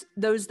employees,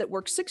 those that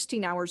work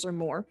 16 hours or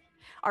more,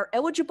 are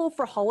eligible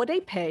for holiday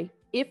pay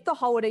if the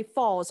holiday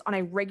falls on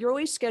a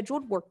regularly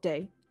scheduled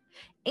workday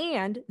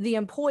and the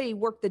employee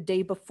worked the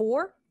day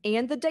before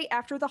and the day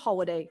after the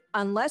holiday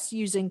unless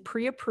using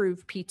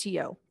pre-approved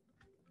PTO.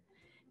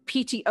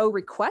 PTO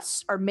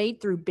requests are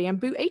made through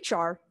Bamboo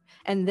HR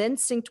and then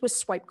synced with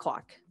Swipe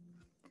Clock.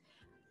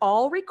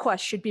 All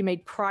requests should be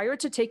made prior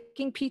to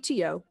taking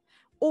PTO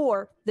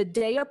or the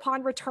day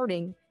upon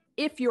returning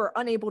if you are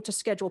unable to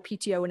schedule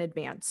PTO in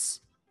advance.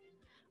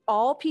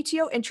 All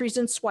PTO entries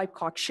in Swipe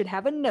Clock should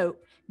have a note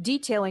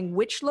detailing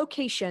which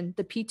location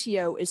the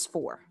PTO is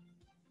for.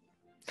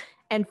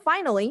 And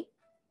finally,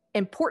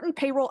 important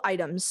payroll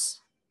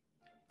items.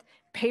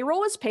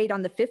 Payroll is paid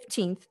on the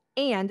 15th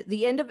and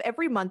the end of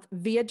every month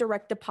via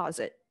direct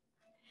deposit.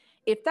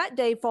 If that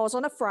day falls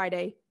on a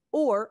Friday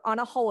or on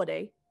a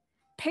holiday,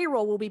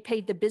 payroll will be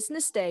paid the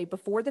business day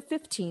before the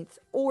 15th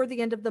or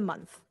the end of the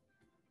month.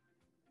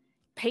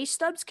 Pay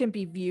stubs can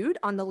be viewed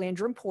on the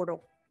Landrum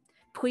portal.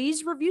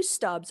 Please review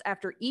stubs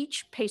after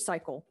each pay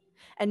cycle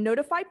and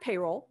notify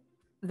payroll,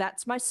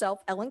 that's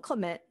myself, Ellen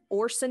Clement,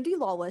 or Cindy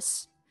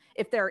Lawless,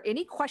 if there are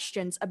any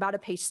questions about a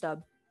pay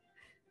stub.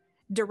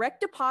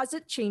 Direct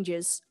deposit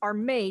changes are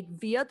made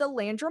via the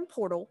Landrum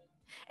portal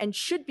and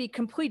should be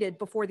completed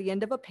before the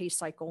end of a pay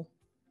cycle.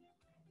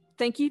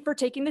 Thank you for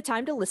taking the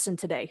time to listen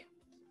today.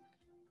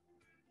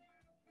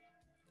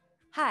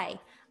 Hi,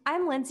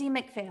 I'm Lindsay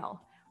McPhail,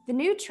 the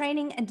new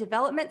Training and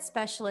Development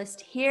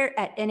Specialist here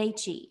at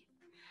NHE.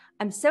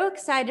 I'm so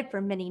excited for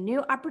many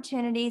new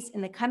opportunities in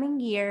the coming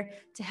year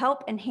to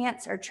help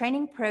enhance our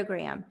training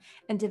program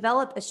and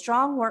develop a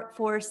strong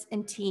workforce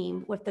and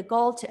team with the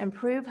goal to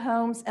improve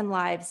homes and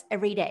lives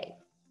every day.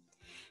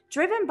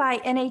 Driven by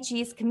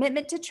NHE's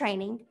commitment to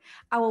training,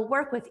 I will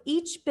work with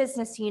each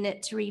business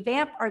unit to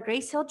revamp our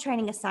Grace Hill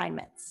training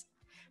assignments,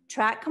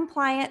 track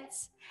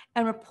compliance,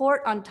 and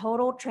report on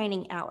total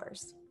training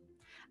hours.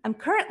 I'm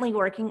currently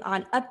working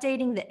on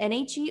updating the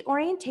NHE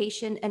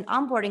orientation and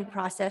onboarding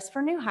process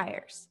for new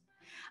hires.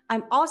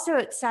 I'm also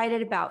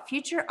excited about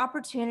future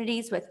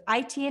opportunities with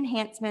IT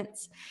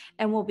enhancements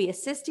and will be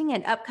assisting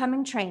in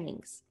upcoming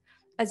trainings,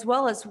 as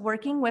well as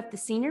working with the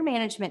senior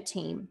management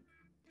team.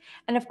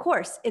 And of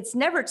course, it's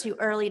never too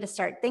early to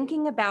start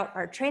thinking about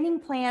our training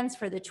plans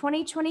for the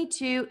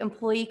 2022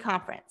 Employee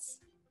Conference.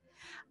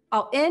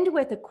 I'll end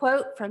with a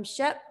quote from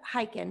Shep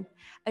Hyken,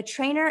 a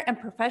trainer and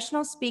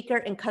professional speaker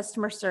in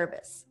customer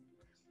service.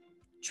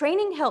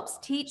 Training helps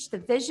teach the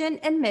vision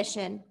and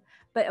mission,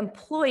 but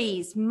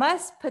employees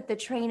must put the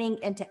training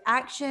into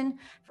action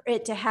for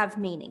it to have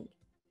meaning.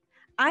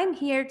 I'm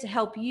here to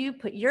help you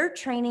put your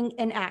training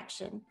in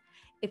action.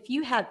 If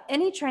you have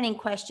any training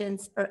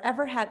questions or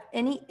ever have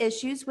any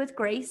issues with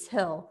Grace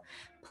Hill,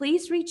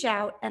 please reach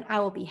out and I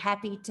will be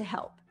happy to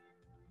help.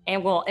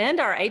 And we'll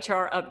end our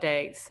HR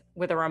updates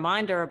with a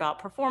reminder about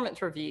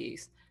performance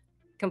reviews.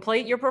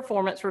 Complete your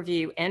performance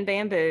review in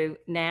Bamboo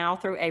now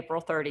through April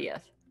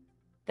 30th.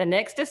 The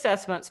next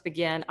assessments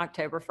begin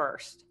October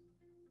 1st.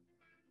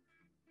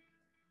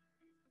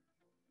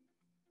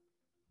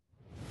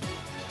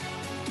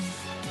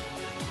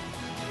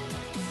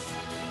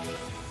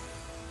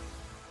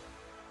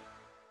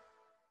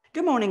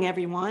 Good morning,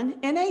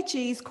 everyone.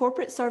 NHE's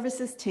Corporate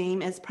Services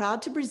team is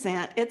proud to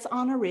present its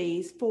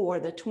honorees for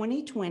the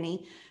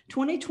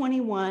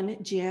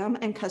 2020-2021 GEM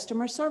and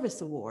Customer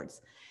Service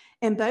Awards.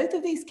 In both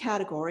of these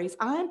categories,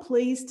 I am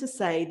pleased to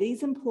say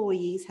these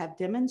employees have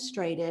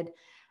demonstrated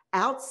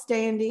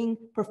outstanding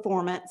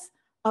performance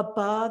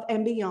above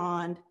and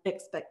beyond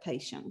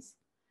expectations.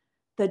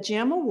 The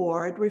GEM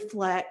Award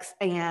reflects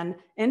an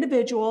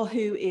individual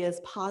who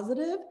is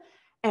positive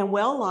and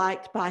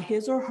well-liked by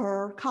his or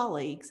her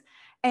colleagues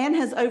and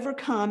has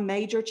overcome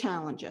major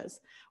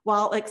challenges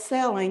while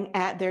excelling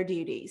at their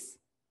duties.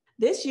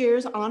 This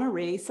year's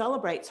honoree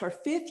celebrates her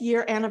 5th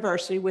year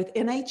anniversary with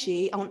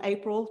NHE on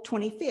April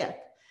 25th.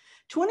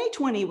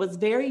 2020 was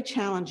very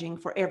challenging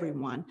for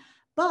everyone,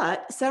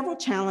 but several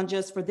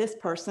challenges for this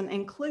person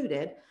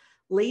included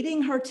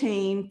leading her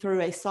team through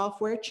a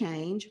software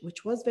change,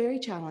 which was very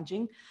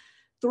challenging,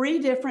 3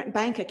 different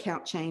bank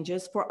account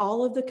changes for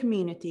all of the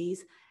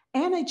communities,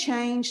 and a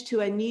change to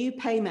a new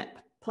payment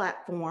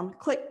platform,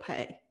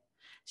 ClickPay.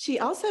 She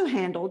also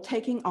handled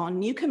taking on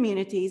new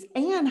communities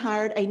and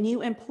hired a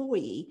new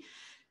employee.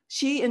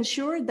 She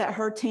ensured that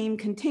her team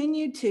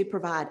continued to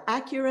provide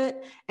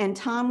accurate and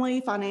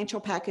timely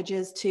financial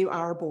packages to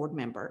our board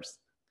members.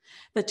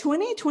 The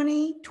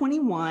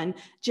 2020-21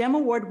 GEM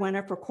Award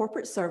winner for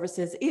Corporate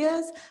Services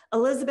is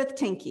Elizabeth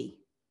Tinkey.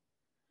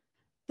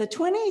 The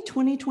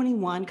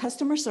 2021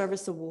 Customer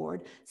Service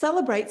Award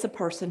celebrates a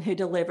person who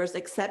delivers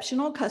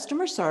exceptional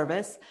customer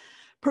service,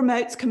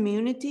 promotes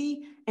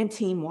community and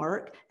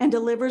teamwork, and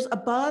delivers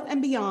above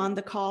and beyond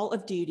the call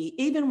of duty,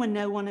 even when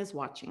no one is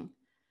watching.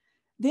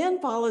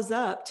 Then follows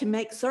up to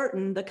make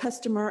certain the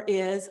customer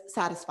is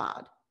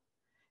satisfied.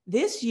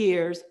 This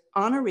year's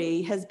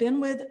honoree has been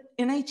with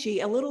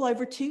NHE a little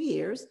over 2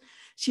 years.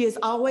 She is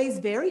always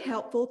very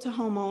helpful to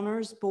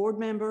homeowners, board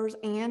members,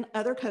 and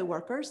other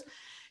coworkers.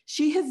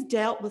 She has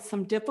dealt with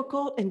some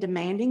difficult and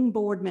demanding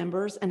board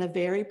members in a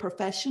very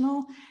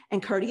professional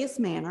and courteous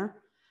manner.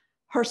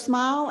 Her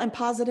smile and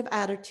positive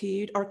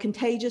attitude are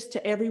contagious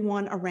to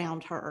everyone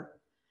around her.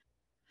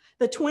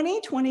 The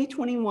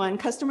 2020-21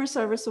 Customer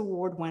Service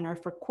Award winner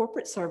for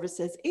corporate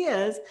services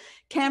is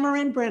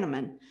Cameron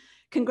Brenneman.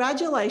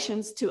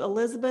 Congratulations to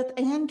Elizabeth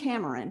and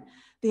Cameron.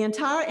 The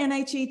entire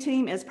NHE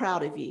team is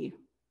proud of you.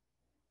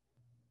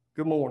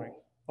 Good morning.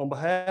 On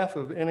behalf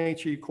of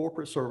NHE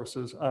Corporate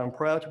Services, I am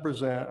proud to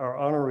present our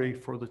honoree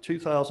for the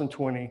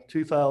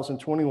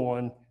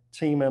 2020-2021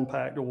 Team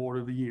Impact Award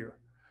of the Year.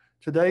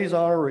 Today's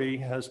honoree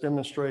has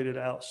demonstrated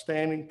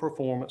outstanding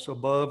performance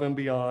above and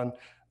beyond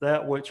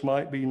that which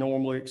might be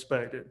normally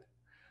expected.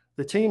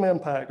 The Team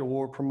Impact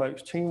Award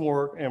promotes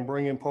teamwork and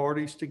bringing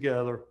parties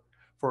together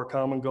for a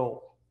common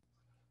goal.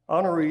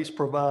 Honorees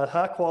provide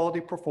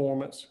high-quality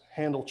performance,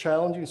 handle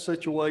challenging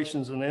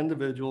situations and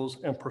individuals,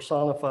 and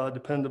personify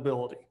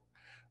dependability.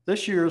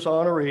 This year's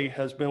honoree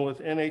has been with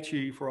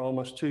NHE for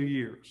almost 2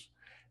 years.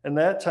 In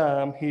that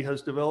time, he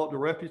has developed a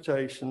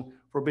reputation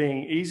for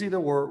being easy to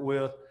work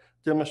with,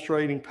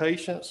 demonstrating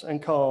patience and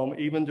calm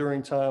even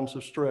during times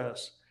of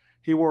stress.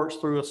 He works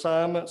through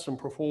assignments and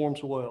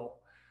performs well,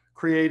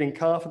 creating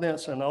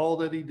confidence in all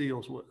that he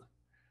deals with.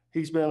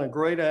 He's been a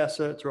great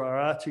asset to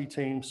our IT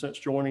team since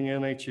joining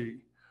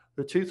NHE.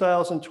 The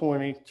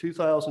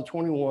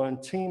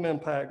 2020-2021 Team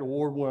Impact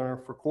Award winner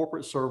for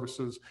corporate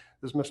services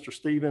is Mr.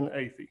 Stephen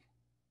Athey.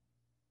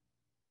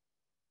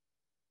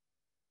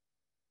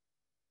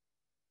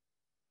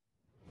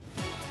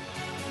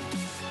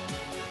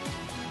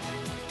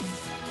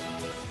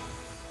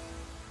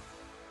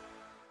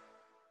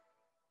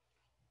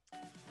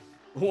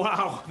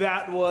 Wow,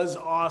 that was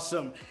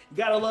awesome. You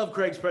gotta love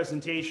Craig's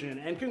presentation,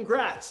 and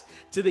congrats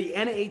to the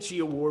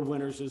NHE Award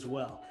winners as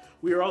well.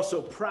 We are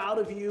also proud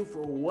of you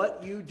for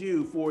what you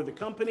do for the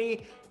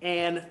company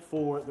and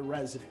for the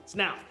residents.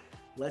 Now,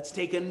 let's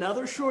take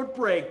another short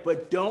break,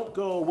 but don't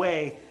go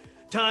away.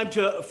 Time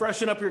to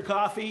freshen up your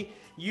coffee,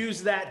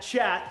 use that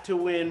chat to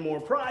win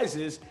more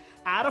prizes,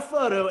 add a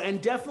photo,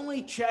 and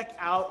definitely check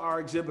out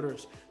our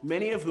exhibitors,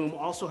 many of whom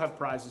also have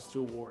prizes to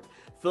award.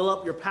 Fill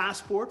up your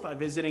passport by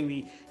visiting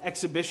the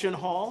exhibition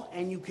hall,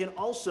 and you can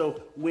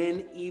also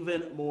win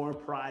even more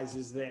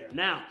prizes there.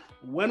 Now,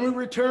 when we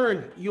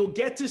return, you'll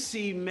get to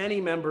see many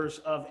members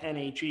of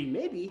NHE,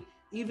 maybe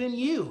even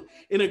you,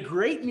 in a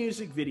great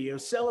music video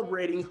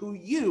celebrating who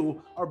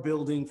you are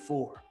building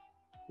for.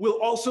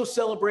 We'll also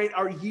celebrate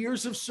our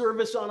years of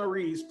service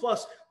honorees,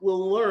 plus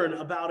we'll learn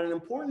about an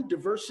important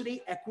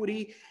diversity,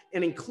 equity,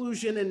 and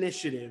inclusion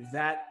initiative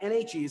that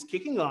NHE is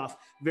kicking off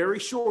very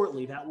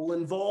shortly that will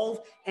involve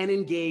and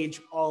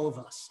engage all of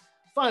us.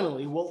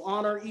 Finally, we'll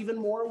honor even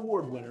more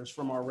award winners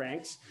from our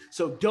ranks,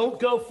 so don't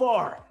go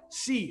far.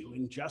 See you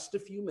in just a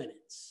few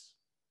minutes.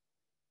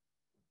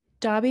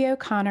 Dobby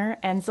O'Connor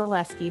and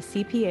Zaleski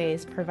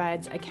CPAs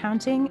provides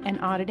accounting and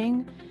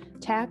auditing,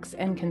 tax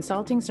and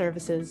consulting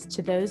services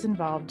to those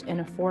involved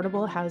in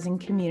affordable housing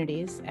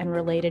communities and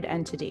related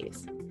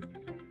entities.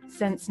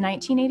 Since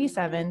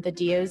 1987, the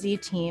DOZ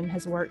team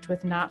has worked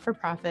with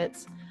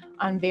not-for-profits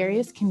on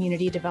various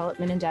community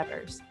development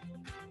endeavors.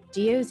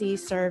 DOZ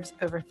serves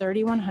over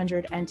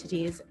 3,100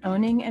 entities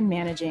owning and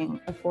managing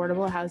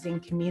affordable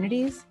housing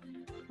communities,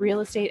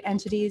 real estate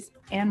entities,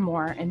 and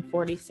more in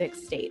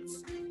 46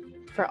 states.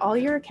 For all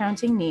your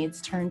accounting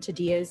needs, turn to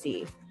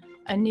DOZ,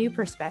 a new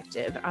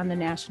perspective on the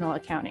national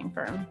accounting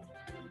firm.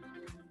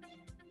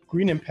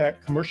 Green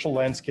Impact Commercial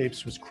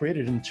Landscapes was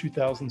created in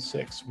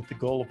 2006 with the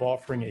goal of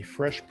offering a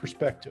fresh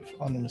perspective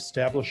on an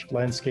established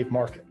landscape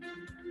market.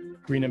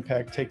 Green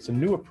Impact takes a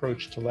new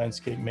approach to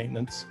landscape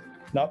maintenance,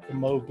 not the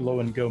mow, blow,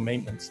 and go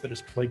maintenance that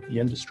has plagued the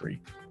industry.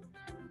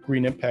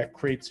 Green Impact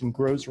creates and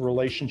grows a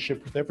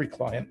relationship with every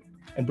client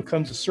and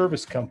becomes a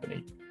service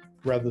company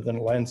rather than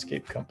a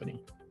landscape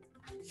company.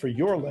 For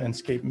your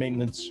landscape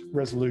maintenance,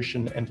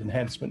 resolution, and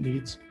enhancement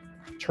needs,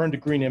 turn to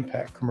Green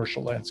Impact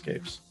Commercial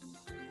Landscapes.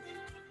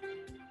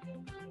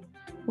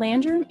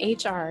 Landrum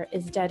HR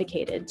is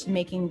dedicated to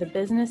making the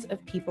business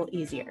of people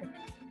easier,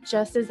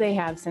 just as they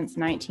have since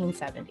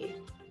 1970.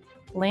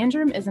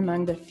 Landrum is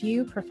among the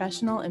few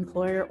professional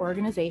employer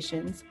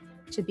organizations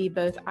to be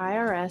both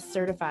IRS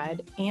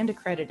certified and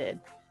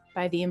accredited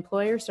by the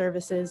Employer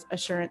Services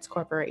Assurance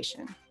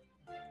Corporation.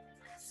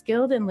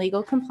 Skilled in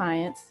legal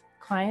compliance,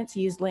 clients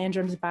use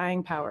Landrum's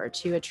buying power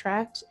to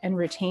attract and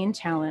retain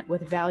talent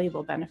with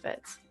valuable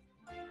benefits.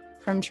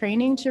 From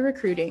training to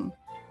recruiting,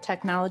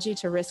 technology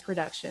to risk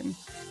reduction,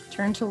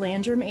 turn to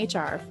Landrum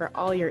HR for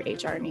all your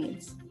HR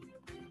needs.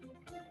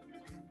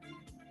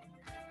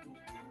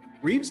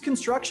 Reeves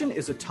Construction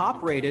is a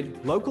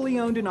top-rated, locally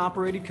owned and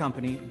operated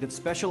company that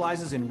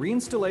specializes in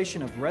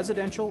reinstallation of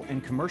residential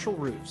and commercial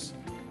roofs.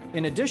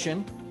 In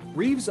addition,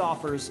 Reeves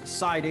offers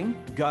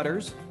siding,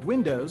 gutters,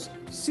 windows,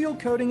 seal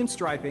coating and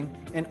striping,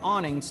 and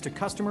awnings to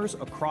customers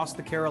across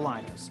the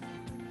Carolinas.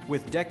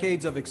 With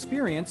decades of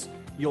experience,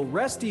 you'll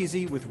rest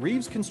easy with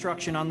Reeves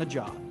Construction on the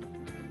job.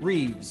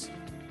 Reeves,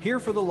 here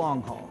for the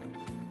long haul.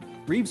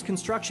 Reeves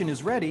Construction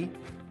is ready.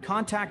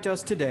 Contact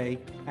us today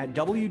at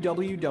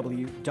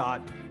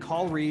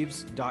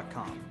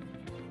www.callreeves.com.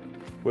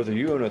 Whether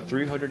you own a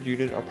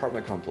 300-unit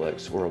apartment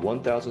complex or a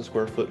 1,000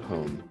 square foot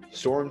home,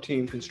 Storm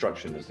Team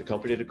Construction is the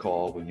company to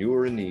call when you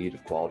are in need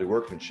of quality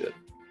workmanship.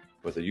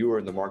 Whether you are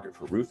in the market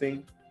for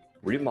roofing,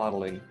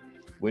 remodeling,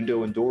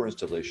 window and door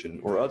installation,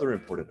 or other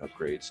important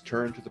upgrades,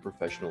 turn to the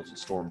professionals at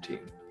Storm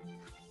Team.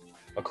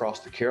 Across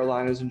the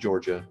Carolinas and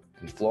Georgia,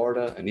 and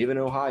Florida, and even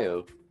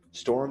Ohio,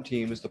 Storm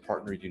Team is the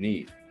partner you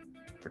need.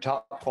 For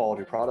top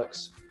quality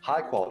products,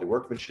 high quality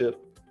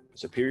workmanship,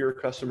 superior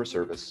customer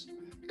service,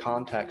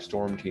 contact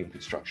Storm Team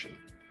Construction.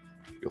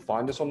 You'll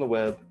find us on the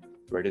web,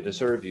 ready to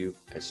serve you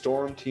at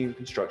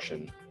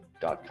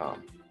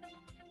stormteamconstruction.com.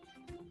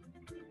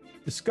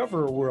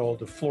 Discover a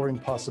world of flooring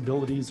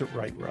possibilities at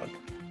Right Rug.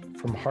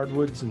 From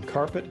hardwoods and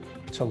carpet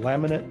to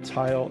laminate,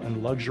 tile,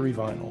 and luxury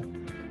vinyl,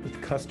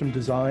 with custom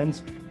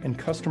designs and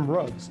custom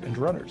rugs and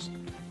runners.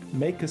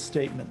 Make a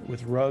statement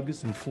with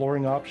rugs and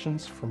flooring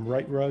options from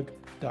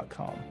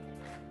rightrug.com.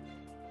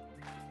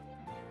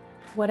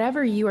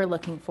 Whatever you are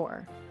looking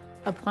for,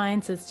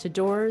 appliances to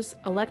doors,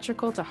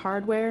 electrical to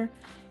hardware,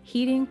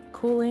 heating,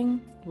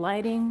 cooling,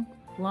 lighting,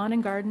 lawn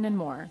and garden, and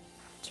more,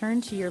 turn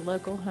to your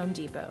local Home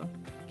Depot,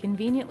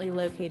 conveniently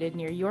located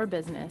near your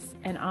business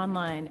and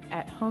online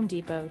at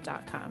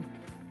homedepot.com.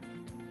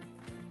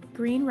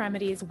 Green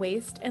Remedies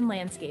Waste and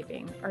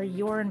Landscaping are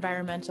your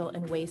environmental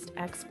and waste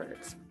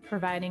experts,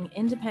 providing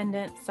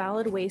independent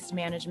solid waste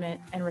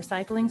management and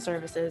recycling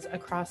services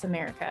across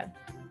America.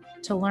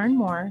 To learn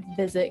more,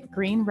 visit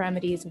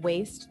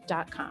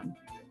greenremedieswaste.com.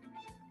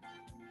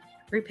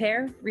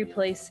 Repair,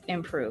 replace,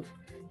 improve.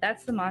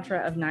 That's the mantra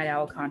of Night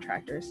Owl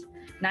Contractors.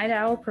 Night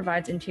Owl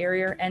provides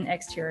interior and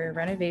exterior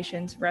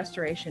renovations,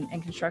 restoration,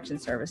 and construction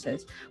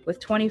services with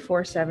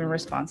 24/7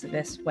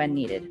 responsiveness when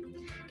needed.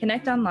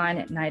 Connect online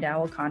at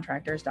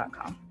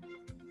nightowlcontractors.com.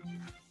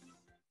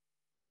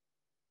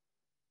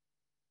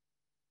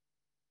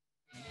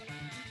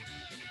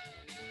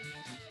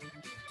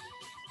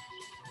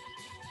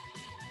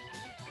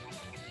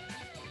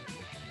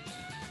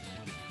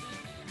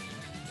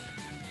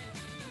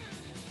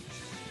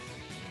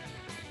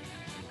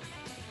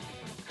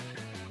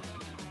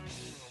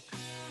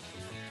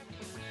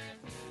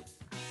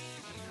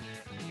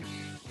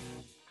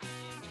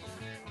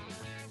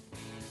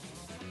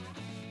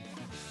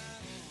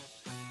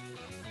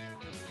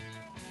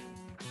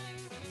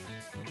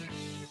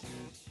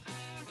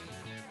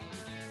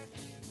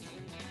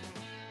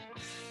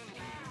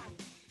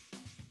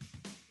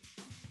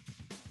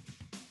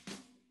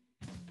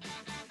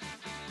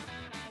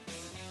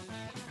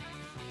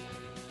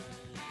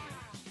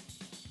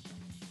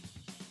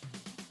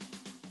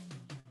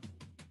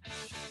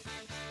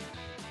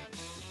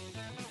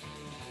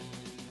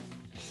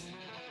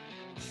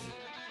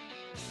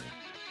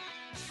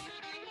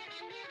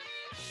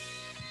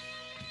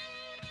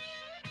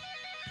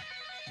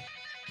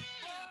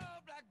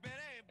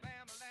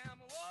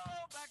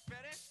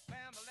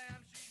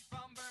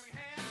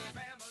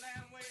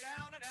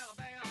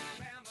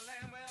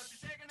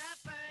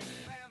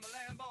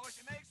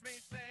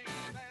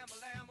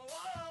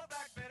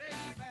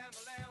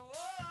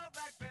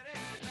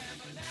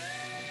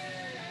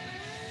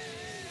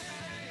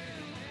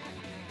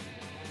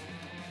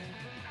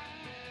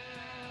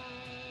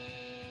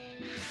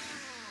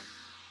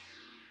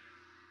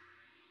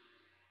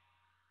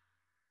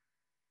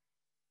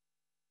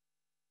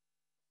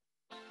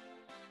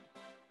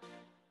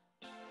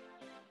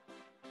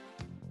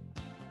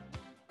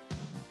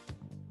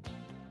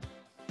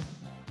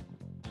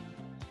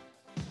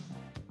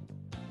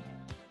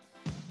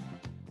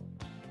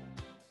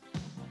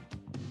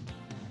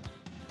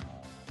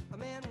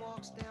 Man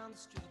walks down the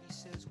street, he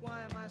says,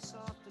 why am I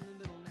soft in the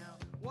middle now?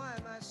 Why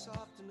am I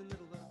soft in the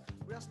middle? The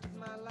rest of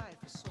my life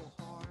is so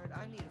hard.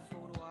 I need a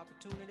photo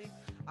opportunity.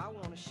 I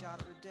want a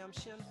shot at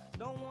redemption.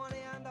 Don't want to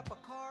end up a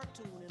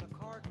cartoon in a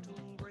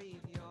cartoon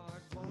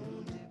graveyard.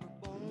 Bone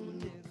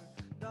digger,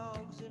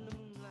 dogs in the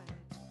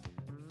moonlight.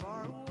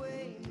 Far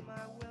away,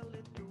 my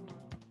well-lit door.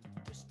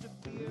 Mr.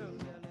 Beer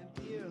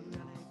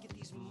Melly, get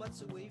these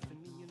mutts away from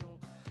me, you know.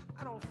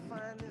 I don't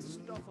find this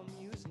stuff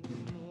amusing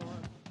anymore.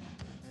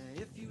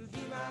 If you'll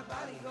be my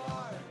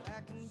bodyguard, I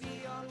can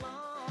be your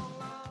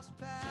long-lost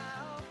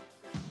pal.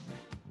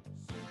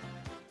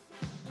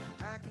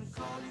 I can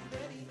call you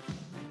Betty,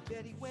 and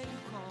Betty, when you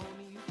call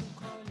me, you can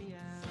call me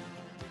out.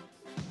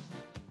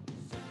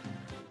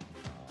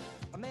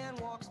 A man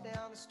walks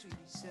down the street,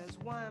 he says,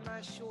 why am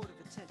I short of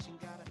attention?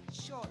 Got a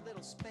short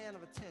little span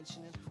of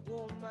attention, and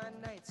oh, my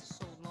nights are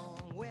so long.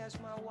 Where's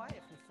my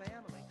wife and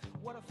family?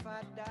 What if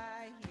I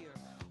die here?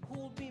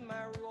 Who'll be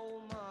my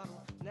role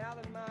model now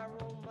that my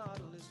role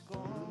model is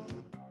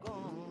gone,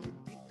 gone?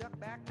 He ducked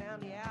back down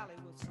the alley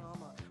with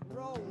some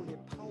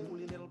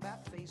roly-poly little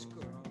bat-faced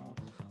girl.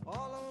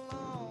 All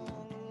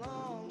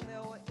along,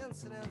 there were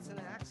incidents and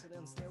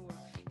accidents, there were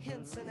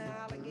hints and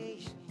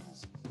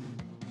allegations.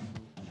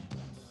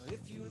 If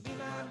you'll be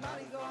my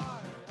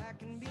bodyguard, I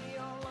can be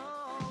your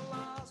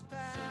long-lost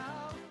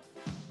pal.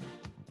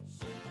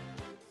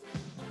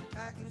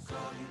 I can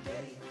call you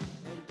Betty,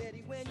 and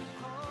Betty, when you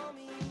call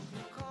me, you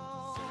can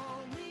call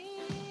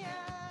me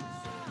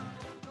out,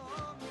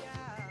 call me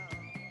out.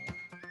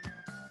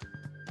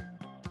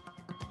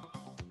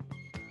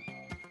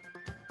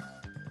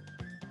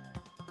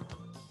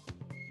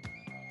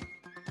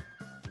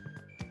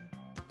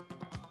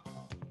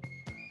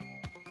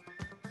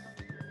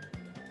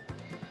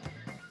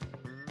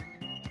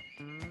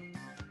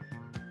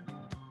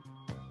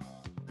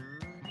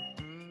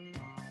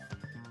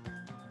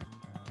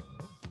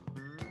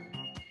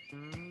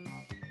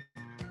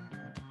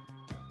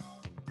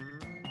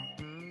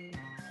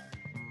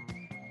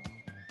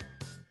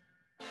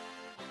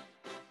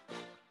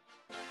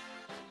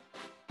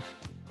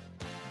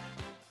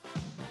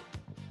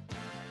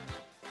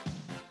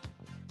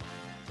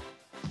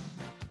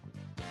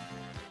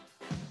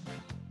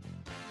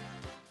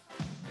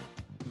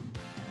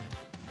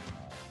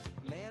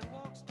 Man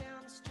walks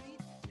down the street,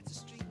 it's a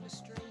street in a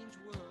strange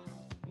world.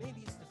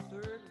 Maybe it's the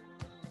third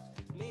world,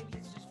 maybe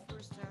it's his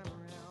first time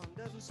around.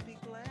 Doesn't speak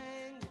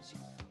language, he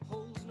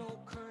holds no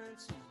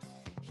currency.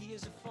 He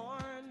is a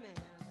foreign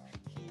man,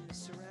 he is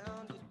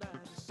surrounded by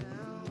the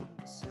sound.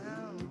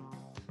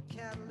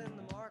 Cattle in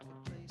the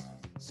marketplace,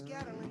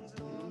 scatterlings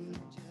and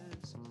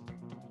orphanages.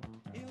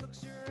 He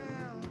looks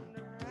around,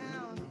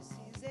 he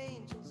sees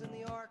angels in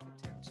the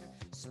architecture,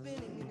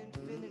 spinning in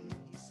infinity.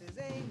 He says,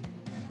 amen,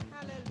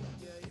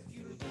 hallelujah. If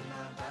you'll be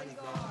my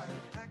bodyguard,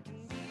 I can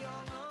be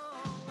your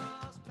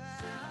long-lost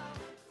pal.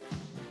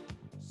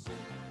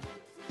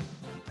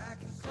 I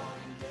can call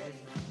you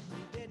Betty,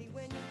 and Betty,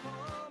 when you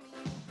call me,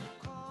 you can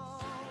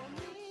call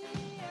me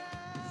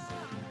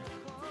out.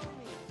 Call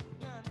me,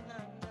 na na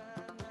na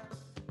na,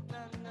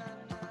 na na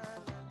na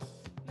na,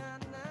 na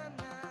na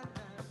na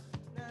na,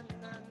 na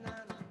na na na,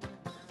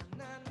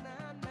 na na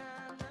na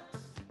na,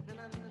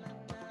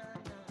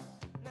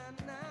 na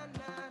na na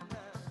na,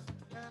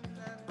 na na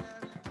na na.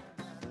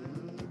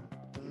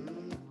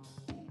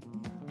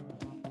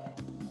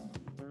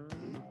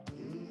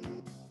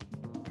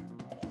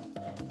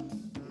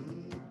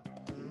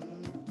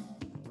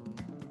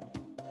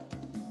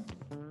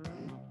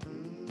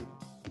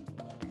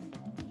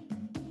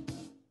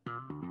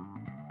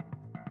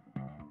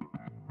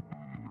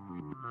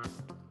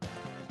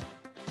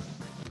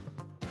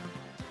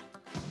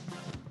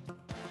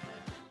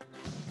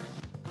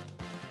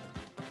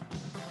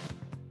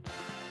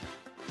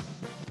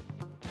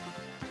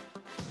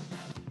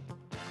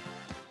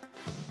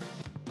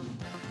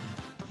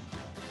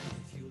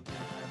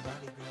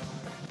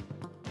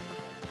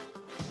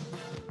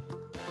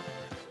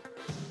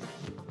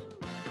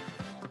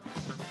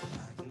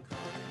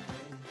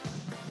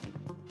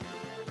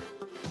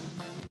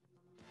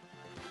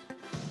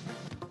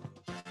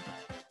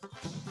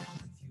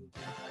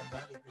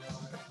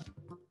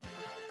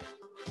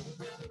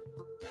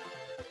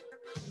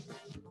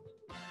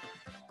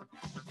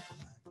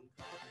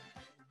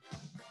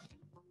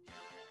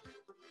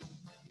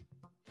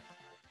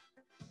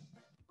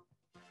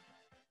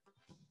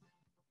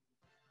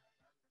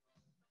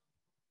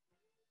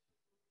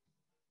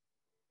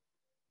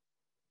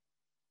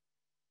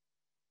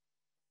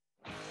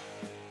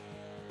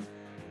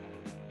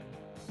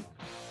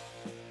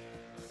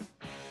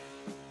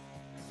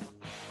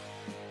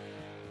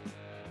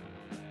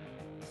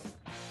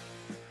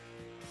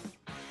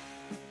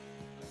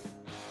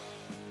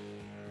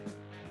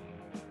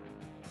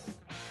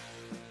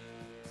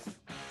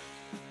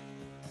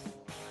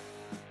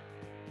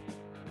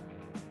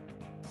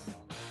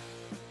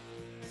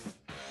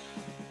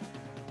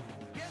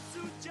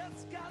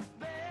 Just got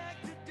back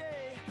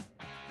today.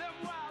 Them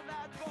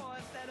wild-eyed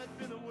boys that had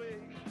been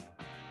away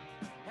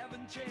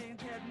haven't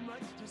changed, had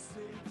much to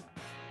say.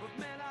 But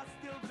man, I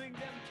still think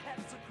them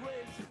cats are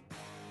crazy.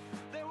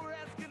 They were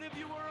asking if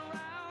you were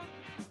around,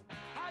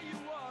 how you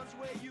was,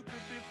 where you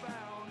could be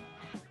found.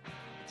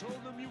 I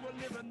told them you were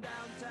living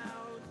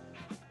downtown,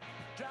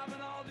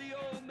 driving all the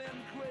old men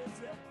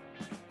crazy.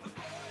 The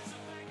boys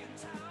are back in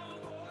town,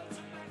 boys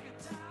are back in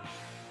town.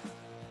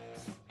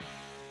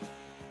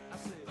 I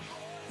say, the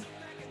boys are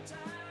back in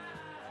town,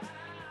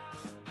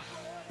 the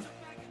boys are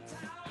back in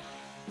town.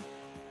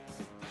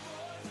 The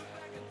boys are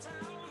back in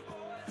town, the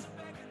boys are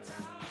back in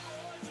town, the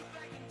boys are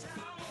back in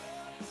town,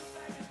 boys are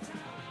back in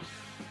town.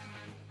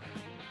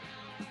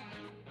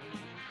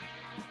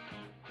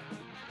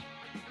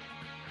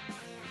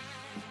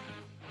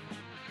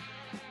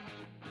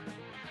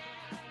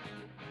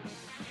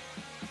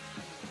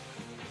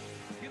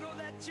 You know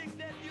that chick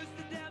that used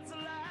to dance a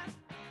lot?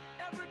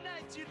 Every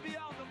night she'd be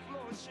on the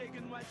floor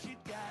shaking what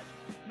she'd got.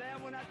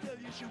 Man, when I tell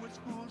you she was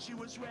cool, she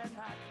was red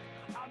hot.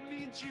 I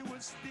mean, she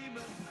was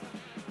steaming.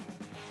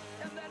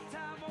 And that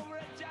time over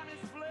at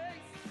Johnny's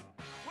place,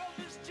 well,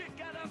 this chick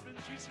got up and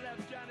she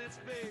slapped Johnny's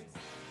face.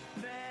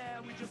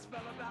 Man, we just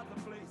fell about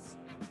the place.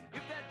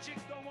 If that chick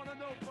don't wanna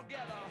know,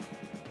 forget her.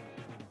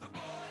 The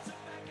boys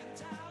are back in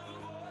town, the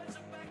boys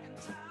are back in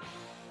town.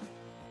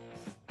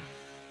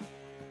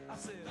 I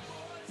said, the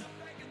boys are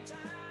back in town.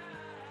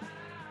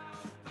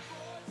 The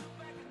boys are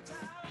back in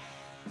town.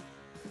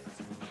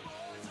 The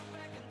boys are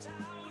back in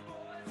town. The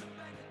boys are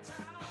back in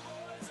town. The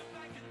boys are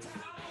back in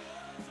town. The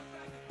boys are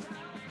back in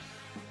town.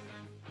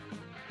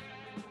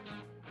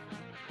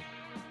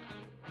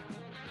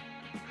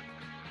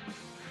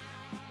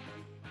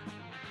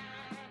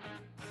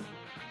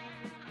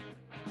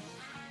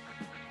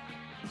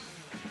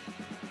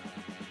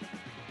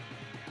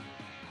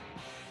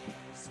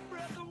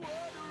 Spread the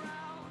word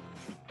around.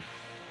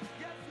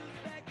 Guess who's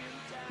back in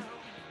town?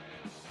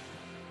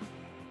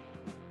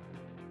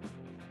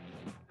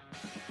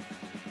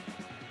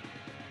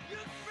 You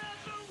spread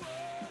the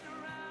word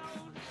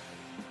around.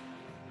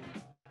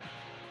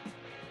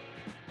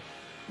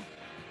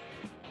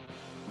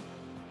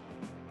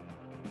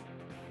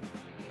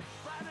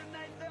 Friday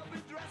night they'll be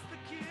dressed to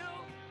kill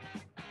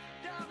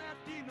down at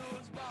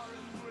Dino's Bar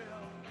and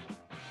Grill.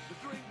 The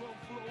drink will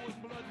flow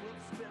and blood will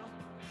spill.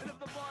 And if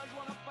the boys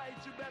wanna fight,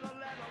 you better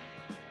let them.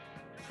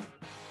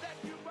 That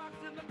jukebox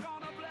in the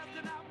corner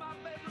blasting out my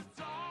favorite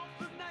song.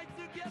 The nights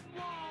are getting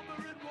warmer,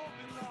 it won't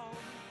be long.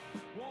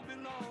 Won't be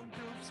long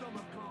till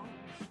summer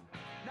comes.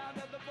 Now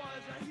that the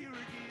boys are here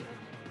again.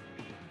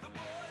 The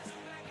boys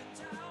are back in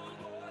town,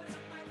 the boys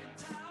are back in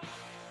town.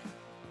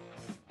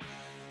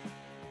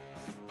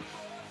 The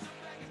boys are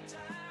back in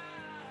town.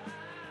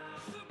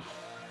 The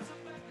boys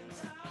are back in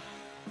town.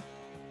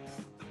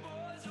 The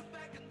boys are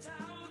back in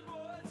town. The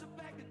boys are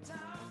back in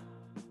town.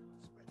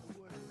 Spread the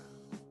word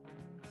around.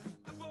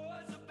 The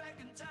boys are back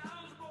in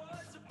town. The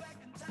boys are back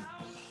in town. The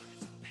boys are back.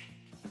 The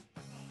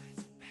boys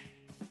are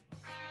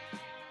back.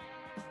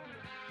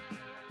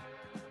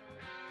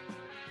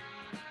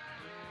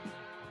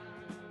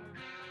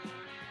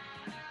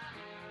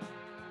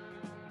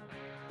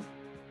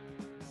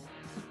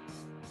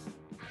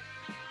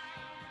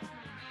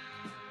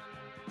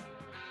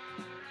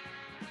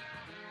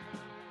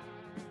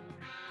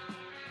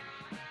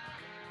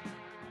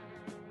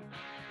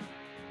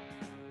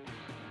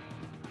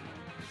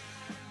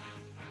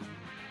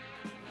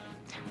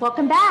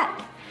 Welcome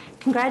back.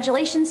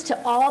 Congratulations to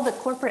all the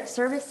corporate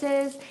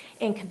services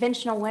and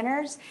conventional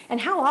winners. And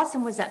how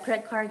awesome was that,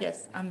 Craig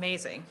Cargus?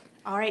 Amazing.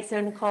 All right,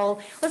 so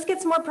Nicole, let's get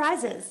some more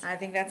prizes. I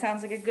think that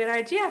sounds like a good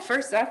idea.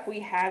 First up,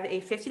 we have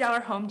a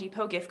 $50 Home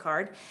Depot gift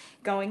card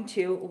going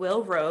to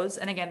Will Rose.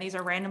 And again, these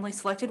are randomly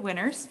selected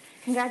winners.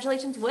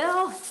 Congratulations,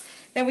 Will.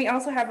 Then we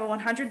also have a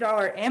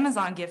 $100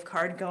 Amazon gift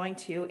card going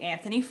to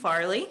Anthony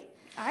Farley.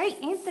 All right,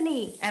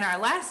 Anthony. And our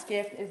last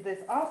gift is this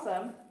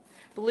awesome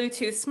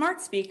Bluetooth smart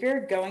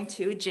speaker going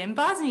to Jim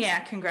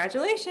Bosniak.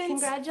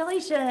 Congratulations.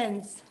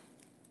 Congratulations.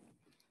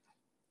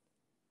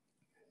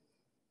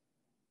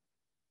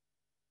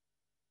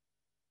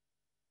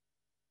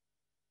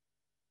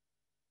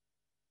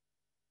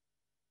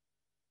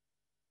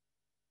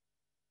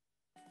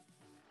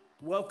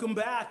 Welcome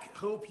back.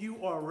 Hope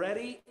you are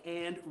ready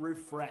and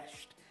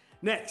refreshed.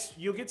 Next,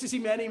 you'll get to see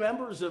many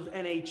members of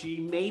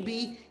NHE,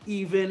 maybe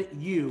even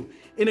you,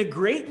 in a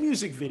great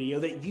music video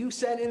that you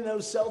sent in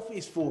those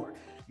selfies for.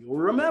 You'll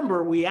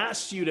remember we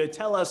asked you to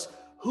tell us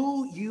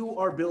who you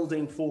are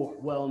building for.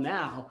 Well,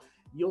 now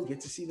you'll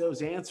get to see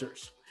those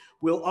answers.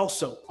 We'll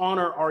also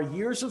honor our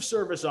years of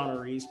service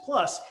honorees,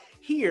 plus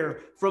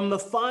hear from the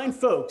fine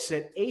folks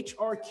at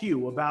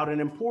HRQ about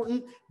an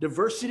important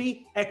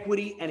diversity,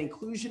 equity, and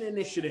inclusion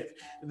initiative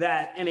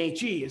that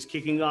NHE is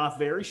kicking off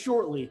very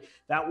shortly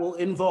that will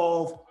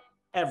involve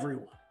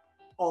everyone,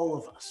 all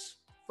of us.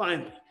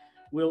 Finally,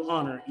 we'll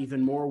honor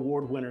even more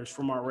award winners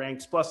from our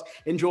ranks, plus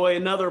enjoy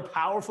another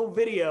powerful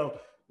video.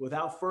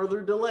 Without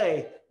further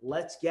delay,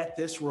 let's get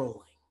this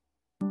rolling.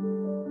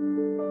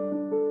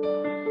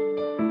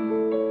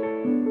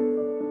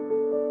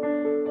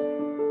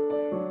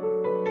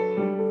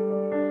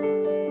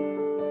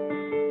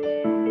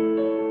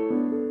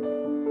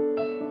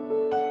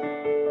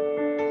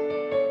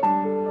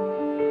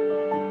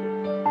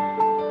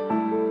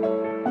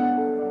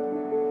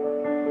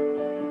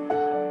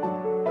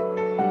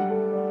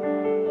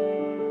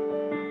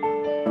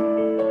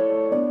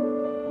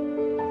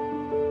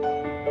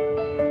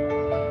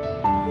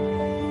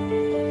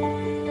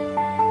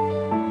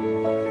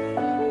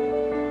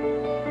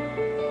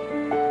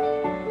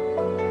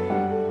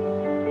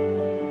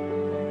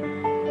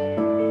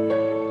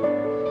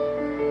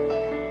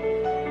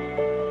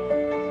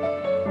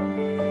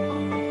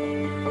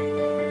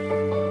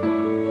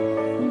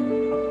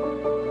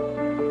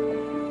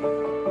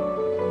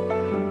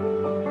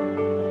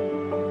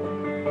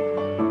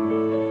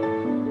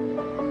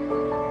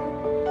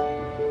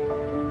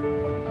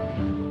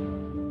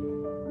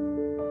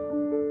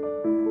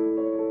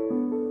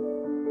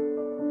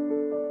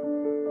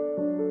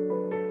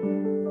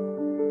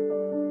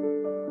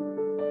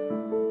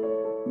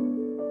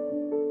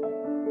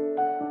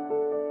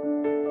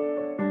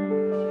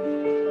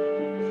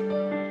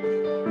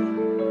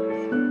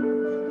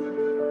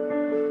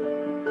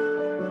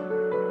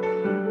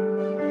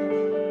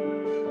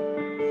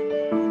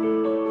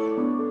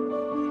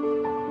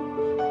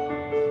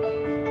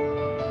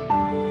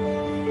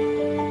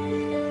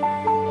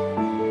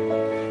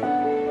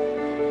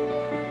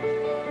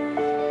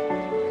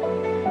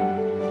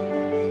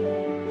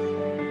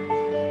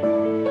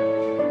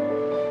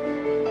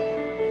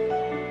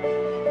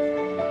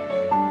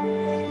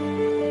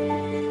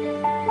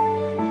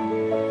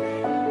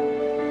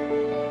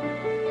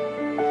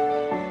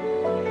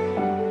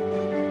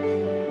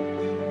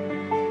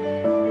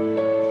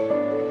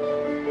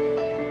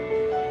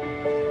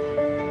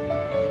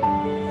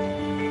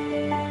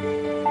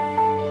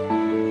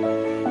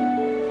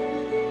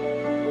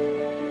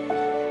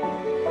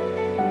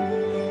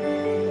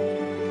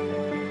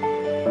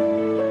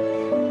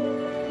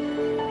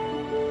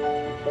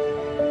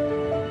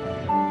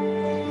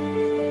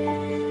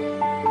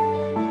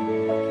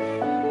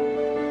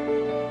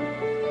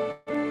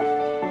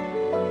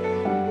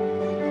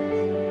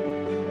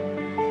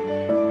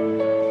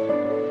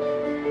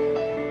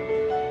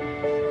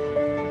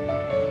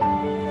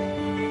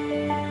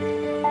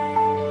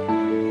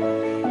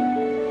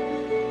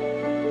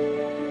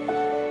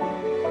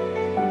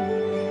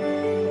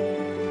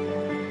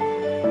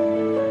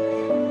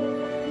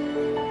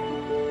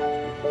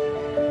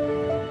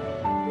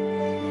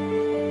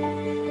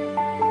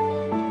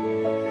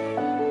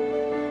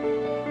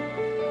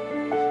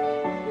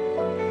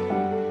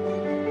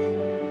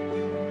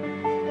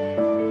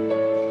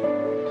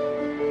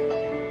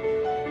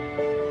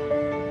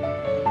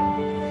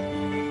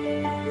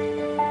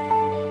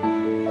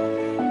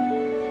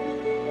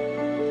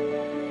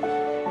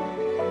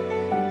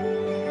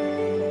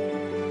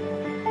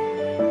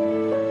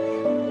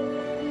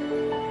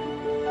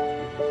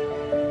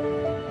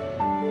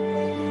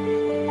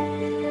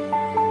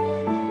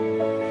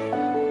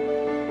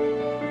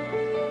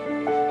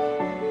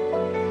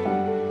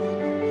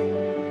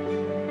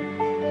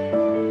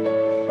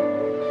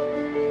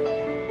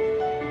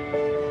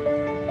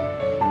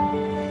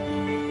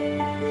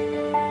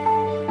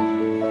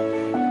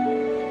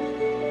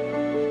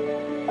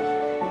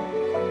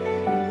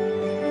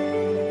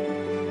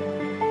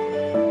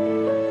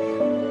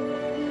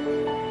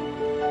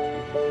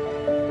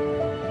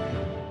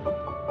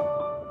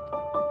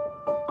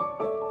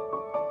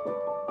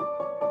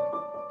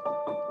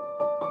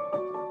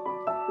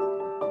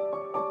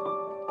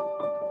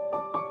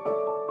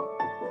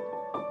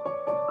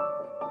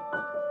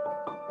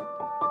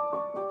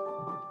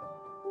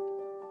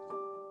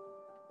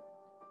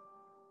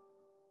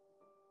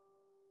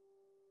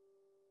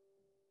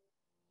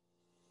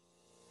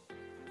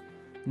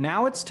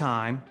 Now it's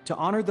time to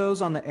honor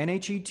those on the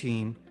NHE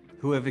team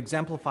who have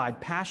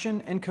exemplified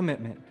passion and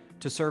commitment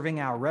to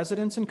serving our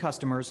residents and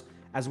customers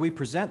as we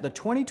present the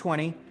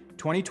 2020-2021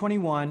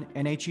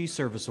 NHE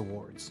Service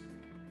Awards.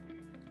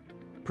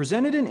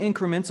 Presented in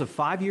increments of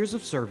 5 years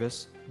of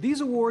service,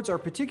 these awards are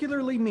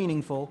particularly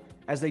meaningful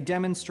as they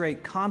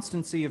demonstrate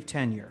constancy of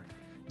tenure,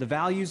 the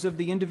values of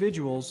the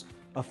individuals,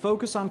 a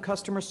focus on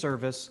customer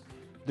service,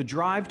 the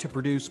drive to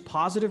produce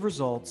positive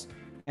results,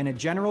 and a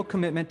general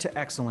commitment to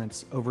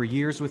excellence over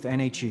years with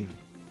NHE.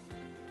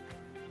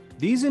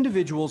 These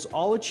individuals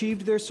all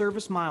achieved their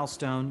service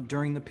milestone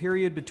during the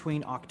period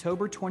between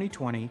October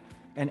 2020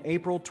 and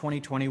April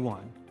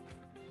 2021.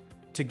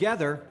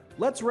 Together,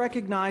 let's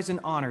recognize and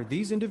honor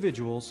these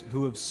individuals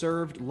who have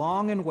served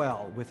long and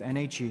well with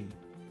NHE.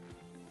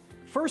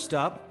 First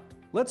up,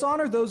 let's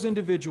honor those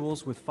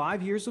individuals with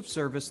 5 years of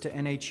service to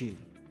NHE.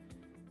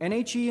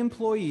 NHE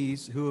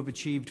employees who have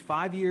achieved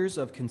 5 years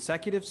of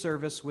consecutive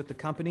service with the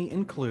company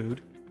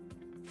include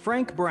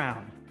Frank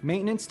Brown,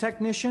 Maintenance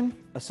Technician,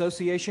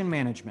 Association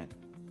Management.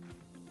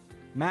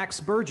 Max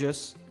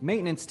Burgess,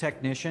 Maintenance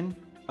Technician,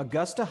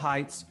 Augusta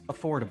Heights,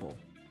 Affordable.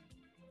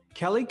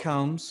 Kelly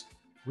Combs,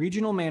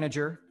 Regional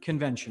Manager,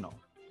 Conventional.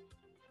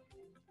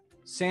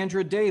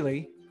 Sandra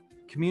Daly,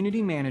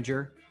 Community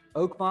Manager,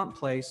 Oakmont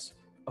Place,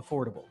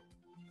 Affordable.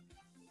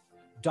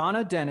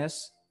 Donna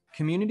Dennis,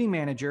 Community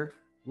Manager,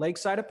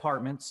 Lakeside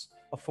Apartments,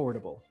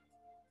 Affordable.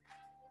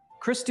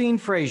 Christine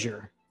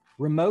Frazier,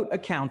 Remote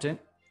Accountant,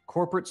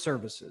 Corporate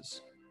Services.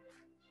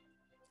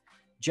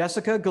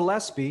 Jessica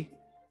Gillespie,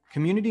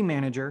 Community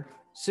Manager,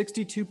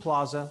 62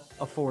 Plaza,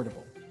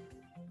 Affordable.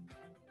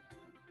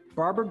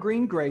 Barbara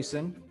Green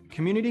Grayson,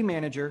 Community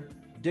Manager,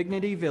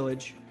 Dignity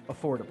Village,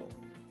 Affordable.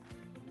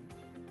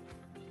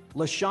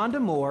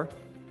 LaShonda Moore,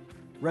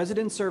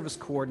 Resident Service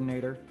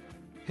Coordinator,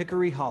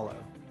 Hickory Hollow.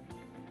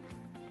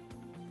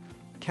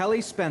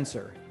 Kelly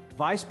Spencer,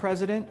 Vice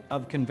President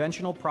of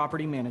Conventional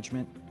Property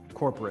Management,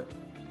 Corporate.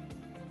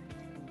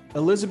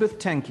 Elizabeth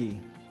Tenke,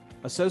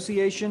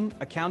 Association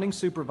Accounting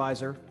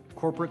Supervisor,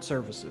 Corporate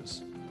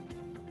Services.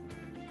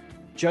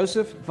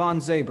 Joseph Von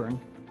Zabern,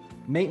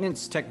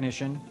 Maintenance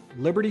Technician,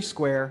 Liberty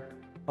Square,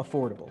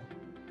 Affordable.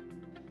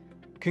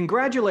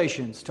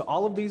 Congratulations to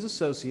all of these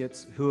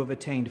associates who have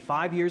attained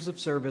 5 years of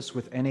service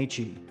with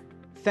NHE.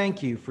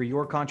 Thank you for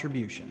your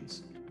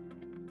contributions.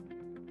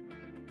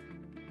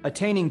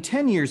 Attaining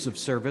 10 years of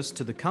service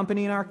to the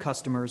company and our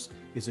customers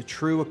is a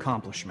true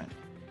accomplishment.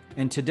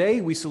 And today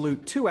we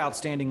salute 2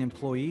 outstanding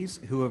employees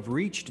who have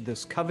reached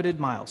this coveted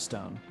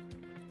milestone.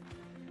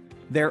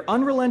 Their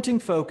unrelenting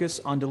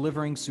focus on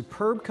delivering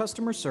superb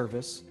customer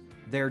service,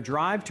 their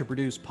drive to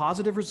produce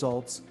positive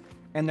results,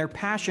 and their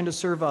passion to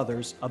serve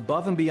others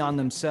above and beyond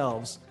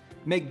themselves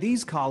make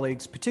these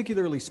colleagues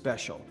particularly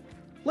special.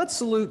 Let's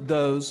salute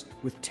those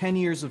with 10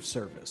 years of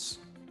service.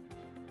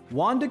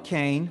 Wanda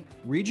Kane,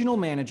 Regional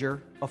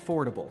Manager,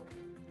 Affordable.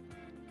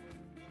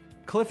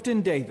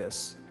 Clifton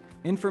Davis,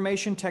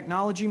 Information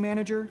Technology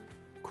Manager,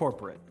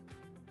 Corporate.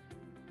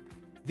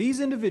 These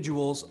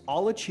individuals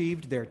all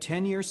achieved their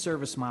 10-year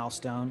service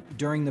milestone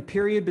during the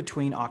period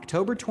between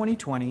October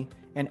 2020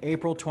 and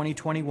April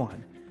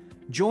 2021.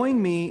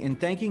 Join me in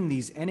thanking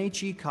these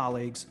NHE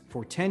colleagues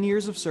for 10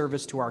 years of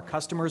service to our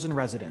customers and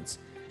residents.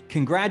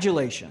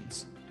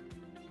 Congratulations.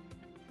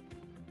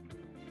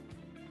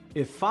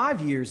 If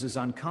 5 years is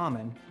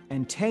uncommon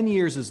and 10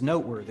 years is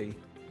noteworthy,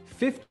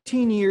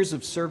 15 years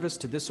of service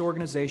to this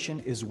organization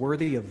is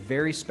worthy of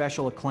very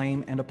special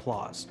acclaim and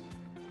applause.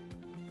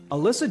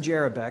 Alyssa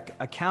Jarabek,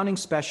 Accounting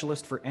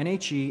Specialist for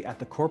NHE at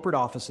the corporate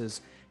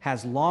offices,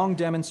 has long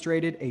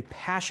demonstrated a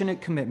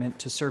passionate commitment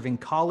to serving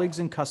colleagues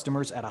and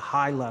customers at a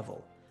high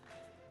level.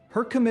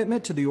 Her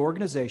commitment to the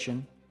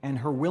organization and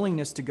her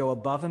willingness to go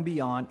above and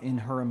beyond in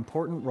her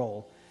important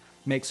role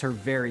makes her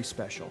very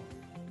special.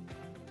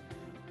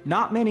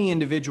 Not many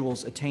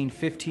individuals attain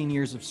 15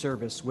 years of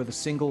service with a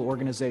single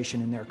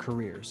organization in their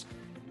careers.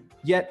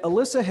 Yet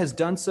Alyssa has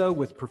done so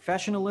with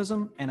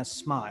professionalism and a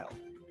smile,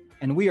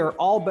 and we are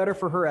all better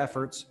for her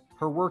efforts,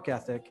 her work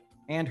ethic,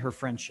 and her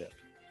friendship.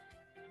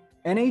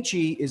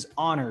 NHE is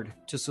honored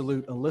to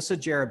salute Alyssa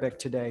Jarabek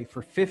today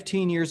for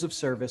 15 years of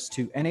service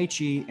to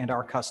NHE and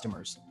our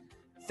customers.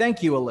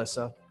 Thank you,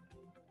 Alyssa.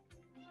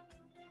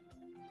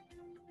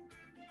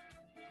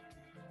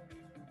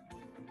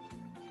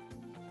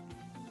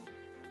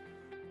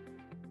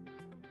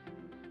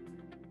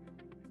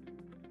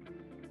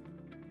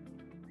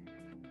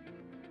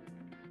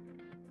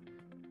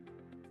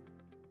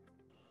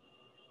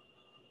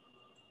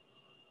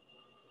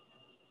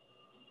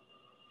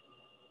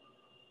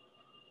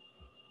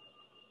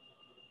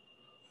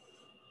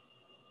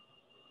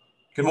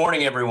 Good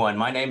morning, everyone.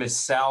 My name is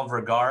Sal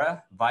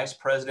Vergara, Vice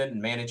President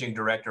and Managing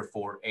Director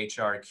for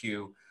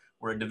HRQ.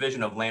 We're a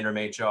division of Landrum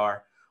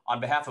HR.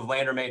 On behalf of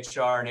Landrum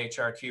HR and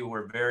HRQ,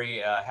 we're very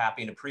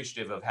happy and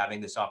appreciative of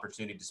having this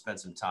opportunity to spend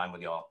some time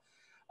with y'all.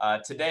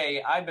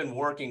 Today, I've been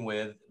working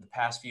with, the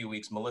past few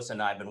weeks, Melissa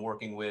and I have been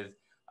working with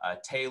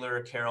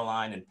Taylor,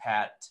 Caroline, and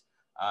Pat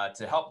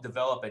to help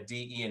develop a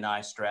DE&I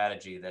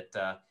strategy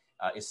that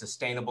is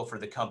sustainable for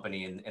the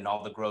company and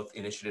all the growth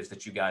initiatives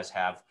that you guys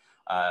have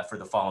for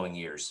the following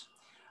years.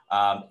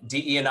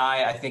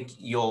 DE&I think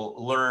you'll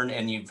learn,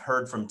 and you've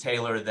heard from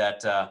Taylor,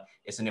 that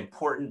it's an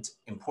important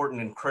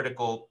and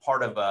critical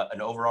part of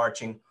an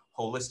overarching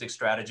holistic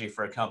strategy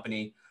for a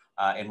company.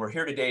 And we're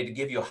here today to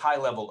give you a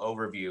high-level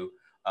overview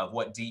of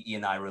what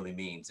DE&I really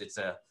means. It's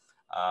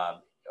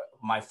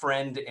my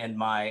friend and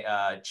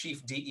my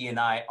chief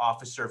DE&I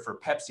officer for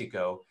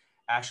PepsiCo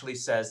actually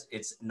says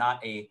it's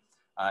a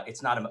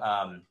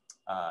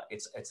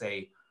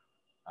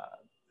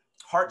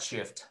heart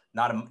shift,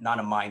 not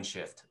a mind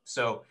shift.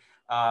 So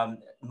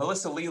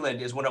Melissa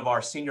Leland is one of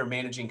our senior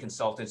managing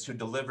consultants who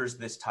delivers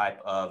this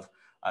type of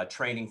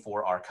training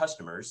for our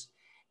customers.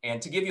 And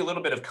to give you a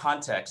little bit of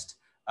context,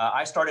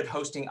 I started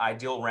hosting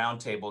Ideal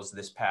Roundtables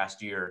this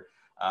past year,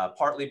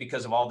 partly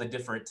because of all the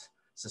different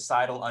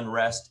societal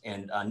unrest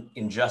and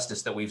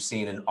injustice that we've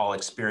seen and all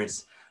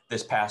experienced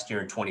this past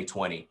year in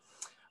 2020.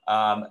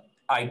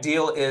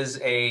 IDEAL is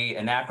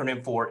an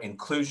acronym for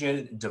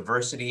Inclusion,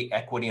 Diversity,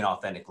 Equity, and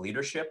Authentic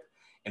Leadership.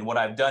 And what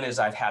I've done is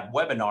I've had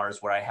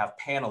webinars where I have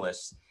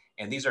panelists,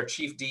 and these are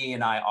chief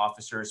DE&I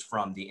officers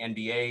from the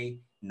NBA,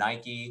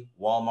 Nike,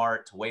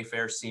 Walmart,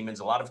 Wayfair, Siemens,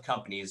 a lot of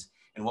companies.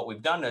 And what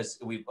we've done is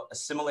we've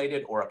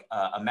assimilated or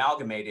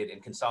amalgamated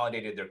and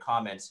consolidated their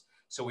comments.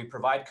 So we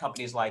provide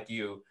companies like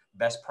you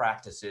best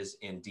practices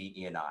in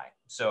DE&I.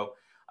 So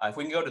if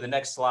we can go to the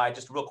next slide,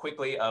 just real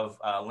quickly of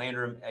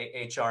Landrum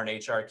HR and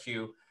HRQ.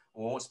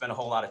 We won't spend a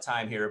whole lot of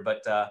time here,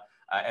 but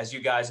as you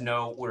guys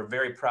know, we're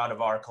very proud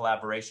of our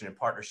collaboration and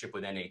partnership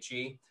with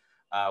NHE.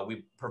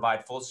 We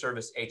provide full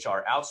service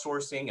HR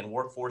outsourcing and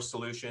workforce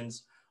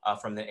solutions.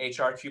 From the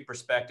HRQ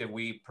perspective,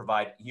 we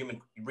provide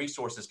human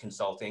resources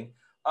consulting,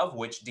 of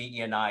which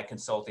DE&I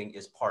consulting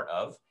is part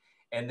of.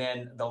 And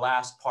then the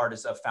last part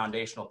is a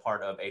foundational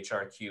part of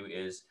HRQ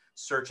is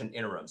search and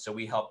interim. So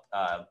we help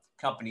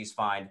companies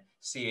find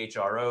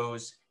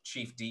CHROs,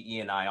 chief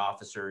DE&I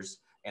officers,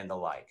 and the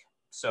like.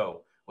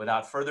 So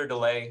without further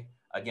delay,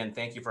 again,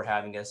 thank you for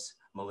having us,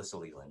 Melissa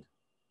Leland.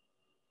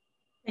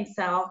 Thanks,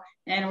 Sal.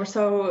 And we're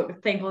so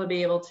thankful to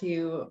be able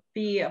to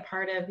be a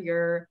part of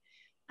your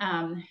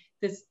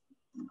this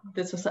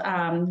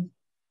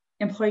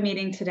employee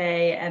meeting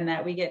today, and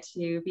that we get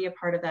to be a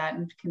part of that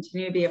and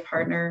continue to be a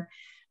partner.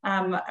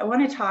 I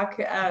want to talk,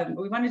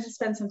 we wanted to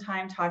spend some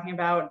time talking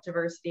about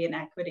diversity and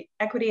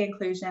equity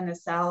inclusion.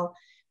 As Sal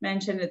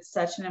mentioned, it's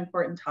such an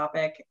important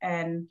topic,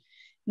 and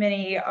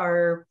many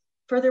are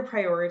further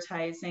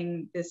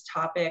prioritizing this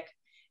topic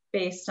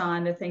based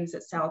on the things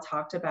that Sal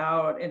talked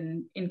about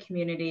in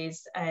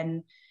communities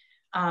and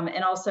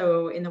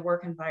also in the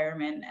work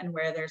environment, and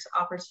where there's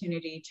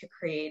opportunity to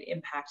create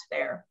impact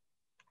there.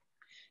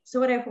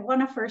 So what I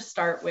want to first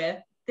start with,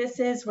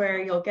 this is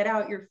where you'll get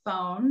out your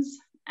phones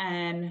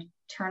and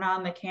turn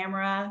on the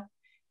camera,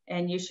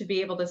 and you should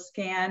be able to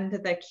scan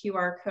the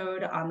QR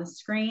code on the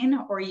screen,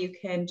 or you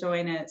can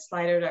join at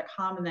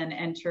slido.com and then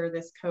enter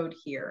this code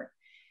here.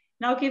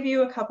 And I'll give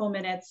you a couple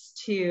minutes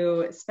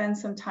to spend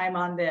some time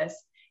on this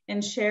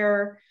and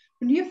share,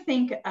 when you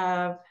think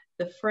of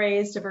the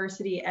phrase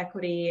diversity,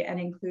 equity, and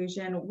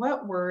inclusion,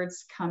 what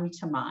words come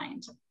to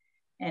mind?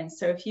 And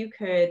so if you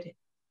could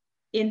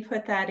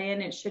input that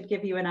in, it should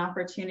give you an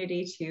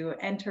opportunity to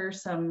enter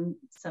some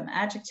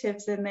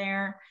adjectives in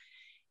there.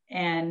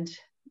 And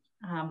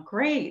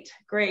great.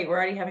 We're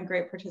already having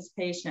great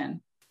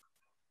participation.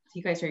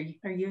 You guys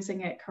are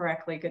using it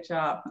correctly. Good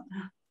job.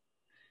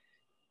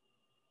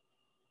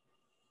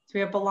 So we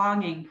have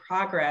belonging,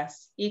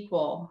 progress,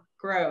 equal,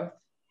 growth,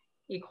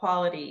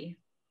 equality,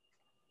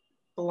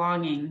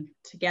 belonging,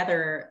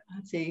 together,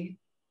 let's see,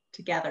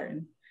 together,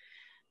 and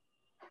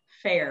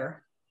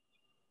fair.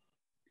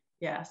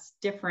 Yes,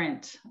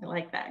 different, I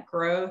like that.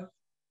 Growth,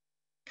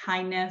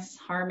 kindness,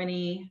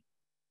 harmony,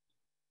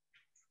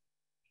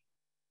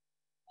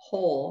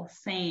 whole,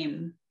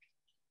 same,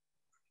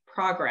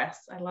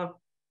 progress, I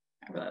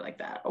really like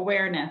that.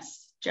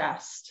 Awareness,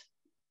 just.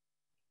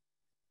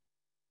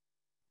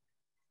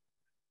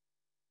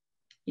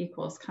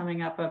 Equals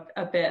coming up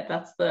a bit.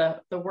 That's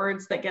the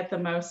words that get the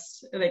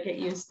most, that get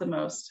used the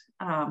most,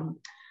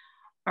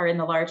 are in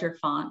the larger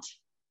font.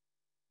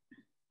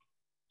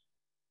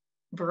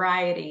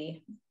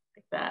 Variety,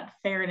 like that.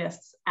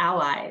 Fairness,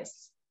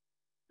 allies,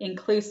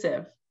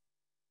 inclusive,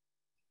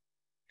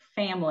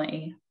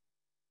 family,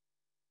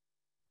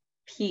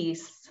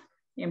 peace,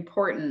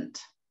 important,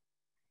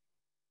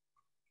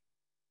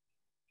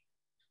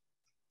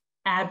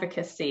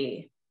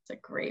 advocacy, it's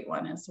a great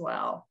one as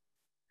well.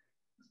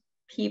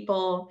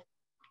 People,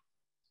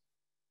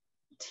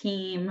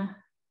 team,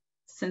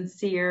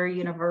 sincere,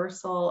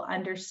 universal,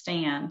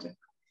 understand.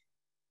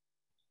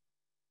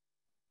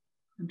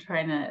 I'm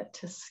trying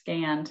to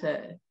scan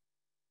to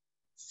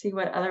see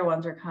what other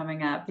ones are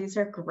coming up. These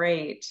are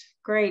great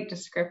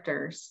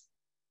descriptors.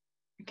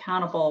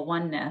 Accountable,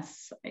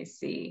 oneness, I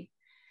see.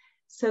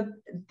 So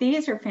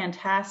these are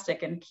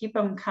fantastic, and keep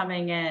them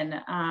coming in.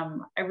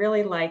 I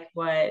really like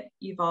what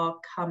you've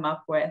all come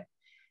up with.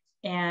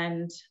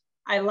 And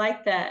I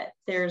like that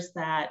there's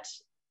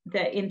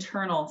the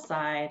internal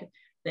side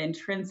the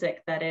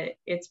intrinsic, that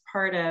it's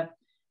part of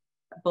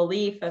a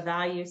belief, a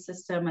value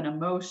system, an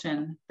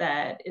emotion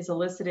that is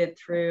elicited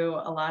through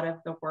a lot of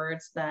the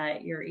words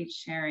that you're each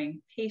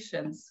sharing.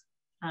 Patience.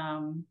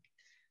 I've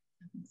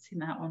seen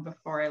that one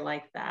before. I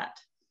like that.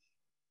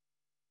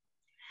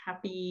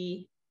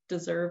 Happy,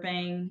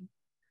 deserving,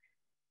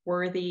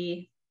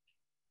 worthy.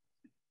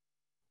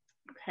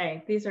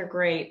 Okay, these are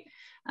great.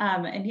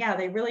 And yeah,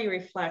 they really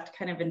reflect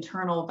kind of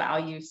internal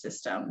value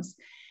systems.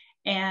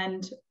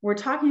 And we're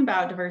talking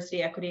about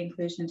diversity, equity,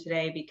 inclusion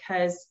today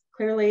because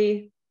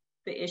clearly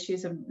the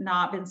issues have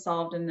not been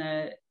solved in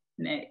the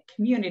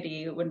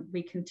community when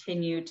we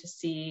continue to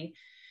see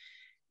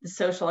the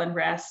social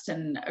unrest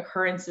and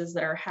occurrences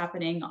that are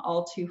happening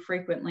all too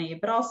frequently,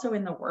 but also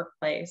in the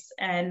workplace.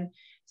 And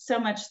so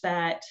much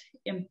that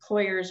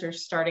employers are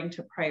starting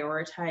to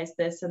prioritize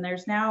this. And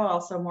there's now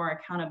also more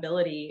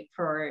accountability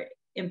for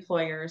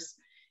employers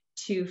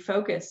to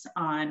focus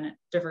on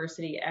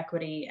diversity,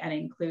 equity, and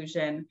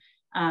inclusion.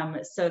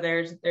 So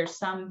there's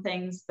some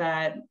things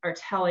that are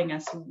telling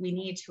us we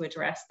need to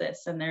address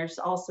this. And there's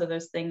also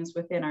those things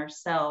within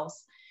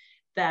ourselves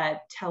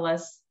that tell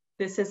us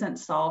this isn't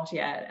solved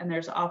yet. And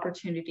there's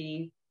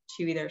opportunity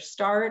to either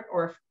start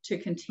or to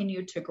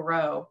continue to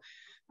grow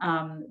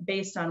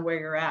based on where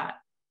you're at.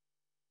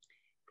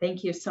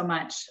 Thank you so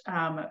much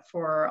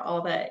for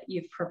all that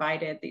you've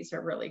provided. These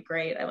are really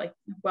great. I like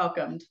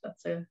welcomed.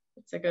 That's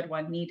a good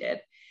one, needed.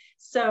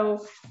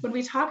 So when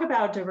we talk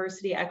about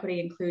diversity, equity,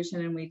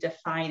 inclusion, and we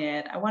define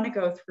it, I want to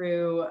go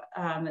through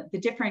the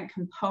different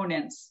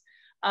components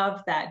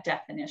of that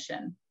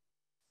definition.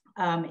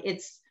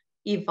 It's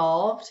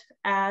evolved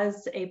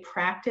as a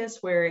practice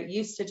where it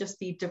used to just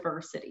be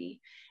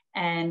diversity.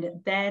 And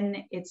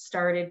then it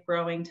started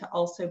growing to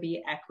also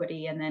be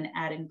equity and then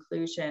add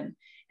inclusion.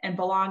 And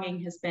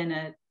belonging has been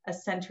a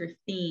center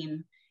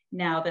theme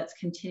now that's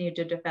continued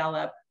to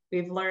develop.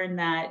 We've learned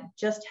that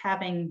just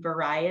having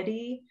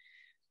variety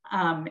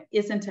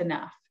isn't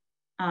enough.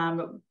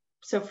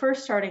 So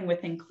first starting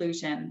with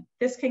inclusion,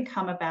 this can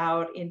come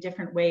about in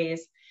different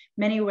ways,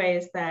 many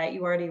ways that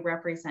you already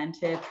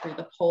represented through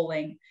the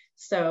polling.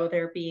 So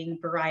there being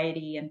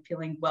variety and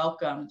feeling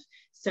welcomed.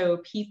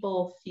 So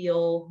people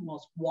feel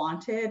most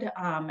wanted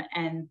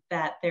and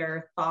that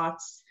their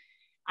thoughts,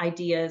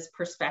 ideas,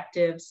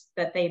 perspectives,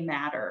 that they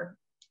matter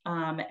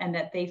and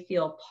that they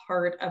feel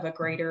part of a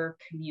greater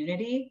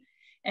community.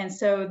 And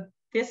so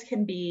this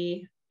can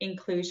be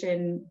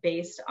inclusion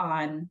based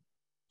on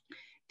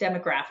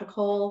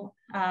demographical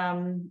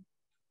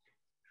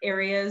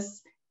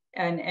areas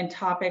and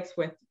topics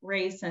with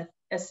race and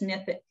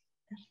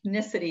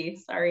ethnicity,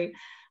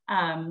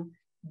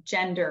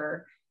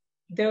 gender,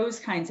 those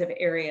kinds of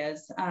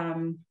areas,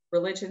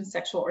 religion,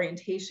 sexual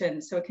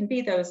orientation. So it can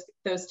be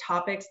those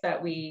topics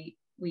that we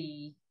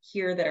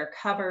hear that are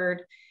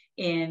covered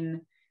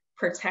in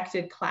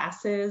protected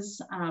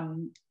classes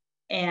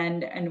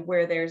and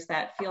where there's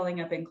that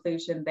feeling of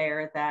inclusion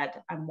there,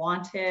 that I'm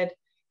wanted,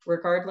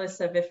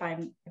 regardless of if I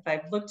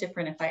look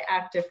different, if I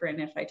act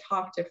different, if I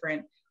talk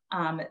different,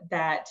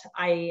 that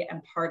I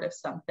am part of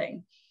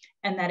something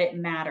and that it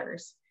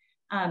matters.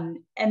 And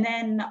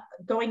then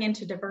going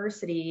into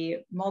diversity,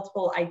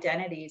 multiple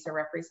identities are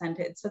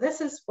represented. So this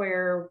is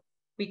where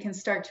we can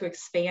start to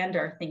expand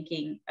our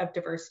thinking of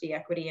diversity,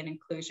 equity, and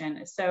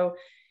inclusion. So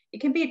it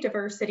can be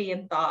diversity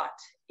in thought,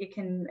 it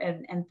can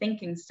and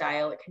thinking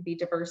style. It can be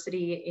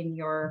diversity in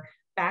your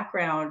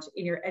background,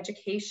 in your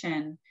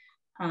education,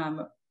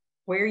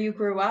 where you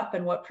grew up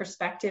and what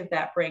perspective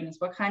that brings,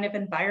 what kind of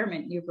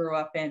environment you grew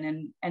up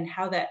in and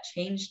how that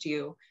changed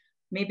you.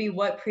 Maybe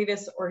what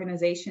previous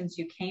organizations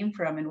you came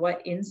from and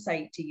what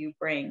insight do you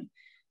bring.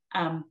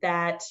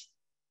 That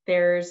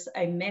there's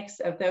a mix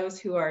of those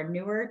who are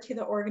newer to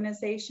the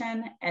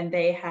organization and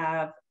they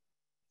have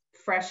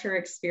fresher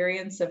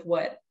experience of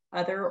what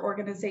other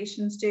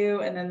organizations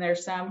do. And then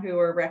there's some who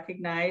are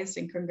recognized,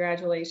 and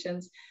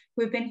congratulations,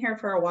 who've been here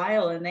for a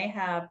while and they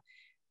have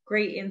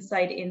great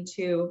insight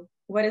into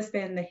what has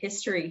been the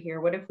history here,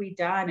 what have we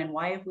done and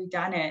why have we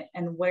done it,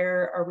 and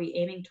where are we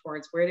aiming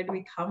towards, where did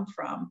we come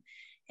from?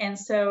 And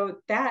so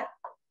that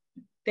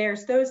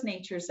there's those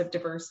natures of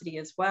diversity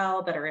as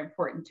well that are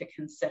important to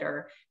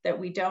consider, that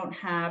we don't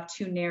have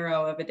too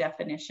narrow of a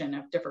definition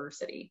of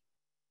diversity.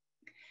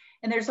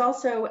 And there's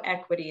also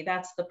equity.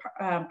 That's the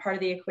part of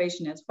the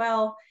equation as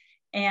well.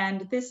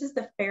 And this is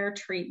the fair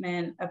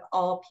treatment of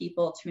all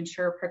people to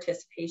ensure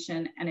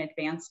participation and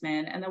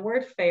advancement. And the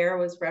word fair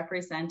was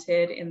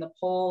represented in the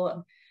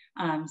poll.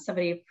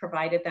 Somebody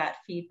provided that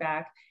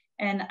feedback.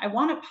 And I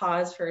want to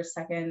pause for a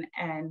second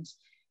and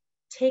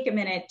take a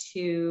minute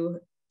to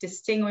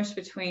distinguish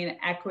between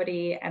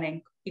equity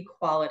and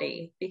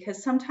equality,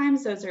 because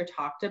sometimes those are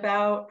talked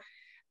about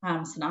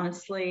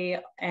synonymously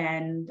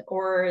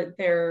or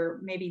they're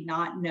maybe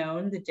not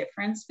known, the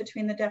difference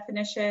between the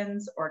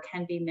definitions, or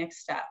can be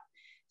mixed up.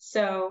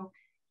 So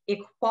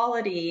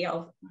equality,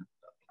 I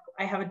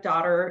have a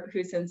daughter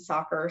who's in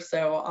soccer,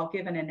 so I'll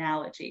give an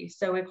analogy.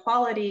 So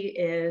equality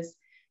is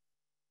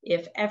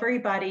if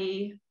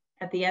everybody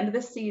at the end of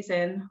the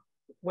season,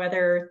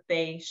 whether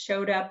they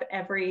showed up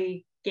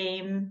every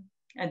game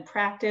and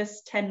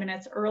practice 10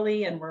 minutes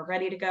early and were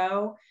ready to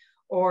go,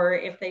 or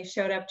if they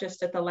showed up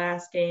just at the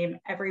last game,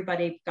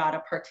 everybody got a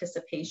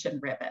participation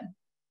ribbon.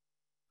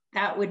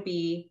 That would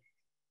be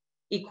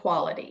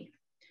equality.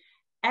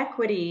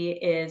 Equity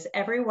is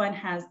everyone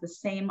has the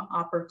same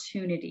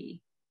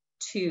opportunity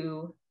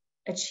to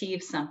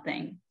achieve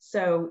something.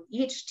 So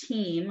each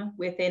team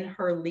within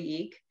her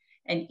league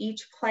and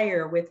each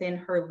player within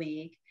her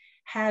league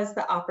has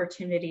the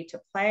opportunity to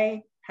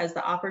play, has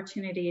the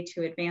opportunity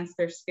to advance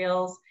their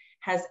skills,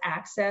 has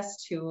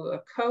access to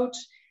a coach,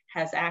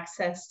 has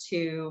access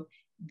to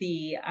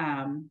the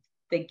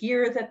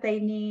gear that they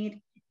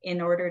need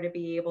in order to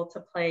be able to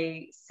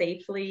play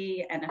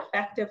safely and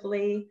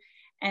effectively.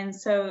 And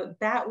so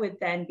that would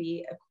then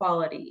be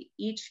equality.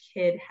 Each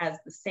kid has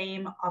the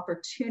same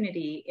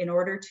opportunity in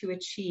order to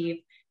achieve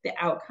the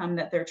outcome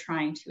that they're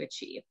trying to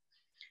achieve.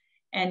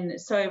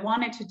 And so I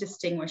wanted to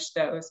distinguish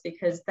those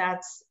because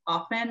that's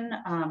often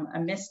a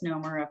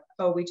misnomer of,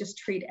 oh, we just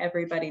treat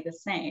everybody the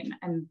same.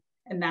 And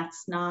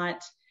that's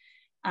not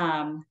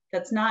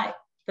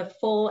the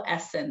full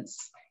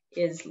essence,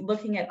 is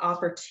looking at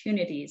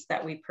opportunities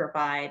that we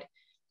provide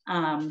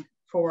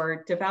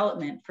for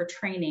development, for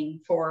training,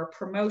 for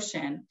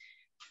promotion,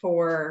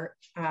 for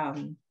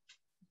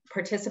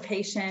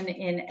participation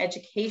in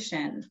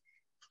education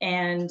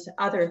and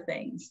other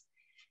things.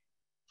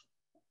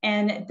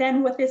 And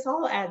then what this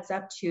all adds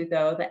up to,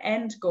 though, the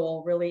end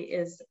goal really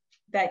is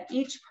that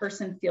each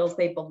person feels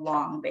they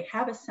belong. They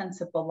have a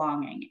sense of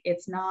belonging.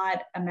 It's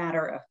not a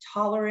matter of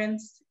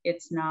tolerance.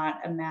 It's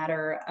not a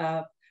matter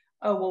of,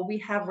 oh, well, we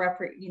have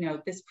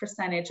this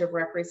percentage of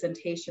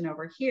representation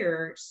over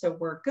here, so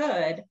we're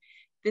good.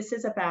 This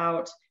is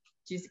about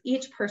just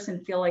each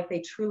person feel like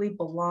they truly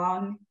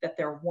belong, that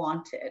they're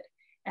wanted.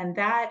 And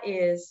that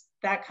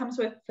comes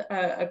with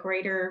a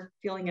greater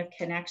feeling of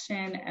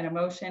connection and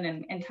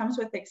emotion, and comes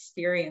with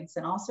experience,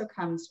 and also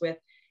comes with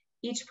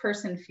each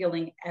person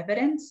feeling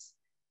evidence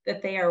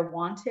that they are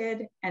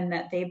wanted and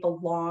that they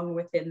belong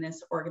within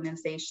this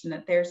organization,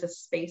 that there's a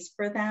space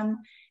for them,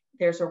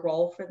 there's a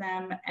role for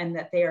them, and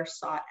that they are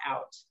sought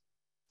out.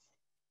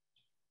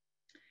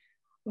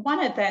 I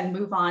want to then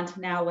move on to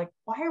now, like,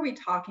 why are we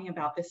talking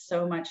about this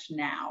so much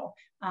now?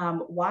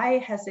 Why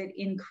has it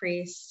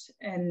increased,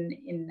 and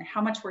in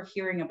how much we're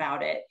hearing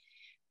about it?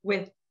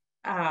 With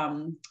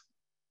HRQ,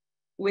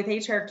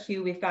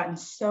 we've gotten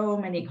so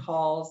many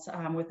calls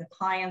with the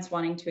clients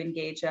wanting to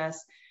engage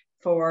us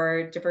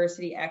for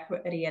diversity,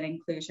 equity, and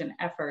inclusion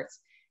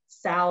efforts.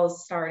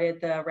 Sal's started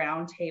the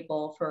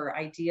roundtable for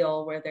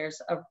Ideal, where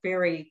there's a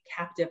very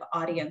captive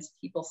audience,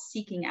 people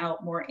seeking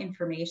out more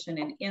information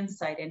and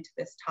insight into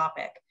this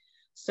topic.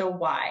 So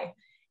why?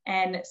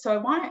 And so I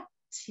want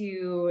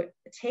to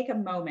take a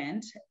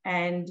moment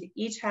and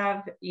each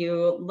have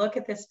you look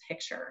at this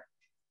picture.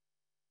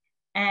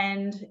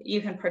 And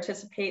you can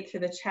participate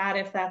through the chat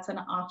if that's an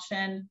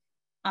option,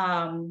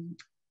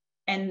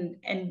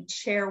 and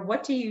share,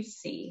 what do you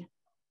see?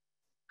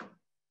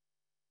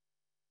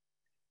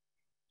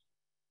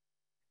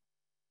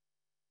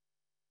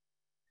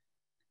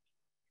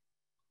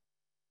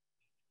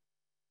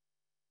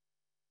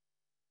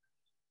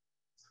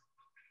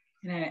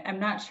 And I'm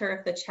not sure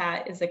if the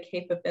chat is a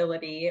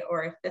capability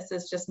or if this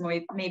is just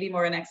maybe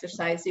more an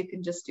exercise you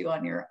can just do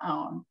on your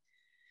own.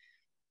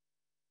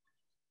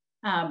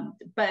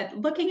 But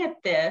looking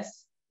at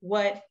this,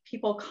 what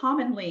people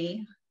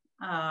commonly,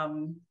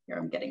 here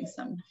I'm getting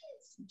some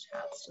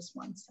chats, just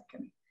one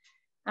second.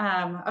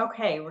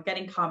 Okay, we're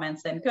getting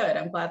comments in, good.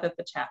 I'm glad that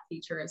the chat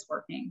feature is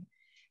working.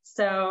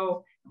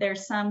 So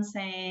there's some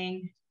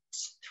saying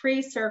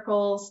 3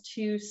 circles,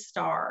 2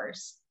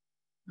 stars,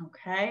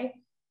 okay?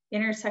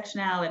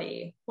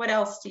 Intersectionality, what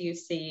else do you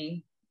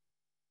see?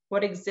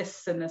 What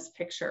exists in this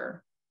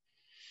picture?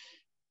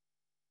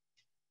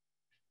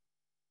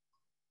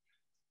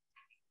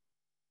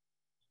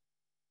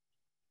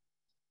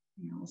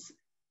 Else.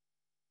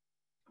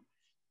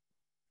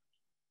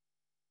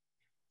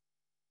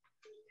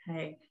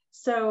 Okay,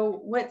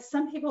 so what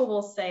some people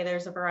will say,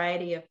 there's a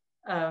variety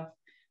of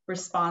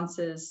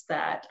responses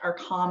that are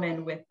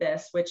common with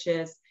this, which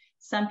is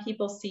some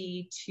people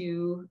see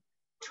 2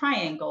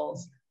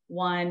 triangles.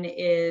 One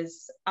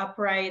is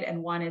upright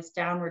and one is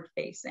downward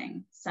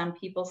facing. Some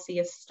people see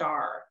a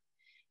star.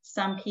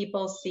 Some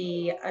people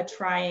see a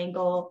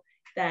triangle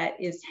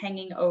that is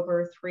hanging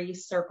over 3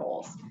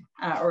 circles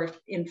or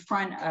in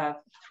front of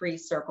 3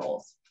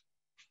 circles.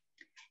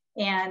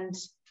 And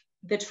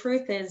the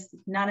truth is,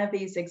 none of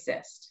these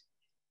exist.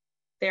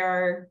 There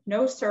are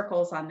no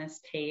circles on this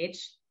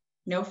page,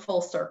 no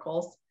full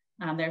circles.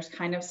 There's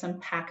kind of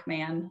some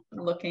Pac-Man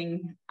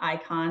looking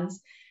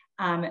icons.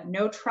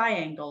 No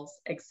triangles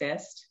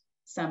exist.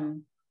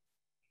 Some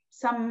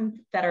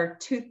that are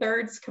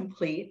 2/3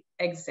 complete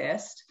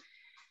exist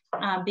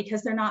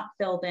because they're not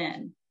filled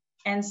in.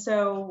 And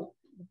so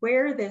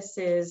where this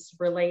is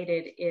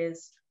related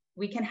is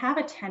we can have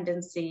a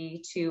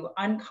tendency to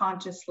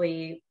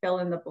unconsciously fill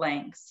in the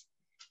blanks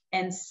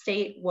and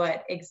state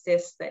what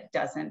exists that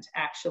doesn't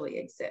actually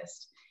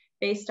exist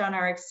based on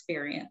our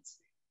experience,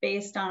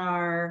 based on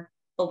our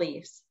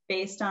beliefs,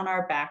 based on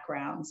our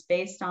backgrounds,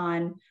 based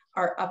on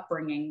our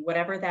upbringing,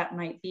 whatever that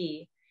might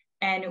be.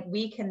 And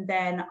we can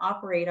then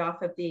operate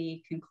off of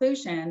the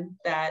conclusion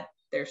that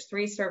there's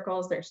 3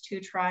 circles, there's 2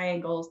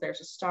 triangles,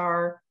 there's a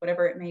star,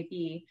 whatever it may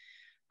be,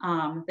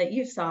 that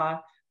you saw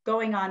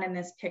going on in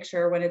this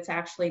picture when it's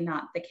actually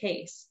not the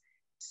case.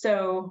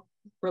 So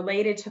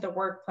related to the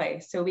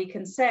workplace, so we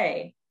can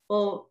say,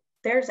 well,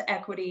 there's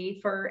equity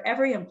for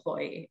every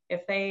employee.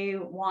 If they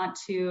want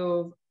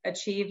to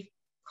achieve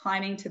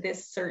climbing to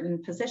this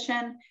certain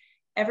position,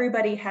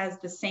 everybody has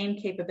the same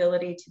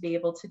capability to be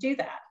able to do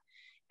that.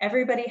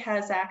 Everybody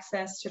has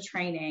access to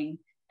training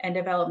and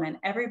development.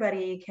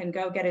 Everybody can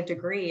go get a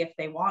degree if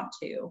they want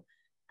to.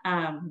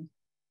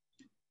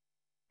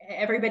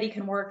 Everybody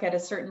can work at a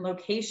certain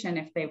location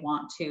if they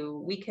want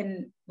to. We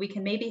can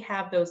maybe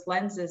have those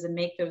lenses and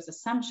make those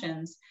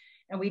assumptions,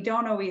 and we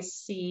don't always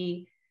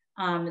see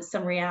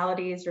some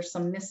realities or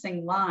some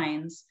missing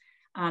lines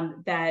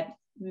that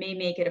may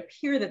make it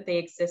appear that they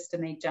exist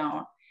and they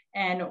don't.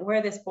 And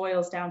where this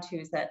boils down to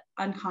is that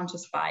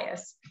unconscious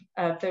bias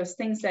of those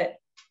things that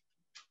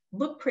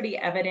look pretty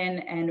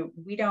evident and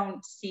we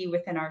don't see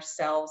within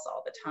ourselves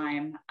all the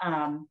time,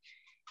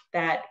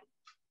 that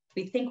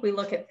we think we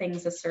look at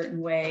things a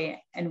certain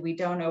way and we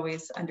don't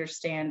always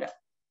understand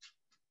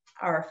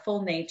our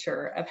full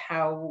nature of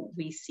how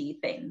we see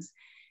things.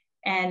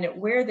 And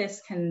where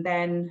this can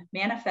then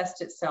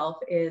manifest itself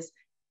is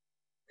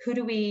who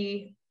do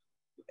we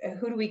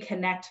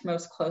connect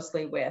most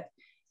closely with?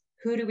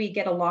 Who do we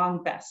get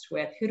along best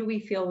with? Who do we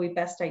feel we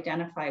best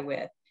identify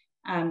with?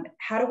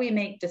 How do we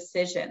make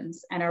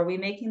decisions? And are we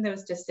making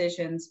those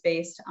decisions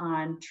based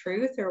on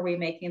truth, or are we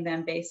making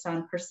them based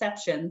on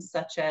perceptions,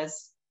 such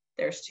as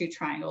there's 2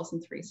 triangles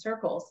and 3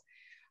 circles?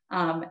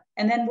 And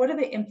then what are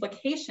the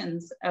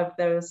implications of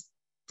those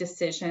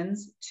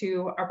decisions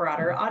to our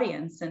broader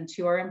audience and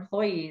to our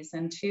employees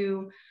and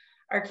to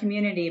our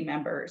community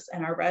members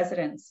and our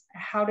residents?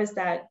 How does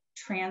that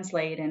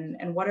translate,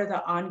 and what are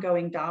the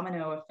ongoing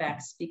domino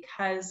effects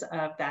because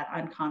of that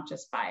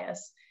unconscious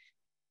bias?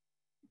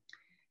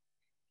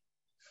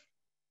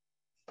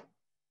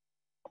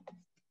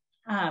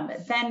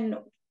 Then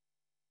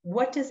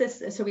what does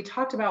this, so we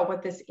talked about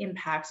what this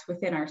impacts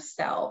within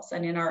ourselves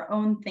and in our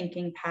own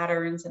thinking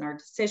patterns and our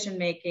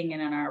decision-making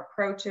and in our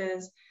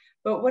approaches,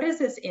 but what does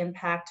this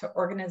impact to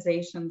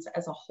organizations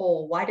as a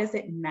whole? Why does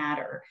it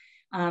matter?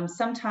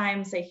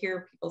 Sometimes I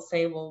hear people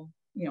say, well,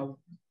 you know,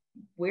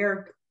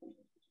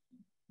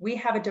 we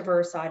have a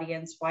diverse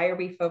audience. Why are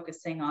we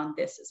focusing on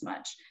this as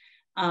much?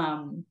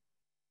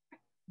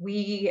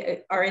 We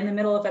are in the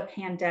middle of a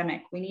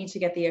pandemic. We need to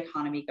get the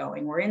economy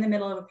going. We're in the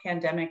middle of a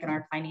pandemic and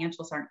our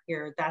financials aren't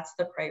here. That's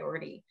the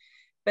priority.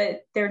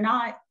 But they're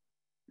not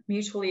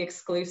mutually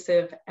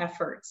exclusive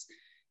efforts.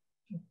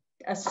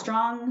 A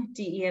strong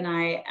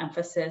DE&I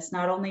emphasis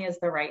not only is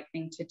the right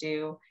thing to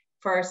do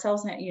for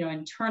ourselves, you know,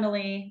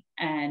 internally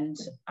and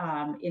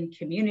in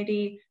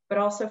community, but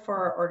also for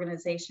our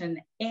organization.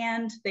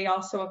 And they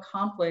also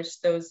accomplish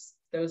those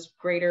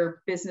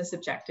greater business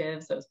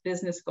objectives, those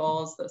business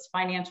goals, those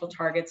financial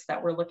targets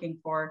that we're looking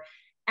for.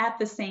 At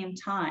the same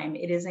time,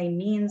 it is a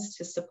means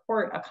to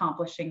support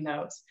accomplishing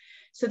those.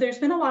 So there's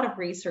been a lot of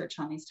research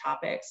on these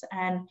topics.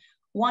 And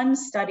one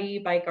study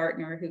by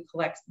Gartner,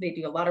 they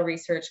do a lot of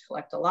research,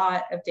 collect a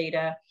lot of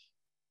data.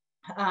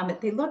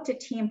 They looked at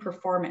team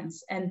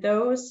performance, and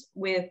those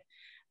with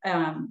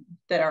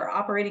that are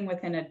operating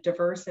within a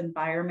diverse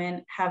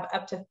environment have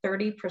up to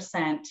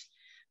 30%,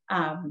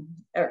 up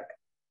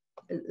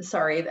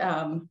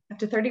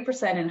to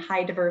 30% in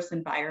high diverse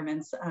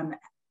environments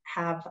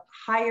have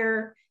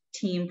higher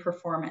team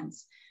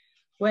performance.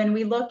 When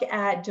we look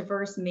at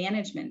diverse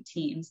management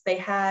teams, they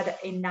had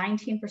a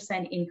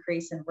 19%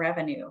 increase in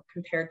revenue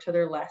compared to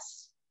their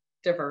less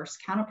diverse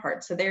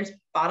counterparts. So there's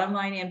bottom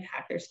line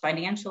impact, there's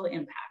financial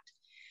impact.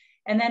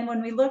 And then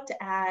when we looked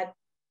at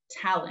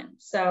talent,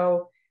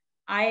 so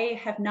I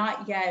have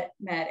not yet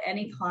met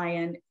any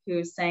client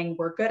who's saying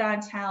we're good on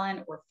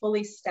talent, we're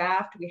fully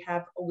staffed,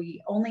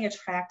 we only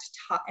attract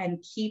top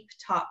and keep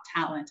top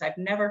talent. I've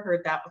never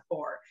heard that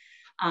before.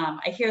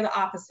 I hear the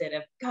opposite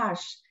of,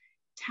 gosh,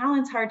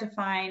 talent's hard to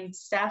find,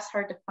 staff's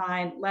hard to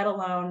find, let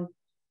alone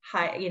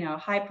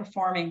high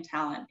performing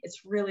talent.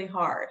 It's really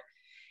hard.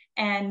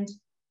 And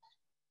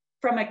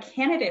from a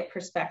candidate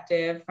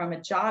perspective, from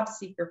a job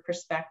seeker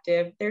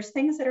perspective, there's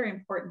things that are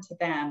important to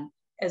them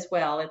as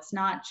well. It's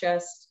not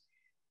just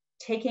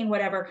taking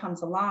whatever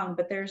comes along,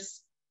 but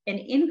there's an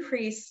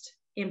increased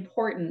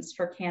importance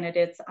for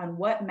candidates on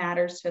what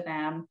matters to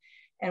them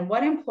and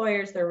what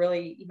employers they're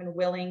really even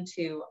willing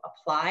to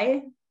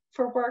apply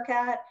for work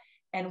at,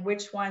 and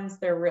which ones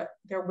they're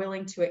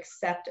willing to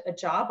accept a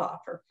job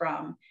offer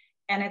from.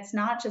 And it's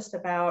not just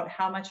about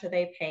how much are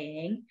they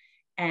paying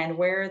and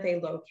where are they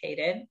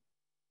located.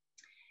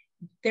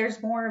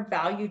 There's more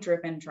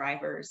value-driven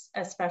drivers,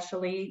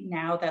 especially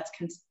now that's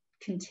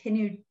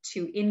continued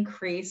to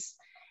increase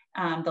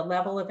the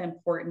level of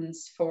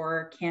importance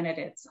for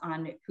candidates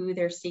on who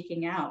they're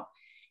seeking out.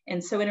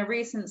 And so in a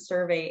recent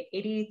survey,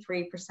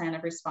 83%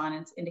 of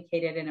respondents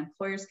indicated an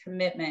employer's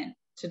commitment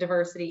to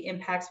diversity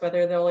impacts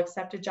whether they'll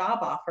accept a job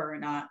offer or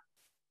not.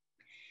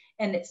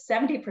 And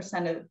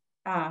 70% of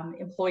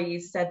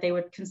employees said they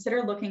would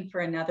consider looking for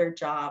another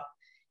job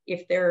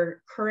if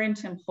their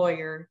current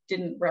employer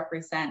didn't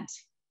represent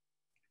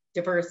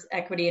diverse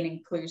equity and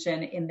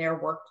inclusion in their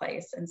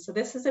workplace. And so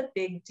this is a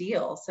big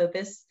deal. So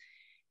this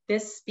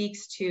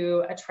speaks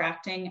to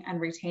attracting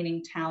and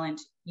retaining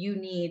talent you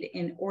need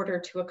in order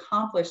to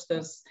accomplish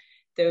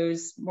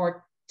those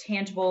more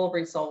tangible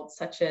results,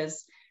 such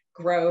as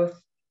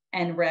growth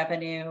and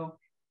revenue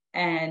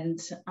and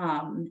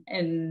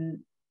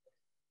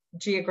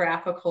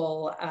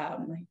geographical,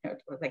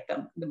 like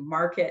the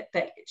market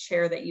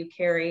share that you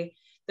carry,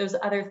 those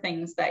other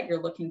things that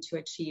you're looking to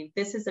achieve.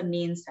 This is a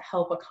means to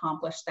help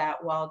accomplish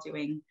that while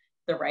doing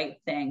the right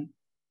thing.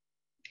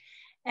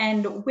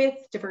 And with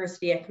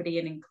diversity, equity,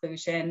 and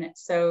inclusion,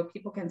 so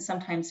people can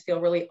sometimes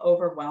feel really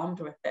overwhelmed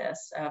with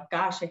this.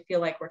 Gosh, I feel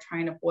like we're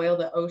trying to boil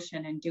the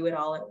ocean and do it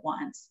all at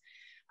once.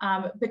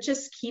 But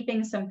just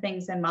keeping some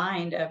things in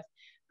mind of,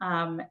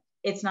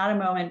 it's not a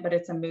moment, but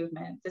it's a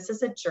movement. This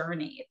is a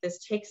journey.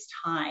 This takes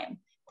time.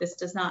 This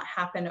does not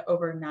happen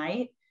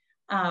overnight.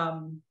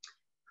 And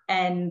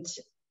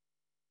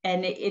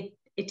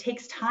it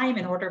takes time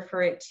in order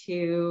for it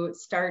to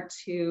start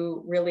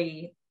to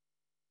really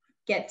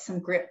get some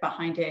grip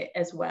behind it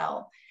as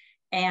well.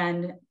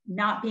 And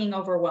not being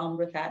overwhelmed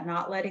with that,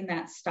 not letting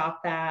that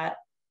stop that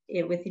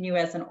within you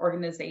as an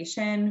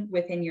organization,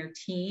 within your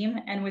team,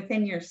 and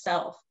within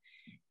yourself.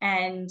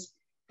 And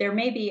there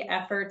may be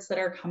efforts that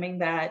are coming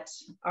that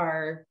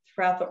are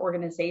throughout the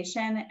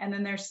organization. And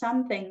then there's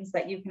some things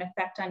that you can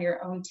affect on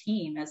your own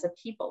team as a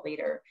people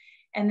leader.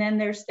 And then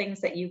there's things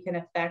that you can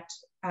affect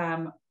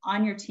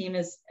on your team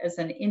as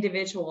an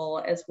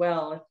individual as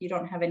well. If you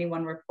don't have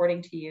anyone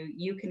reporting to you,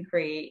 you can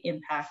create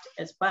impact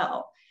as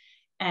well.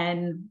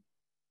 And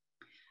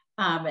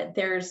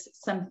there's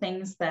some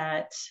things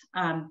that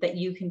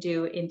you can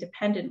do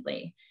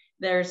independently.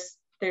 There's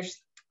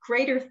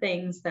greater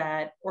things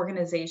that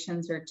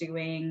organizations are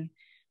doing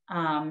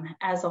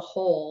as a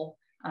whole.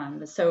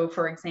 So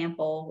for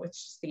example, which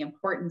is the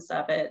importance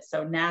of it.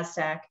 So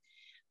NASDAQ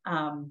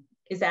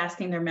is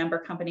asking their member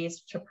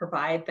companies to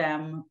provide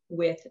them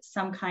with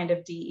some kind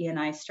of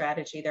DE&I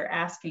strategy. They're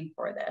asking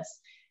for this.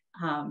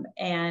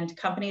 And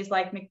companies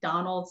like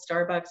McDonald's,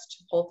 Starbucks,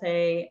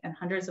 Chipotle, and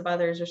hundreds of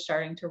others are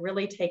starting to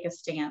really take a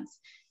stance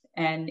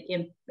and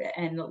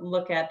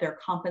look at their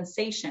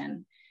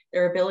compensation,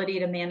 their ability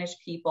to manage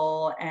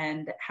people,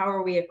 and how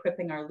are we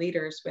equipping our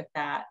leaders with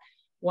that.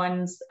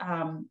 One's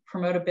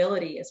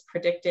promotability is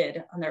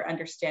predicted on their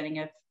understanding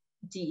of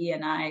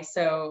DE&I.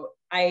 So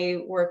I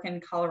work in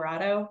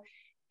Colorado,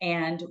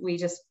 and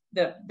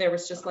there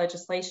was just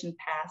legislation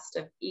passed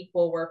of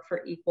equal work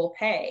for equal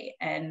pay.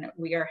 And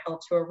we are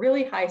held to a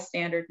really high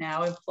standard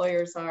now,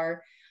 employers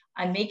are,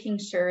 on making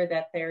sure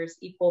that there's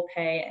equal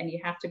pay, and you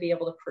have to be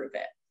able to prove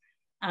it.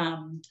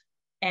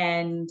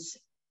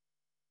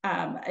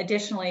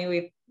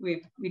 Additionally,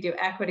 we do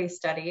equity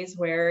studies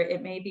where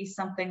it may be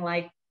something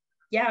like,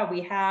 yeah,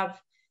 we have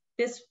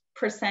this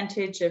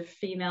percentage of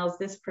females,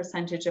 this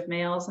percentage of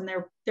males, and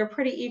they're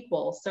pretty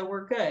equal, so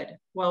we're good.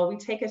 Well, we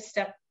take a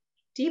step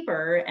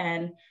deeper,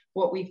 and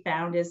what we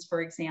found is,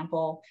 for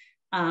example,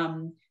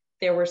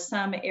 there were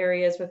some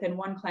areas within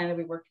one client that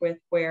we worked with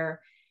where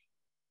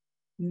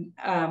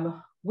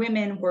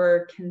women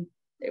were,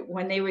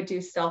 when they would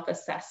do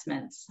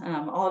self-assessments,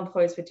 all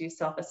employees would do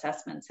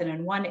self-assessments. And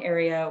in one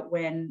area,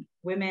 when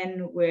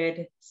women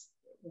would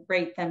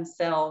rate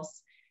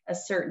themselves a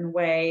certain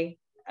way,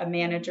 a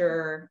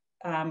manager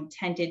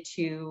tended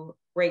to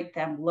rate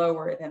them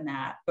lower than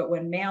that. But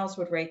when males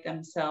would rate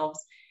themselves,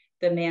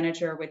 the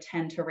manager would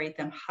tend to rate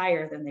them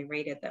higher than they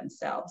rated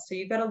themselves. So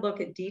you've got to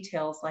look at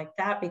details like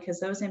that,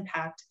 because those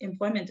impact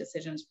employment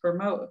decisions,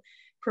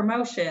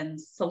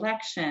 promotions,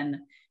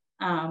 selection,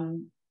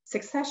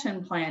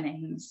 succession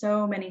planning,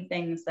 so many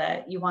things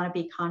that you want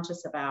to be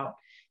conscious about.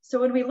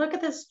 So when we look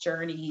at this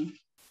journey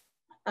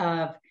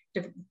of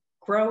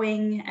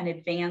growing and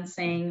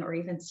advancing, or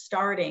even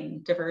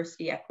starting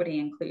diversity, equity,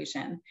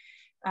 inclusion,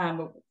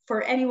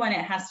 for anyone,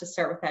 it has to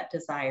start with that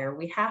desire.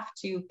 We have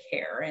to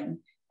care.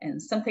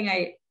 And something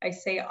I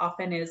say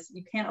often is,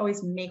 you can't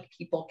always make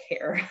people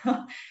care.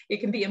 It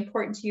can be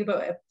important to you,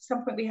 but at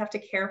some point we have to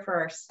care for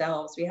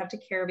ourselves. We have to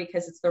care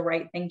because it's the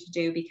right thing to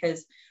do,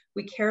 because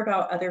we care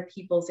about other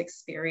people's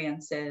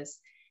experiences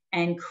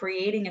and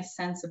creating a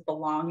sense of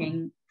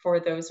belonging for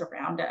those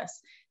around us.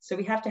 So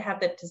we have to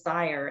have that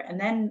desire, and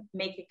then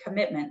make a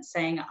commitment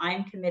saying,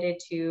 I'm committed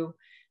to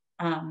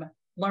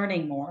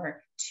learning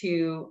more,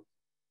 to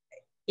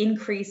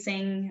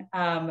increasing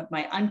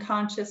my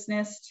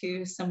unconsciousness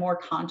to some more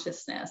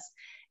consciousness,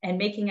 and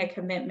making a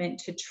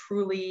commitment to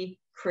truly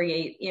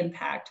create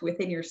impact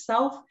within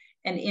yourself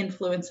and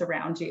influence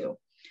around you.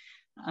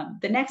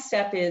 The next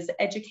step is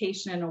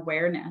education and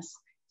awareness.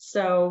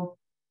 So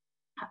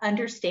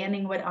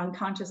understanding what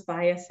unconscious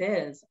bias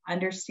is,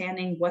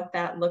 understanding what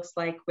that looks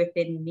like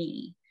within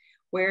me.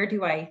 Where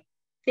do I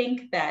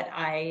think that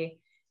I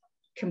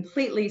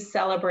completely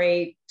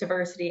celebrate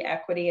diversity,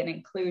 equity, and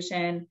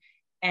inclusion,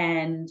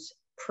 and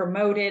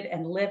promote it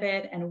and live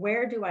it? And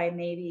where do I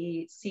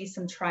maybe see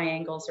some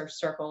triangles or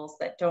circles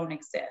that don't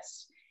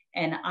exist?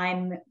 And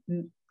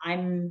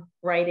I'm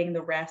writing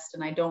the rest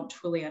and I don't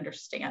truly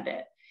understand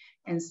it.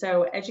 And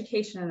so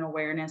education and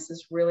awareness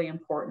is really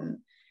important.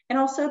 And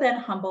also then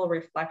humble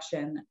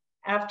reflection.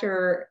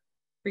 After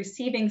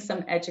receiving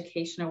some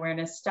education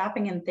awareness,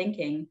 stopping and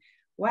thinking,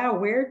 wow,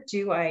 where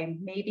do I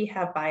maybe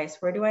have bias?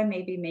 Where do I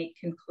maybe make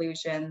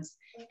conclusions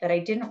that I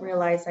didn't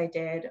realize I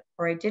did,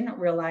 or I didn't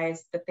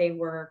realize that they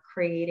were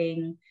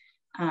creating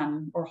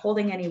or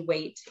holding any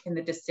weight in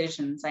the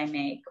decisions I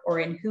make, or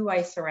in who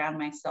I surround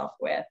myself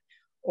with,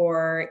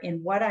 or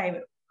in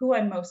who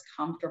I'm most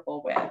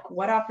comfortable with,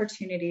 what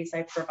opportunities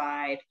I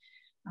provide,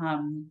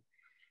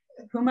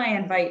 whom I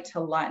invite to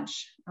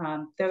lunch,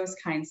 those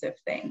kinds of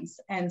things.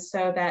 And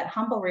so that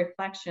humble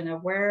reflection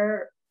of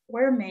where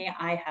may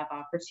I have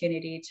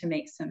opportunity to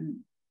make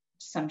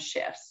some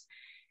shifts.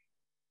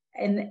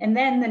 And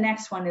then the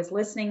next one is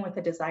listening with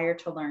a desire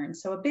to learn.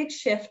 So a big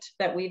shift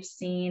that we've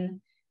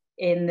seen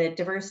in the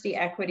diversity,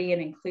 equity,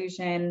 and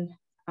inclusion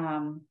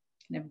kind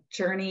of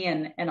journey,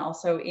 and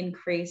also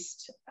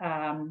increased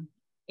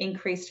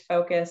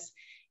focus,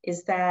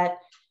 is that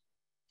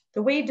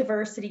the way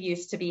diversity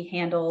used to be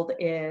handled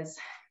is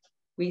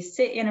we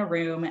sit in a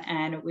room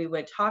and we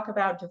would talk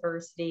about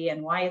diversity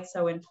and why it's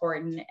so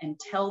important and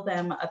tell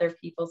them other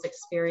people's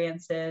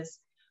experiences,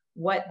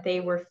 what they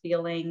were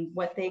feeling,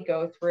 what they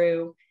go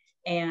through,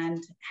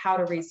 and how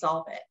to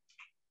resolve it.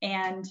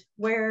 And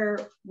where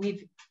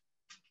we've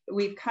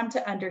come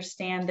to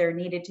understand there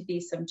needed to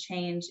be some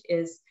change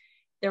is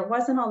there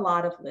wasn't a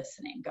lot of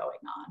listening going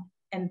on.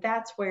 And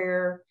that's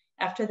where,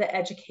 after the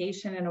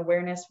education and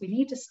awareness, we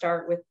need to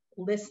start with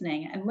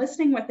listening, and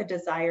listening with a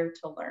desire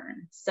to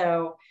learn.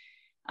 So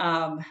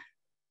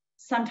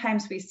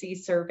sometimes we see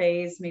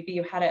surveys, maybe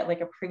you had it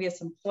like a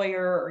previous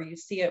employer, or you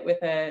see it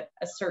with a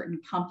certain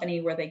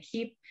company where they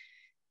keep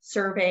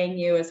surveying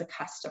you as a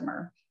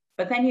customer,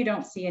 but then you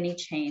don't see any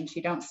change,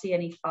 you don't see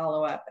any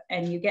follow-up,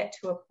 and you get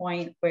to a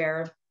point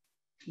where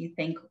you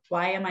think,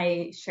 why am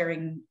I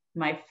sharing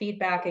my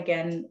feedback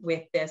again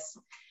with this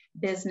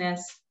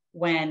business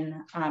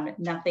when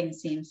nothing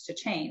seems to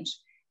change?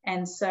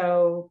 And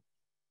so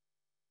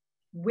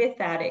with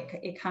that,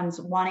 it comes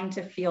wanting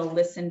to feel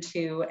listened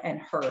to and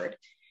heard.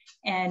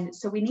 And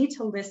so we need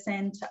to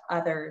listen to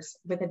others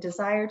with a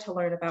desire to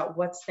learn about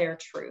what's their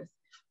truth,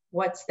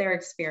 what's their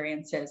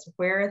experiences,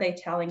 where are they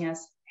telling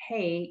us,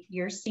 hey,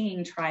 you're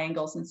seeing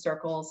triangles and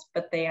circles,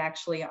 but they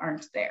actually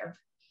aren't there.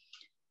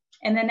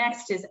 And the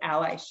next is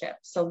allyship.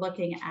 So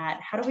looking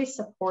at how do we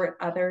support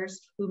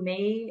others who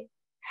may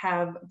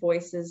have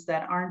voices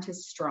that aren't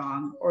as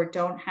strong or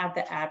don't have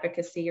the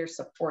advocacy or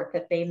support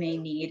that they may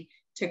need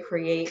to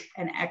create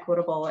an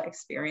equitable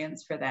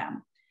experience for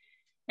them.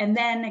 And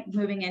then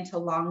moving into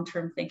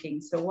long-term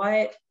thinking. So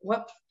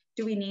what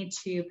do we need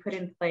to put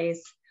in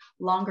place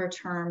longer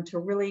term to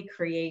really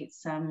create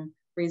some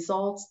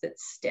results that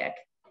stick?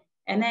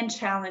 And then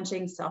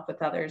challenging self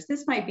with others.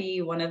 This might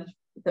be one of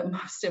the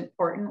most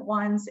important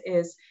ones.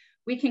 Is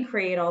we can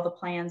create all the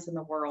plans in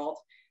the world,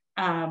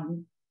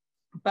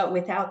 but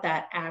without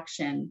that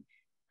action,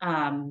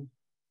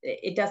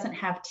 it doesn't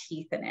have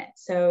teeth in it.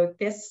 So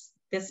this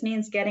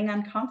means getting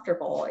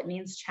uncomfortable. It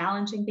means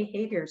challenging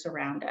behaviors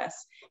around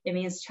us. It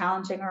means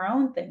challenging our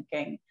own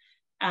thinking.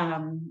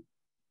 And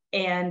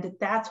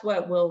that's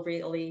what will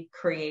really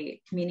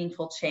create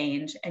meaningful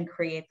change and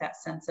create that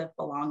sense of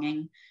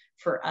belonging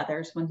for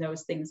others when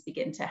those things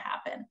begin to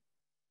happen.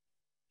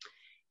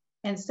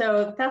 And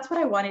so that's what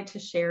I wanted to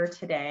share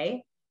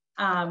today.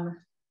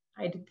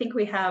 I think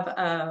we have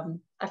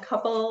a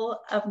couple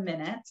of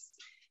minutes.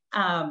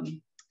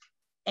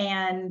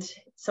 And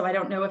so I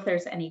don't know if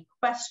there's any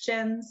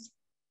questions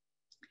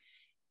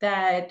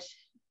that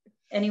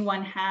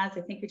anyone has.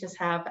 I think we just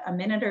have a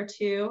minute or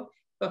two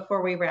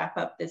before we wrap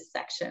up this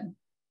section.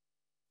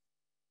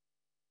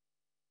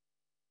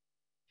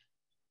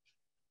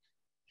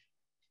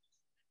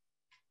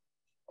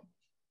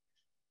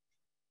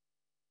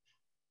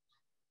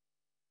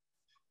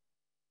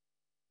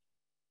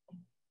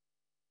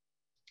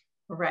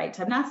 Right,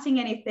 I'm not seeing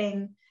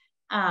anything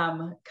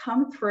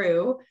come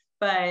through,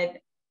 but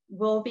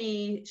we'll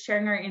be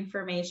sharing our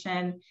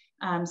information.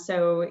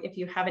 So if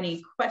you have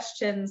any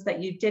questions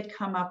that you did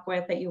come up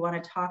with that you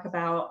want to talk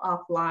about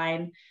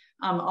offline,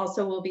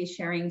 also we'll be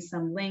sharing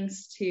some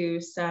links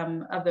to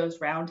some of those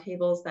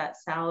roundtables that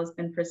Sal has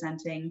been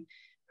presenting,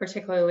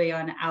 particularly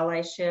on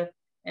allyship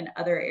and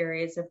other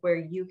areas of where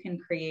you can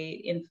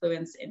create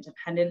influence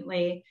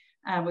independently.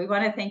 We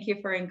want to thank you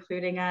for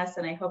including us,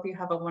 and I hope you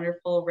have a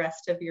wonderful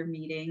rest of your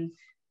meeting.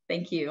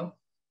 Thank you.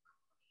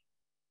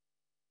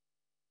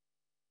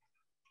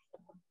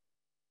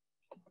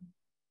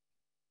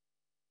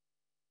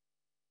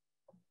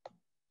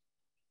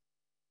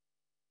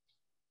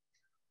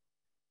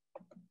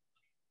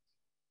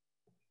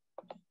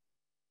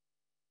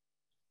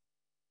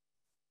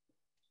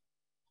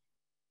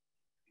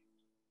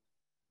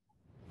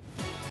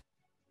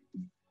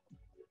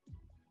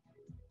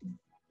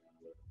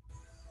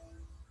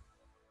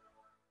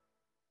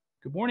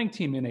 Good morning,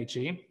 Team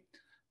NHE.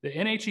 The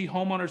NHE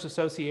Homeowners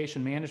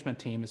Association Management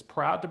Team is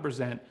proud to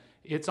present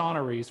its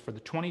honorees for the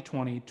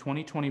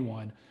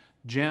 2020-2021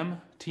 GEM,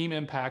 Team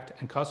Impact,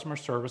 and Customer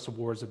Service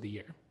Awards of the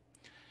Year.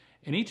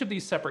 In each of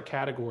these separate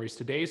categories,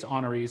 today's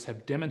honorees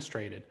have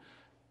demonstrated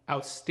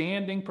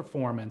outstanding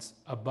performance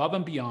above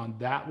and beyond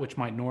that which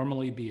might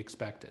normally be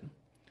expected.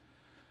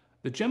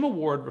 The GEM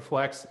Award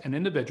reflects an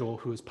individual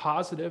who is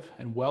positive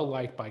and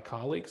well-liked by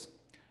colleagues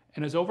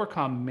and has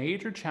overcome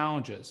major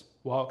challenges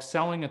while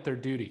excelling at their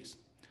duties.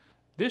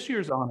 This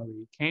year's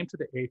honoree came to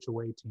the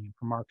HOA team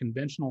from our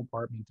conventional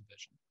apartment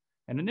division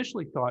and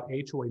initially thought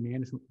HOA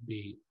management would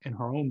be, in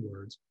her own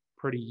words,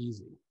 pretty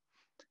easy.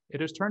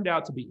 It has turned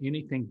out to be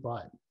anything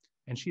but,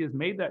 and she has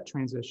made that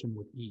transition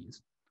with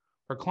ease.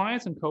 Her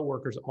clients and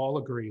coworkers all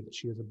agree that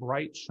she is a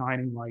bright,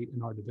 shining light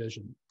in our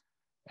division,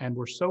 and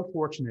we're so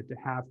fortunate to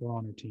have her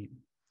on our team.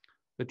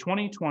 The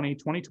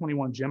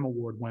 2020-2021 GEM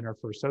Award winner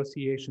for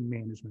Association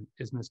Management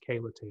is Ms.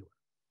 Kayla Taylor.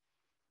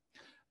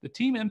 The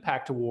Team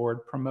Impact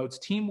Award promotes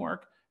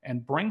teamwork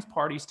and brings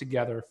parties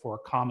together for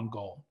a common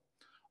goal.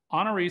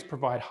 Honorees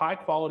provide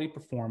high-quality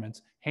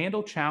performance,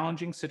 handle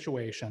challenging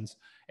situations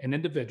and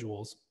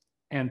individuals,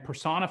 and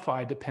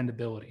personify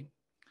dependability.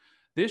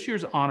 This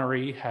year's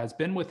honoree has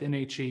been with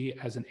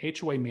NHE as an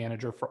HOA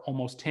manager for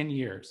almost 10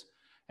 years,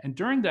 and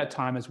during that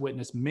time has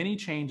witnessed many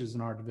changes in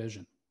our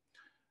division.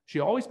 She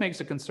always makes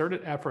a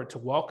concerted effort to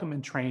welcome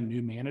and train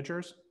new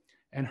managers,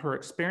 and her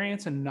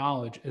experience and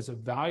knowledge is a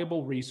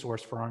valuable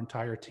resource for our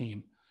entire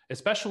team,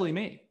 especially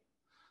me.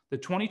 The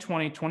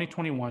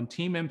 2020-2021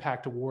 Team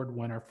Impact Award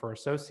winner for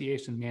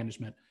Association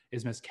Management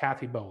is Ms.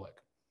 Kathy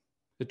Bolick.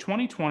 The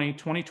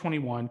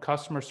 2020-2021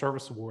 Customer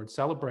Service Award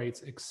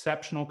celebrates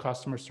exceptional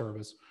customer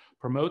service,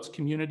 promotes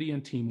community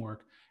and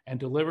teamwork, and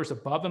delivers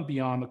above and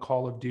beyond the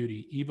call of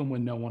duty even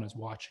when no one is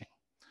watching.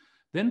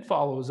 Then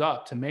follows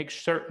up to make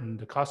certain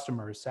the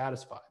customer is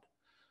satisfied.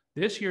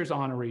 This year's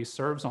honoree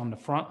serves on the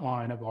front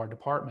line of our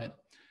department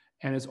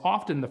and is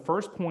often the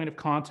first point of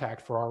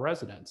contact for our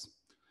residents.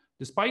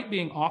 Despite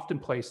being often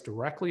placed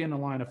directly in the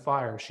line of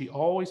fire, she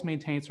always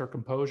maintains her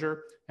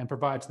composure and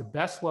provides the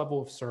best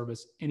level of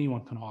service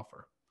anyone can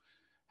offer.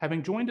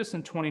 Having joined us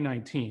in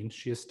 2019,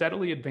 she has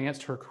steadily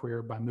advanced her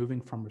career by moving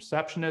from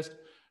receptionist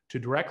to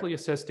directly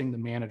assisting the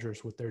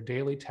managers with their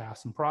daily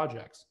tasks and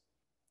projects.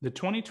 The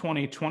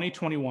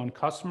 2020-2021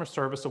 Customer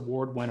Service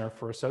Award winner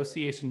for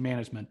Association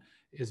Management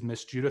is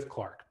Ms. Judith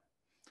Clark.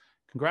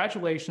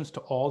 Congratulations to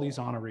all these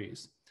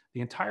honorees.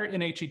 The entire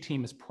NHE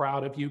team is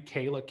proud of you,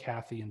 Kayla,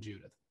 Kathy, and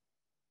Judith.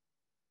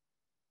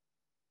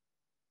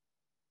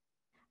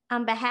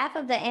 On behalf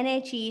of the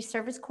NHE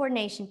Service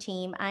Coordination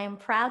Team, I am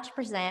proud to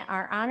present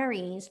our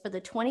honorees for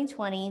the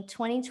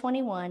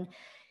 2020-2021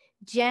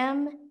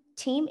 GEM,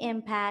 Team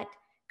Impact,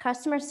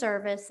 Customer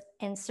Service,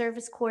 and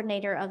Service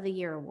Coordinator of the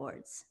Year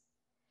Awards.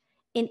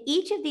 In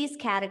each of these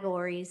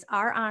categories,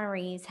 our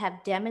honorees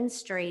have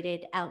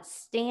demonstrated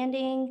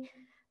outstanding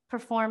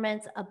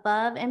performance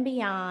above and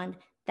beyond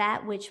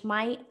that which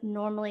might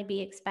normally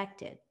be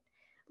expected.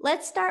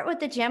 Let's start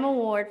with the GEM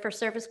Award for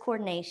Service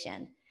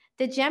Coordination.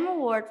 The GEM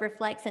Award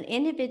reflects an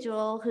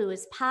individual who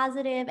is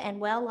positive and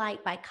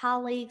well-liked by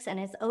colleagues and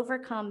has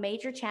overcome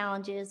major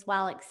challenges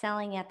while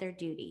excelling at their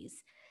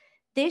duties.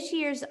 This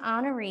year's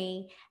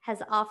honoree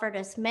has offered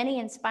us many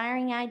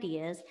inspiring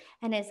ideas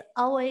and is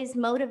always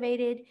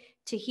motivated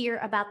to hear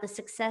about the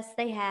success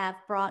they have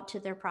brought to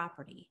their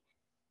property.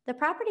 The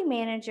property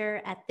manager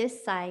at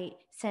this site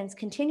sends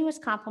continuous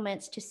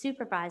compliments to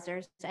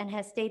supervisors and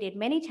has stated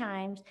many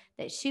times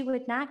that she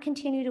would not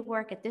continue to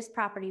work at this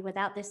property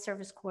without this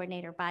service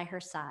coordinator by her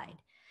side.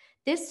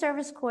 This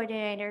service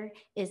coordinator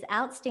is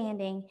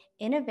outstanding,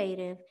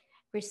 innovative,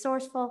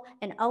 resourceful,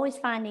 and always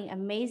finding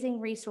amazing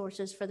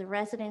resources for the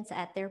residents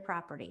at their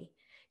property.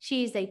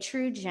 She is a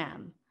true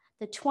gem.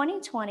 The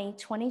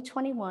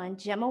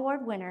 2020-2021 GEM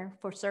Award winner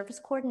for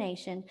Service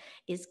Coordination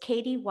is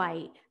Katie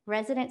White,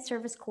 Resident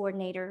Service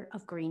Coordinator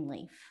of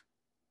Greenleaf.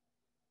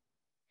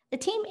 The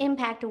Team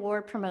Impact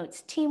Award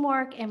promotes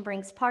teamwork and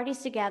brings parties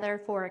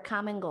together for a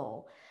common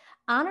goal.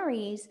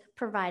 Honorees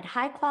provide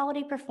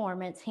high-quality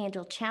performance,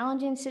 handle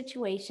challenging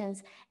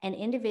situations and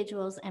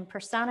individuals, and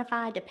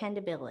personify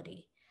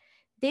dependability.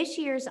 This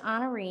year's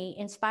honoree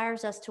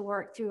inspires us to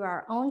work through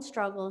our own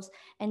struggles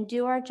and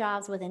do our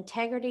jobs with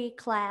integrity,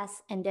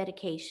 class, and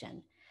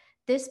dedication.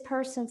 This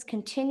person's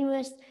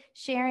continuous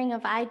sharing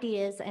of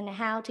ideas and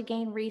how to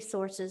gain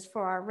resources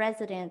for our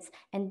residents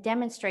and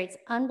demonstrates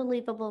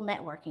unbelievable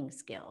networking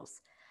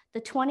skills. The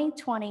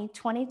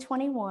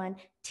 2020-2021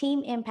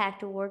 Team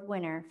Impact Award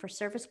winner for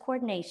Service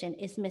Coordination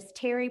is Ms.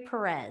 Terry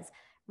Perez,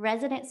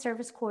 Resident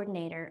Service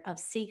Coordinator of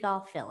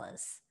Seagull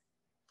Villas.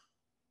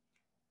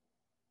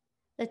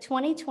 The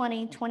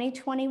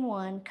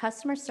 2020-2021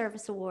 Customer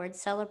Service Award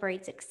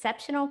celebrates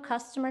exceptional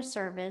customer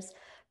service,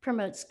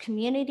 promotes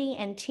community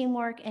and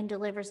teamwork, and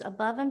delivers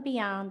above and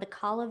beyond the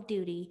call of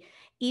duty,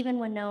 even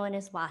when no one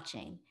is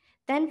watching.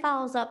 Then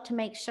follows up to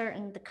make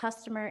certain the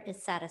customer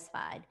is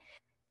satisfied.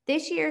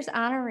 This year's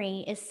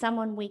honoree is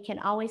someone we can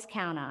always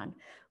count on.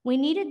 We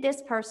needed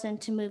this person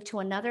to move to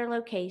another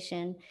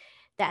location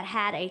that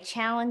had a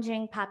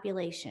challenging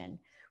population.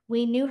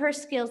 We knew her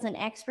skills and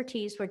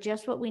expertise were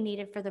just what we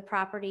needed for the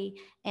property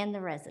and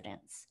the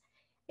residents.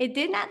 It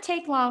did not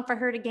take long for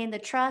her to gain the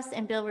trust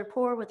and build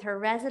rapport with her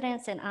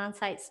residents and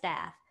on-site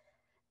staff.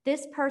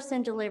 This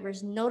person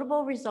delivers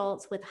notable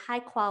results with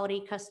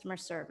high-quality customer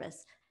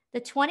service.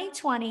 The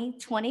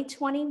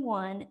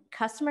 2020-2021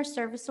 Customer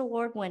Service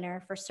Award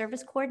winner for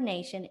service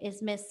coordination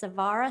is Ms.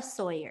 Savara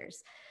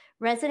Sawyers,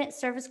 Resident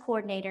Service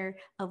Coordinator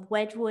of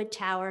Wedgwood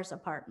Towers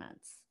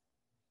Apartments.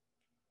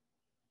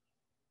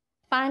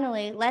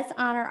 Finally, let's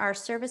honor our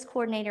Service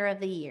Coordinator of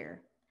the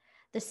Year.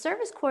 The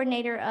Service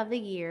Coordinator of the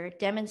Year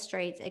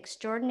demonstrates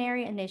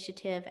extraordinary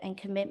initiative and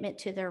commitment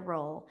to their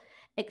role,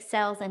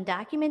 excels in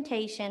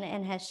documentation,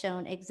 and has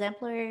shown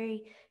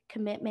exemplary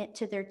commitment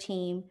to their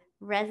team,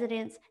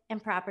 residents,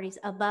 and properties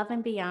above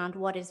and beyond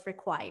what is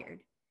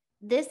required.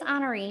 This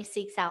honoree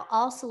seeks out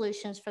all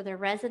solutions for their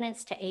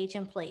residents to age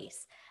in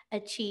place,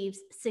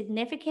 achieves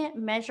significant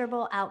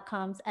measurable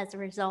outcomes as a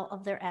result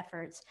of their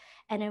efforts,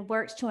 and it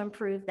works to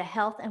improve the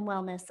health and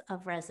wellness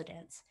of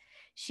residents.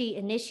 She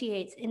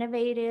initiates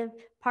innovative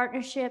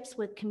partnerships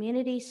with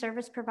community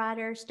service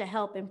providers to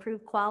help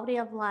improve quality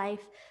of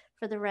life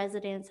for the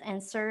residents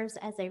and serves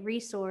as a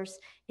resource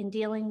in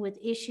dealing with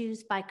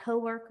issues by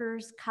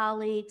coworkers,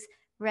 colleagues,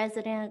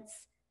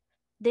 residents.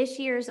 This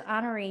year's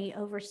honoree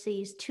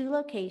oversees 2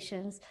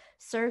 locations,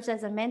 serves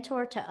as a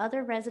mentor to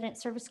other resident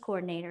service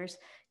coordinators,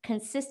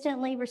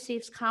 consistently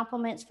receives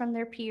compliments from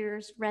their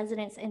peers,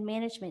 residents, and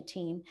management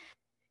team.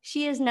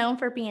 She is known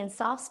for being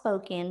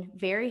soft-spoken,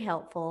 very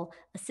helpful,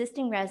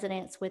 assisting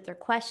residents with their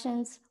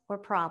questions or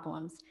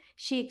problems.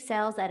 She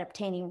excels at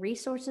obtaining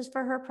resources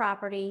for her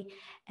property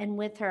and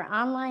with her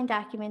online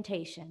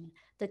documentation.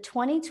 The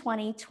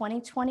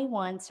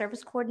 2020-2021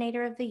 Service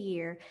Coordinator of the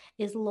Year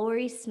is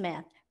Lori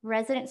Smith,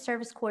 Resident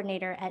Service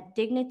Coordinator at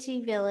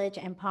Dignity Village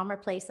and Palmer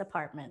Place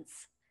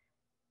Apartments.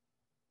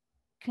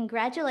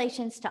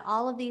 Congratulations to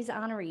all of these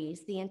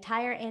honorees. The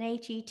entire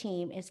NHE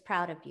team is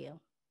proud of you.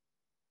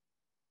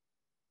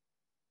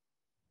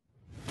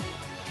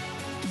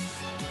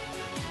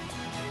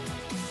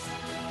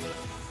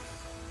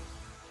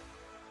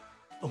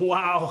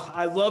 Wow,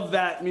 I love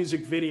that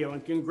music video,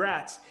 and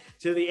congrats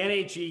to the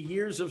NHE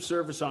Years of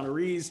Service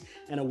honorees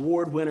and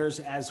award winners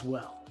as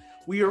well.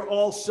 We are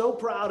all so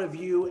proud of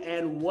you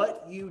and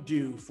what you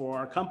do for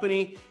our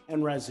company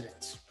and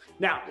residents.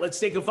 Now, let's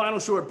take a final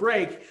short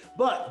break,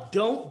 but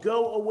don't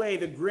go away.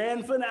 The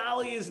grand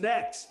finale is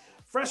next.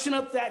 Freshen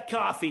up that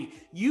coffee,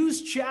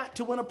 use chat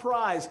to win a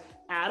prize,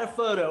 add a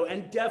photo,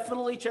 and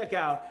definitely check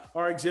out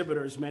our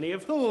exhibitors, many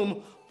of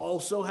whom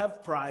also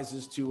have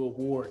prizes to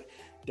award.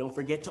 Don't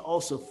forget to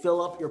also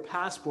fill up your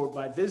passport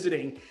by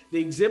visiting the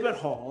exhibit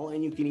hall,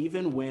 and you can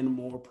even win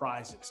more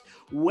prizes.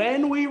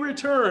 When we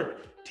return,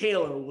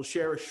 Taylor will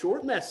share a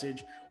short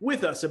message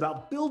with us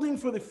about building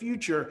for the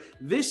future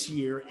this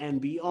year and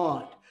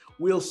beyond.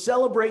 We'll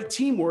celebrate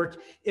teamwork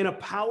in a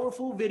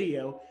powerful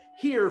video,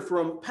 hear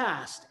from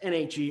past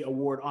NHE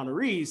Award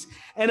honorees,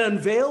 and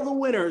unveil the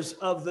winners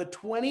of the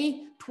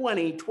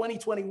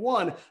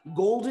 2020-2021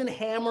 Golden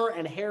Hammer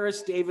and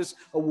Harris Davis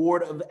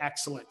Award of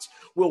Excellence.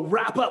 We'll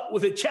wrap up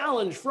with a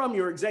challenge from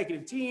your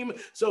executive team,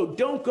 so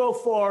don't go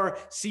far.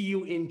 See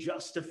you in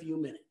just a few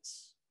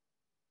minutes.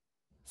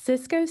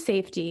 Cisco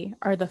Safety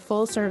are the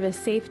full-service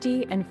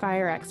safety and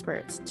fire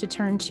experts to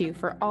turn to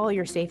for all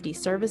your safety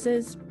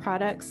services,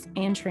 products,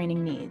 and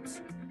training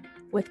needs.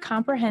 With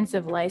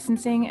comprehensive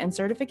licensing and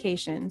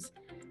certifications,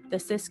 the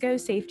Cisco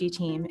Safety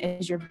Team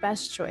is your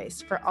best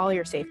choice for all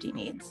your safety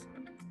needs.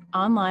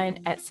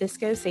 Online at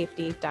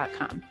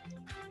ciscosafety.com.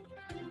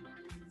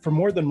 For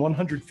more than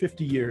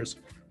 150 years,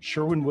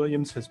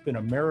 Sherwin-Williams has been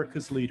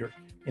America's leader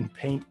in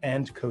paint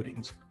and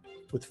coatings.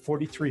 With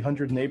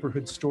 4,300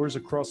 neighborhood stores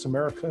across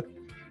America,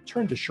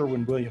 turn to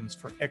Sherwin-Williams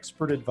for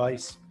expert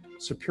advice,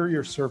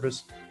 superior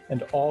service,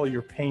 and all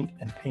your paint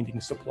and painting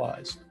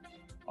supplies.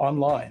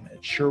 Online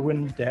at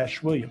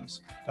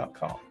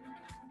sherwin-williams.com.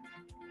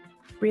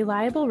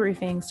 Reliable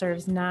Roofing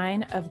serves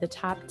 9 of the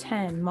top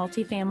 10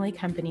 multifamily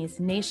companies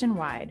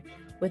nationwide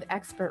with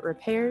expert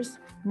repairs,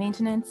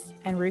 maintenance,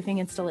 and roofing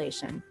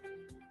installation.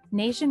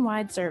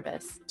 Nationwide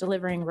service,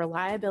 delivering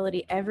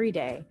reliability every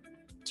day.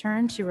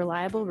 Turn to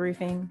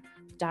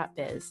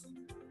reliableroofing.biz.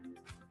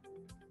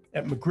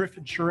 At McGriff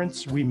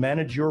Insurance, we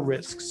manage your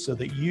risks so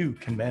that you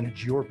can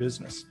manage your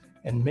business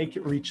and make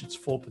it reach its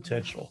full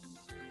potential.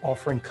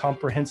 Offering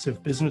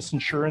comprehensive business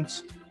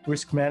insurance,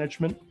 risk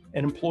management,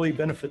 and employee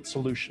benefit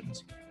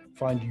solutions.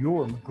 Find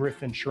your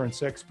McGriff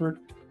Insurance expert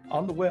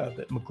on the web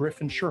at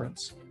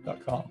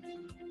mcgriffinsurance.com.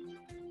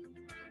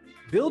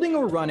 Building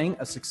or running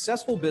a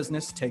successful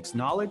business takes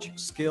knowledge,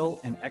 skill,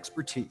 and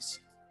expertise.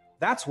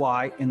 That's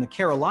why in the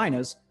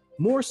Carolinas,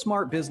 more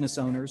smart business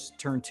owners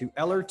turn to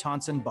Eller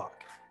Tonson Buck.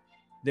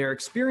 Their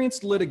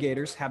experienced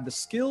litigators have the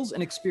skills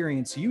and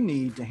experience you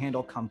need to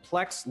handle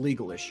complex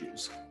legal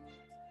issues.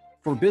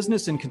 For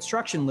business and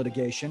construction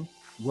litigation,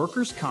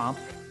 workers' comp,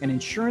 and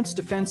insurance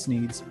defense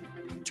needs,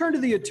 turn to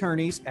the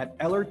attorneys at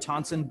Eller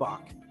Tonson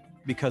Buck,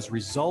 because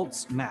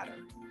results matter.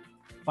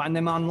 Find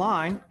them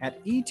online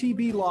at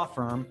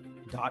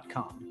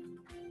etblawfirm.com.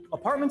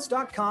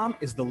 Apartments.com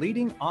is the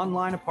leading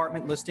online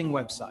apartment listing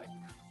website,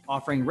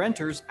 offering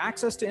renters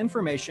access to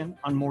information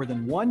on more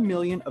than 1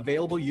 million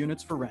available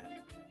units for rent.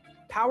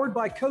 Powered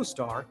by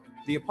CoStar,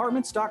 the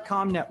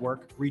Apartments.com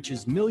network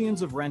reaches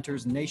millions of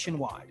renters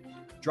nationwide,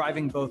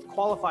 driving both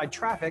qualified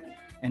traffic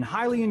and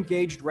highly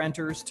engaged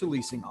renters to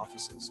leasing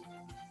offices.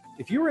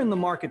 If you're in the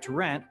market to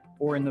rent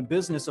or in the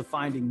business of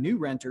finding new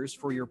renters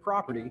for your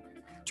property,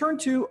 turn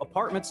to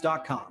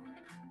Apartments.com.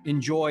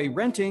 Enjoy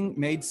renting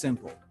made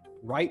simple,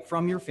 right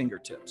from your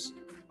fingertips.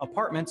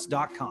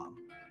 Apartments.com.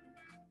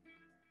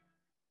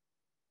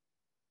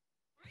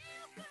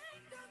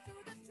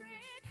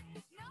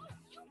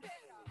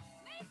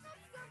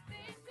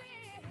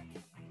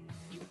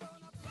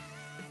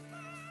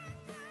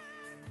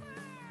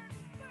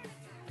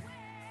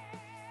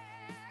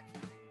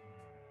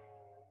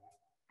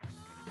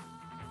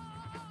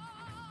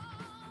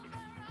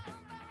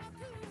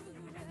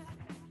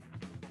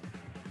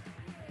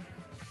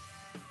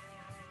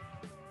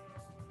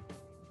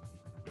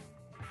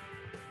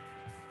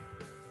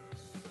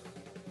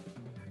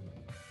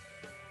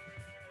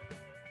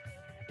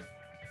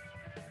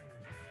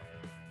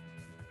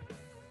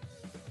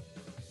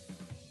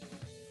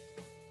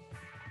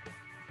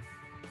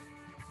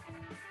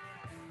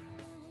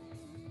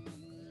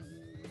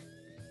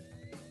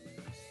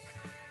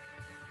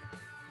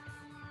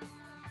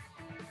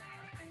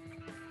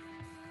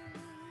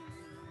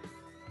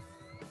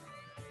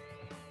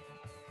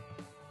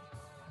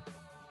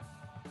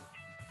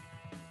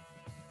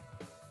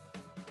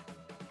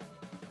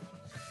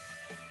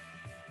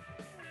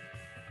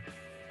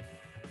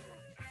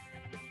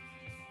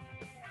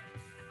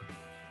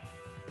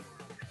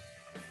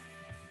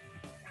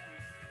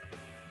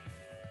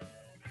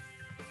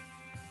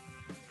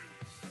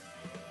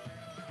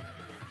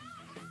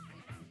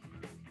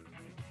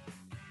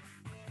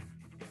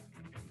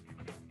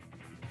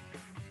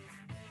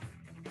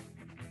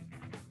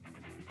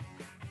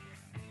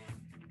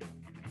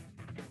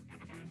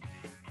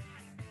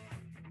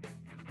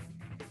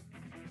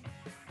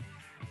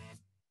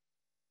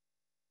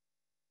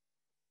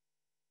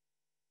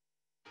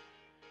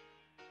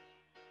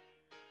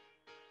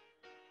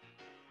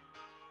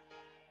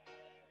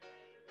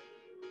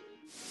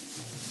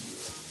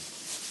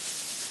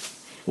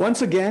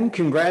 Once again,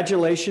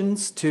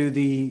 congratulations to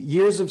the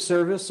Years of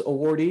Service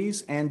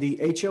awardees and the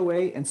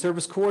HOA and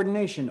Service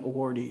Coordination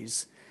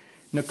awardees.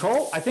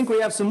 Nicole, I think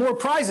we have some more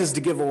prizes to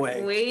give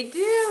away. We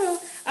do.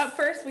 Up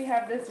first, we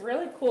have this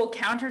really cool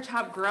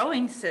countertop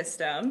growing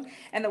system,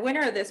 and the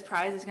winner of this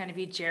prize is going to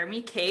be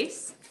Jeremy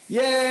Case.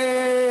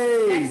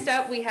 Yay! Next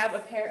up, we have a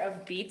pair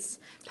of Beats,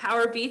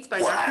 Power Beats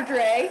by Dr.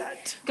 Dre,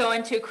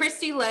 going to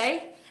Christy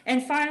Lay.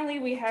 And finally,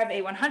 we have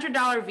a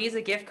 $100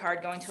 Visa gift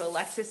card going to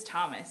Alexis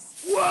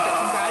Thomas. Whoa! So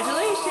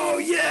congratulations. Oh,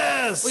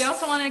 yes! We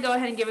also want to go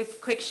ahead and give a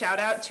quick shout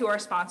out to our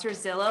sponsor,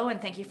 Zillow,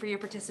 and thank you for your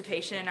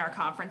participation in our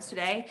conference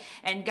today.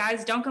 And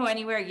guys, don't go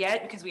anywhere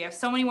yet because we have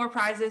so many more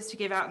prizes to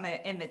give out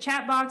in the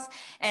chat box.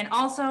 And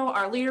also,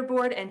 our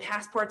leaderboard and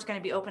passport is going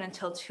to be open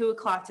until 2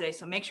 o'clock today.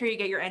 So make sure you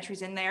get your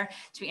entries in there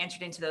to be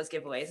entered into those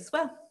giveaways as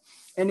well.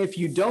 And if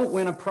you don't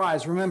win a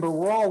prize, remember,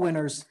 we're all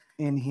winners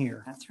in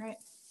here. That's right.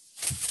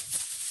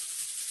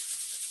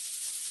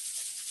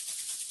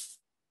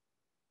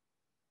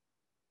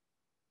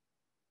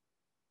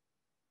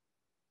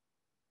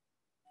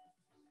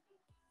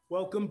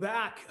 Welcome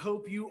back.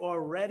 Hope you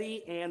are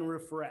ready and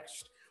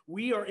refreshed.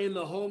 We are in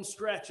the home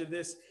stretch of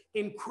this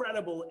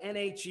incredible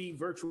NHE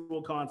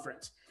virtual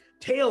conference.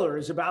 Taylor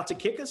is about to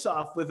kick us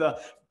off with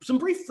some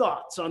brief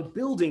thoughts on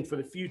building for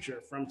the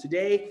future from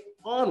today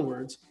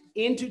onwards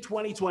into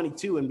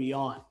 2022 and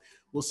beyond.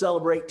 We'll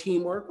celebrate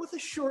teamwork with a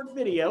short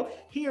video,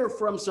 hear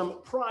from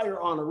some prior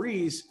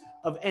honorees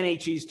of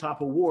NHE's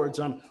top awards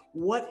on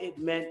what it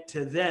meant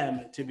to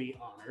them to be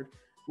honored.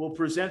 We'll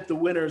present the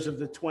winners of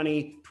the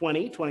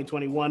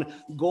 2020-2021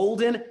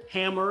 Golden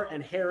Hammer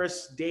and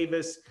Harris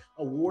Davis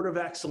Award of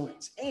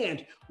Excellence.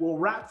 And we'll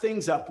wrap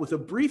things up with a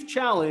brief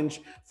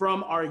challenge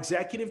from our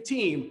executive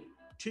team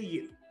to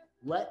you.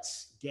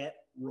 Let's get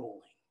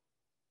rolling.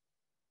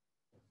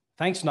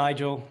 Thanks,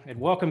 Nigel, and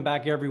welcome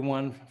back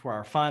everyone for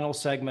our final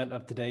segment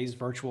of today's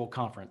virtual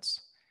conference.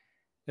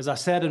 As I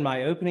said in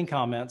my opening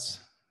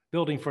comments,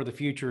 building for the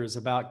future is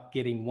about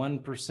getting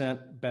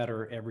 1%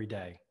 better every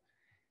day.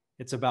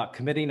 It's about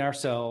committing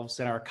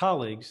ourselves and our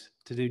colleagues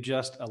to do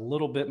just a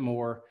little bit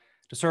more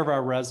to serve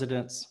our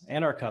residents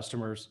and our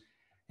customers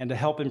and to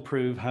help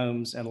improve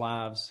homes and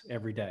lives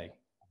every day.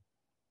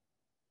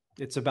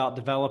 It's about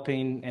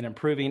developing and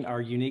improving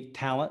our unique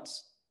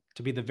talents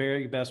to be the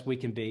very best we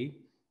can be,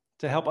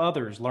 to help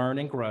others learn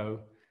and grow,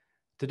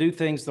 to do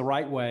things the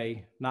right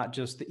way, not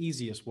just the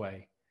easiest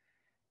way,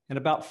 and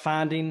about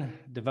finding,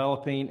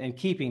 developing, and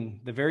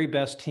keeping the very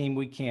best team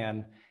we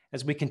can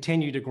as we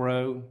continue to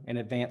grow and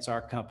advance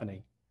our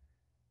company.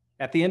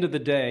 At the end of the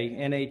day,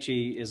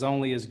 NHE is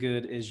only as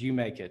good as you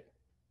make it.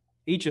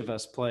 Each of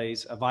us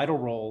plays a vital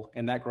role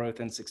in that growth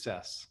and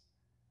success.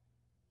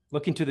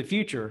 Looking to the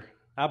future,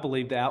 I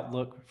believe the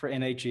outlook for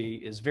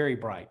NHE is very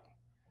bright.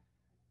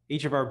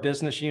 Each of our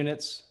business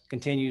units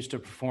continues to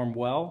perform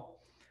well,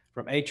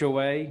 from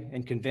HOA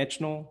and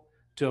conventional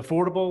to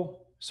affordable,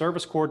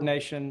 service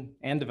coordination,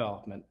 and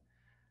development.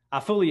 I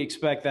fully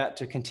expect that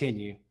to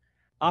continue.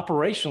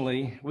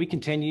 Operationally, we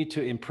continue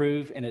to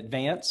improve and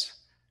advance.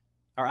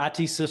 Our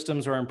IT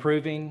systems are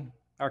improving.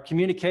 Our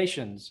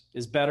communications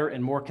is better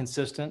and more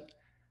consistent.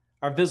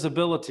 Our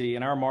visibility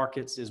in our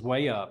markets is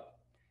way up.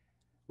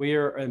 We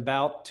are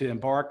about to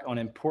embark on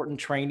important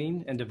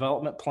training and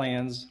development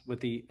plans with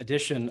the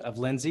addition of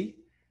Lindsay.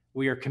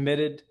 We are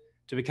committed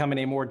to becoming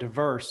a more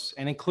diverse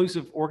and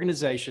inclusive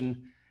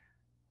organization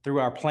through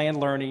our planned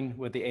learning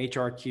with the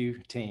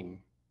HRQ team.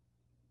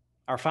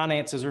 Our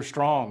finances are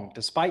strong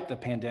despite the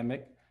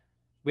pandemic.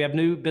 We have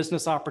new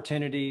business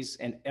opportunities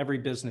in every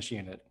business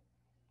unit.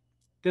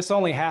 This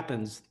only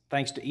happens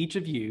thanks to each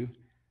of you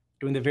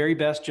doing the very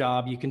best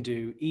job you can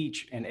do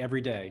each and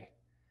every day.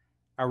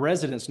 Our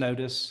residents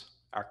notice,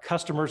 our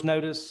customers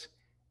notice,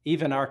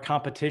 even our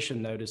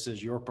competition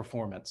notices your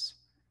performance.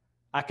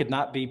 I could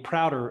not be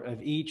prouder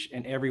of each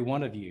and every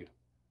one of you.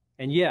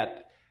 And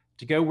yet,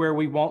 to go where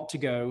we want to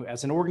go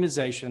as an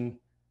organization,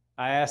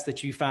 I ask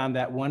that you find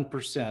that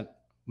 1%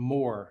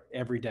 more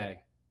every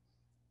day.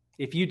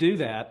 If you do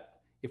that,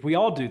 if we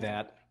all do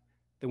that,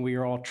 then we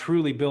are all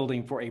truly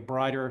building for a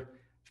brighter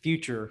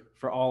future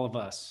for all of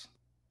us.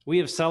 We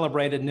have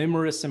celebrated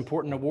numerous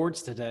important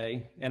awards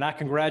today, and I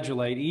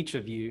congratulate each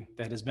of you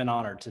that has been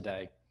honored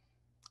today,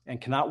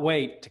 and cannot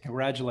wait to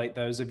congratulate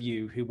those of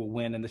you who will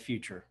win in the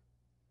future.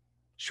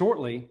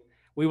 Shortly,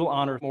 we will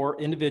honor more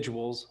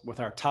individuals with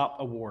our top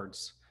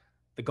awards: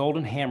 the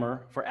Golden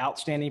Hammer for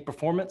outstanding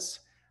performance,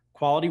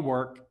 quality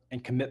work,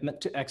 and commitment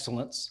to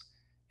excellence,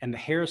 and the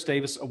Harris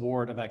Davis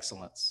Award of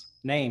Excellence,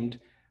 named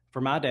for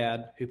my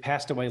dad, who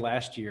passed away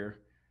last year,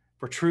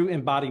 for true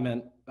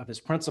embodiment of his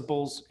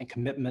principles and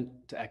commitment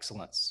to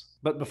excellence.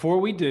 But before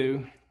we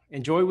do,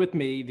 enjoy with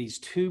me these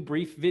two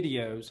brief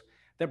videos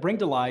that bring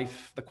to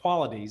life the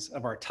qualities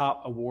of our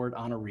top award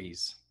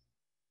honorees.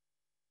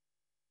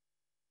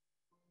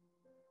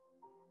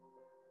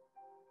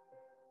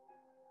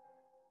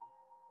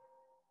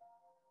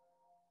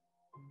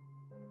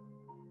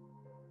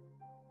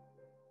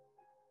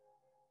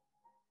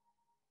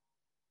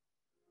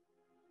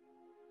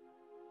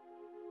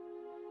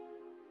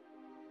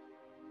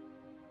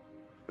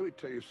 Let me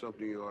tell you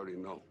something you already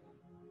know.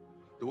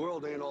 The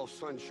world ain't all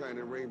sunshine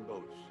and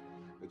rainbows.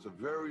 It's a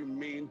very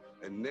mean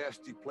and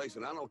nasty place,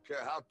 and I don't care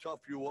how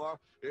tough you are,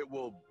 it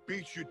will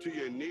beat you to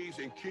your knees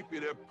and keep you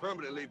there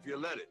permanently if you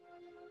let it.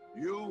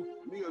 You,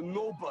 me, or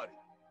nobody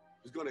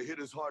is gonna hit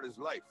as hard as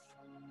life.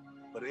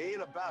 But it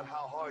ain't about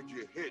how hard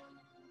you hit.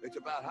 It's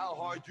about how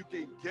hard you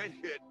can get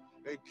hit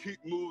and keep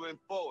moving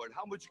forward.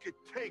 How much you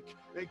can take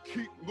and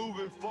keep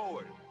moving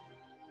forward.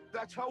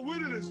 That's how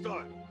winning is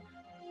done.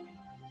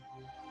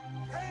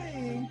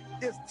 Pain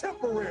is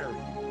temporary.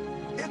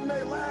 It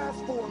may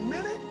last for a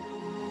minute,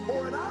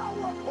 or an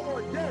hour,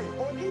 or a day,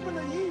 or even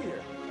a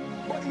year,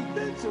 but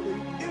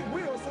eventually it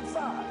will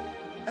subside,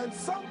 and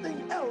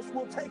something else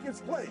will take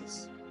its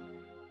place.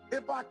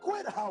 If I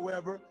quit,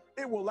 however,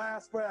 it will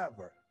last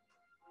forever.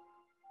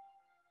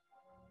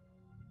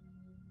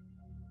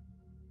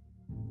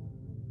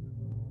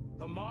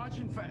 The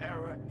margin for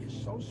error is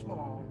so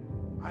small.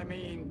 I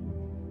mean,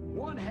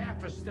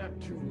 1/2 a step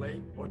too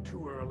late or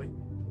too early,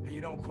 and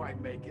you don't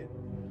quite make it.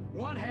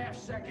 1/2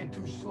 second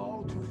too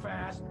slow, too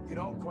fast, you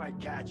don't quite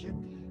catch it.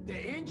 The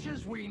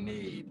inches we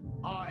need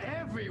are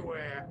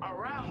everywhere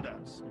around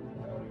us.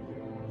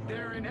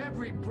 They're in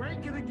every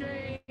break of the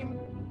game,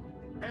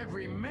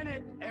 every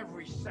minute,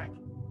 every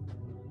second.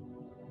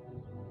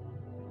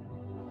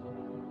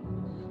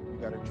 You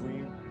got a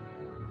dream,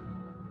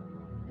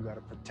 you got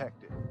to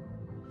protect it.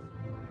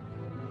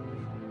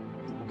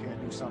 People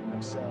can't do something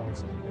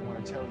themselves. They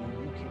want to tell you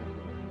you can't do it.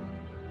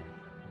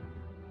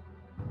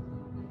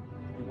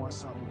 You want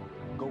something,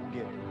 go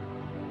get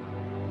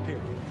it.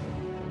 Period.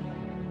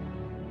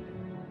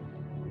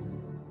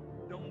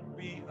 Don't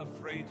be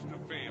afraid to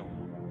fail.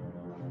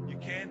 You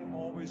can't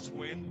always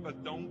win,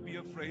 but don't be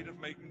afraid of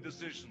making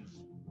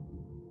decisions.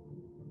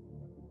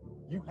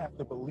 You have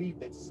to believe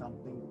that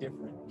something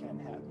different can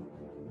happen.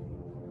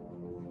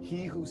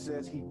 He who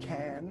says he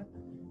can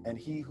and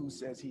he who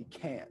says he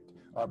can't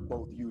are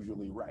both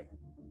usually right.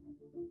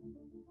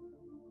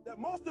 That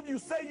most of you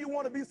say you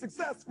want to be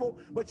successful,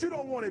 but you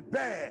don't want it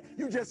bad.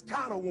 You just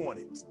kind of want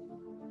it.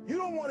 You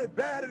don't want it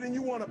badder than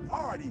you want to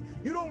party.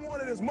 You don't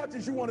want it as much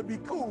as you want to be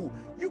cool.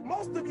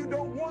 Most of you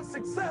don't want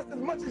success as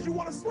much as you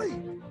want to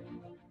sleep.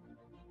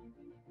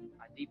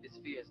 Our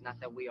deepest fear is not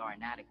that we are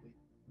inadequate.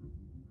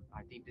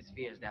 Our deepest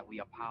fear is that we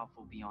are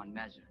powerful beyond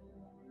measure.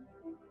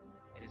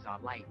 It is our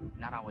light,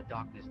 not our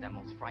darkness, that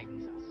most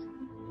frightens us.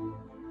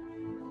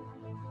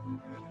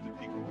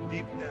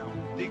 Deep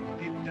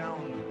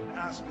down,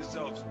 ask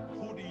yourselves,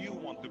 who do you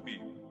want to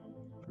be?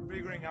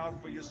 Figuring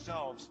out for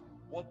yourselves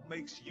what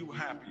makes you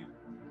happy,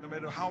 no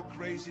matter how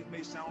crazy it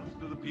may sound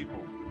to the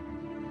people.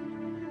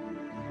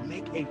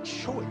 Make a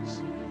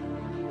choice,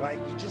 right?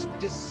 You just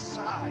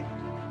decide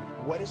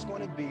what it's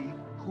going to be,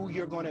 who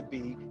you're going to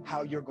be,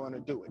 how you're going to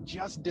do it.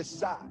 Just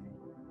decide.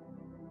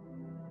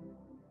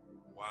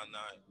 Why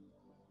not?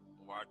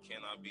 Why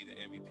can't I be the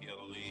MVP of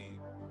the league?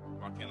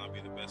 Why can't I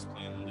be the best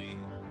player in the league?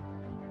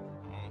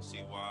 I don't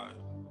see why.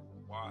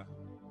 Why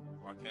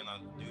can't I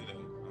do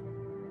that?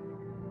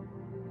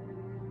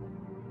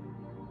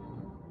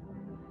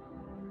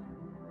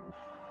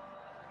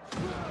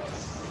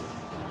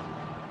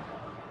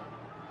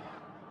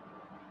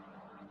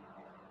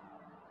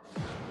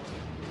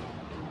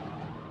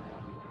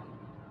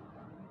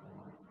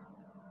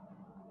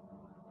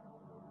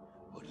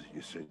 What did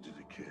you say to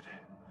the kid?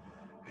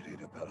 It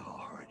ain't about how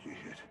hard you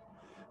hit.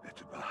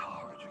 It's about how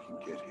hard you can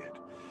get hit.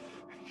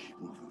 And keep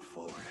moving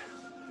forward.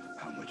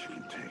 How much you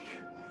can take.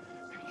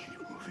 And keep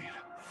moving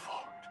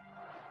forward.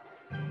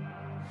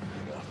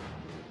 Get up.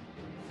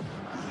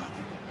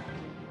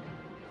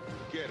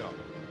 Get up.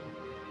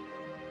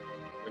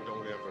 And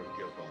don't ever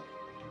give up.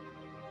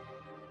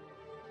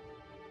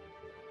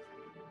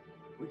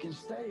 We can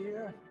stay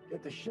here,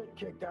 get the shit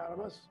kicked out of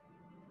us,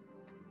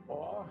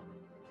 or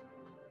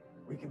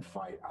we can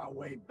fight our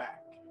way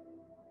back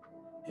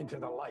into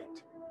the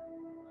light.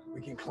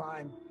 We can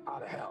climb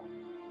out of hell.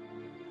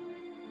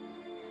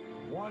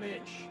 1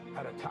 inch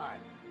at a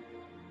time.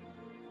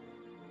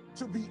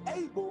 To be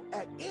able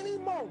at any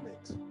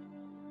moment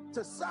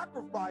to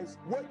sacrifice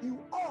what you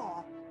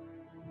are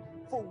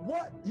for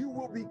what you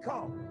will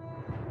become.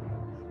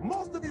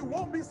 Most of you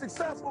won't be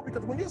successful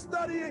because when you're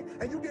studying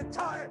and you get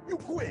tired, you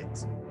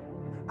quit.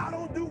 I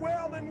don't do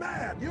well in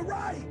math. You're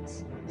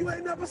right. You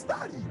ain't never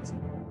studied.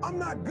 I'm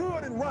not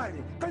good in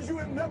writing because you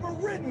have never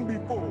written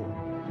before.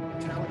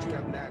 Talent you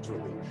have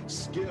naturally.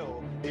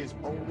 Skill is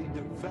only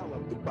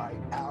developed by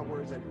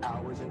hours and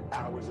hours and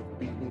hours of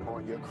beating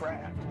on your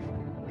craft.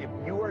 If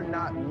you are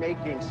not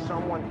making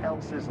someone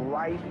else's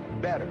life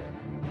better,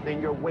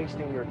 then you're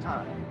wasting your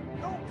time.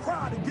 Don't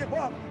cry to give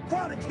up.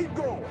 Cry to keep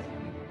going.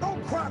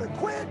 Don't cry to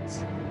quit.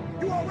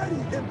 You already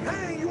in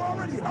pain. You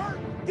already hurt.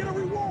 Get a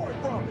reward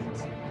from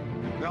it.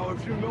 Now,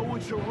 if you know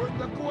what you're worth,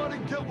 now go out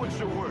and get what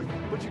you're worth.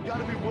 But you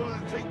gotta be willing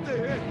to take the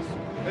hits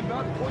and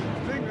not point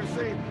the finger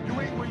saying you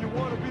ain't where you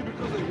want to be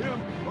because of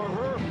him or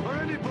her or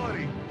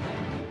anybody.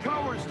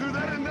 Cowards do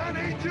that, and that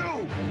ain't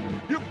you.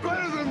 You're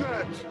better than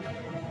that.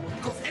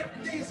 Because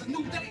every day is a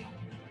new day.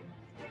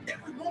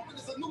 Every moment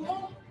is a new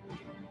moment.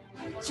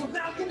 So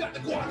now you got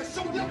to go out and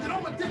show them that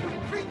I'm a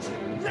different creature.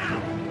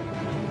 Now!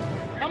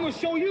 I'm going to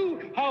show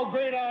you how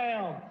great I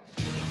am.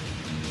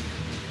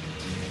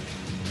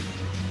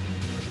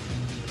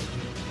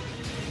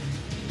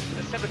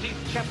 The 17th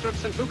chapter of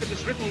St. Luke it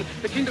is written,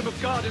 the kingdom of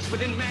God is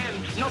within man,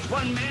 not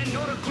one man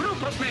nor a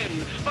group of men,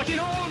 but in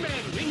all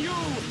men, in you.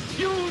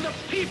 You, the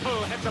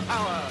people, have the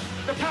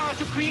power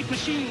to create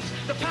machines,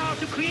 the power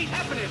to create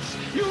happiness.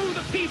 You,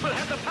 the people,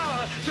 have the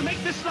power to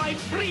make this life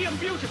free and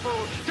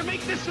beautiful, to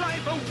make this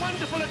life a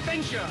wonderful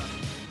adventure.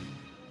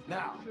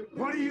 Now,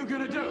 what are you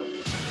going to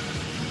do?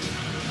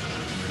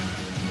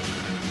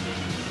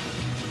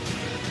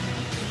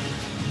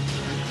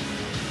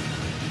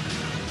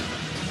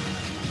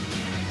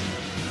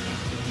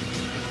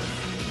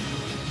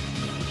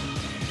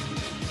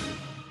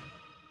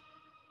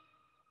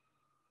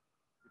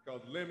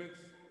 Because limits,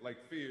 like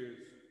fears,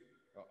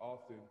 are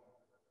often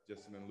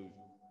just an illusion.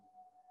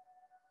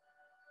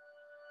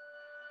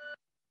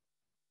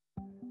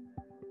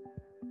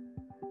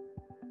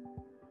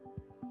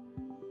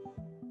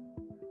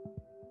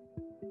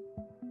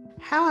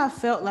 How I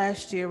felt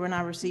last year when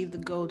I received the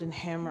Golden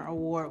Hammer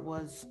Award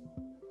was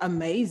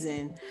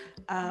amazing.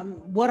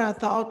 What I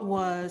thought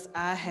was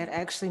I had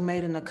actually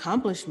made an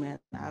accomplishment.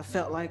 I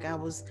felt like I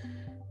was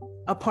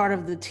a part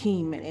of the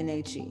team at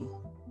NHE.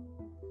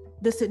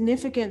 The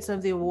significance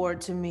of the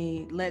award to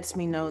me lets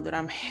me know that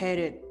I'm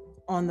headed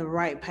on the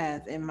right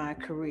path in my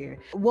career.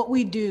 What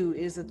we do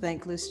is a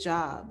thankless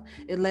job.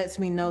 It lets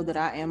me know that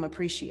I am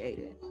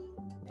appreciated.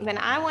 When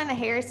I won the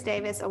Harris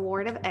Davis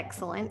Award of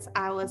Excellence,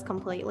 I was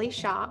completely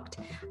shocked.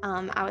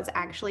 I was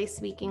actually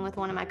speaking with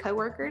one of my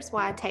coworkers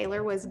while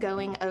Taylor was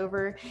going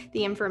over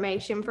the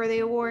information for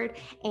the award,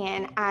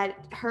 and I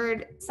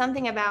heard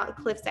something about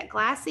Cliffs at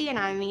Glassy, and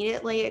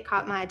it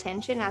caught my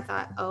attention. I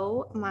thought,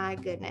 oh my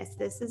goodness,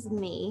 this is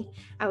me.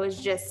 I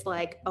was just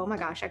like, oh my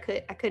gosh, I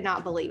could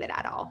not believe it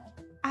at all.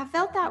 I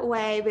felt that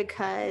way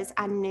because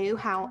I knew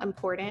how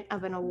important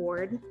of an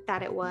award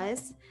that it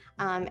was,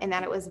 and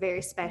that it was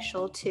very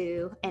special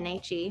to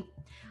NHE.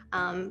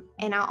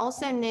 And I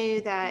also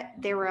knew that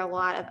there were a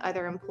lot of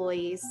other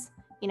employees,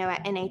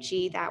 at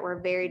NHE that were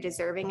very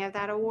deserving of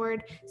that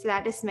award. So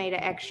that just made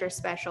it extra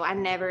special. I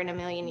never in a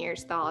million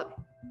years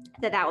thought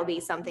that that would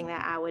be something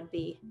that I would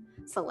be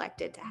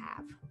selected to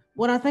have.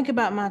 When I think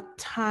about my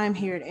time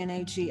here at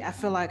NHE, I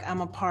feel like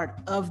I'm a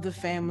part of the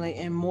family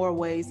in more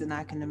ways than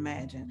I can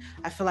imagine.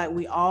 I feel like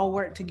we all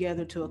work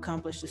together to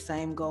accomplish the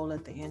same goal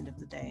at the end of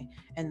the day,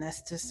 and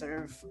that's to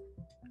serve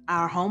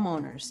our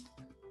homeowners.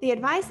 The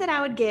advice that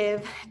I would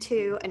give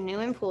to a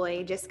new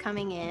employee just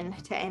coming in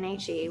to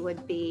NHE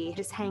would be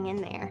just hang in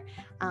there,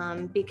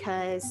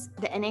 because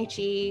the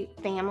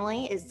NHE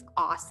family is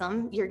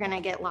awesome. You're going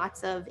to get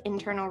lots of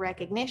internal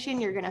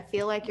recognition. You're going to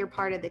feel like you're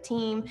part of the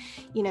team.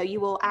 You know, you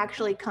will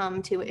actually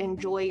come to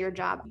enjoy your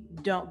job.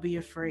 Don't be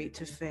afraid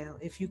to fail.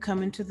 If you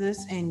come into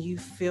this and you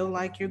feel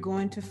like you're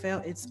going to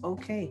fail, it's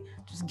okay.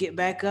 Just get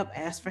back up,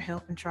 ask for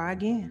help, and try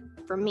again.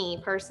 For me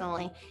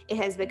personally, it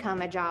has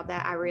become a job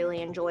that I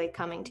really enjoy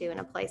coming to, and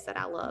a place that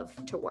I love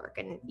to work,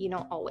 and you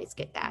don't always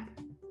get that.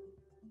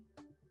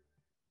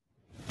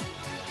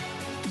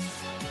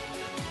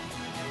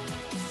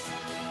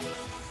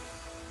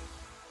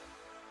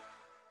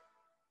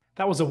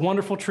 That was a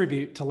wonderful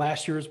tribute to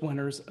last year's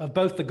winners of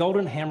both the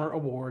Golden Hammer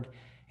Award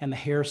and the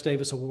Harris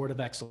Davis Award of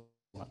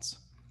Excellence.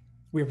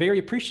 We are very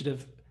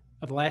appreciative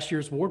of last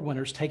year's award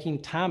winners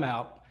taking time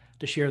out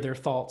to share their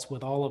thoughts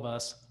with all of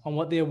us on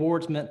what the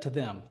awards meant to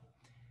them.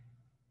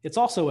 It's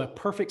also a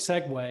perfect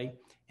segue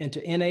into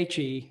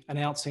NHE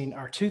announcing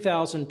our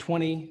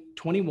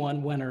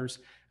 2020-21 winners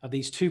of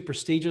these two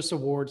prestigious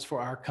awards for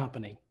our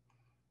company.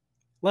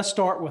 Let's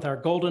start with our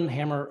Golden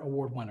Hammer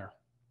Award winner.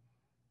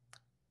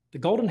 The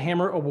Golden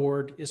Hammer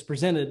Award is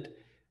presented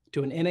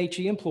to an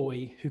NHE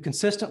employee who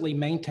consistently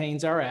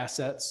maintains our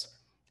assets,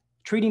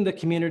 treating the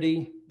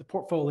community, the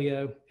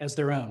portfolio, as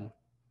their own.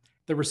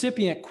 The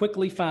recipient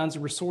quickly finds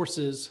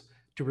resources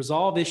to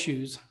resolve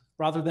issues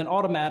rather than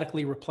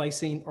automatically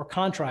replacing or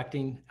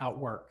contracting out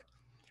work.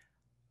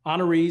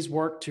 Honorees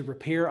work to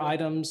repair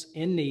items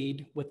in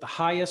need with the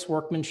highest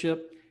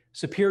workmanship,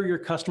 superior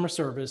customer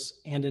service,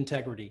 and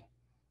integrity.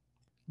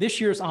 This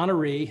year's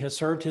honoree has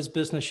served his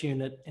business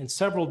unit in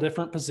several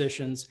different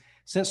positions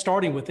since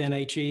starting with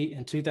NHE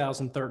in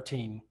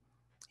 2013.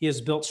 He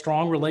has built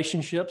strong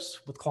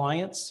relationships with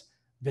clients,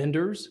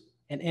 vendors,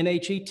 and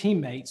NHE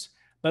teammates,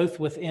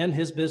 both within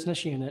his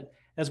business unit,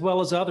 as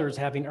well as others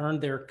having earned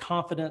their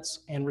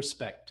confidence and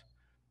respect.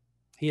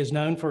 He is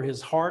known for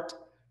his heart,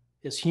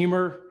 his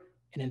humor,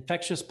 and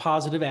infectious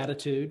positive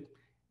attitude,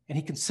 and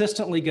he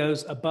consistently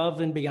goes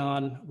above and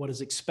beyond what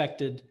is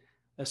expected,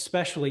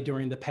 especially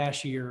during the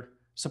past year,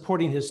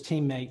 supporting his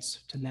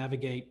teammates to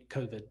navigate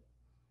COVID.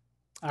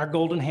 Our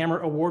Golden Hammer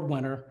Award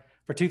winner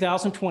for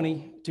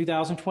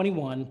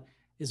 2020-2021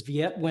 is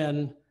Viet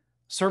Nguyen,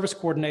 Service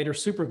Coordinator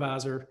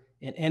Supervisor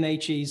in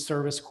NHE's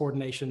Service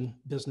Coordination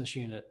Business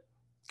Unit.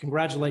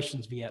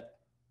 Congratulations, Viet.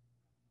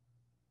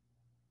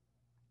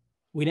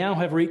 We now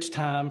have reached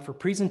time for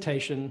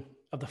presentation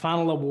of the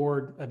final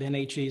award of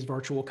NHE's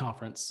virtual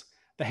conference,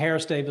 the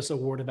Harris Davis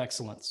Award of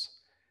Excellence.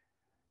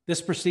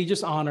 This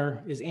prestigious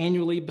honor is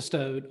annually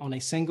bestowed on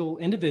a single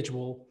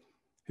individual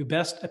who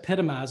best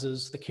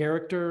epitomizes the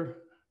character,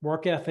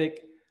 work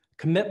ethic,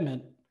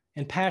 commitment,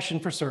 and passion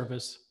for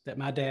service that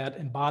my dad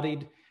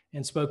embodied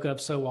and spoke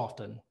of so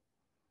often.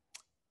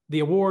 The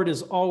award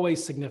is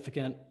always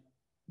significant,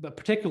 but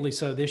particularly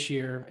so this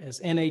year as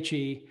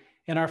NHE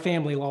and our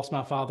family lost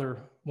my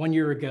father 1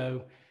 year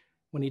ago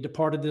when he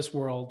departed this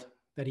world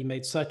that he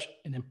made such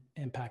an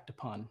impact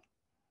upon.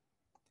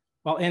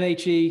 While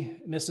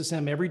NHE misses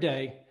him every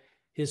day,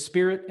 his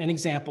spirit and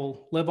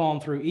example live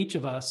on through each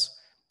of us,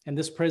 and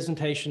this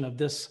presentation of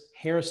this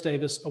Harris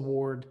Davis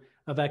Award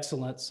of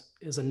Excellence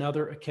is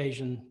another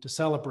occasion to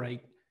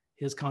celebrate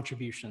his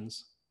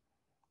contributions.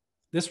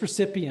 This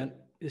recipient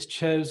is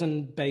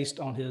chosen based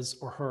on his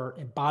or her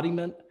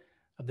embodiment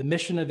of the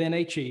mission of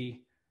NHE,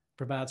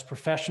 provides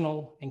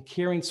professional and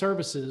caring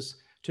services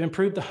to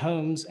improve the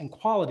homes and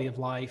quality of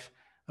life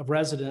of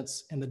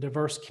residents in the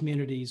diverse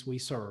communities we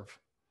serve.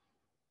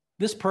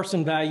 This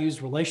person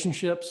values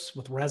relationships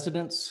with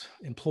residents,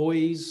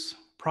 employees,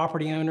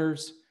 property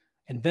owners,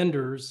 and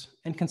vendors,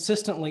 and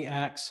consistently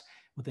acts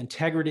with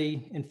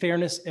integrity and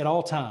fairness at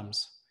all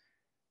times.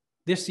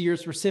 This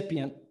year's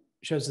recipient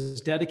shows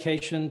his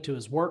dedication to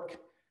his work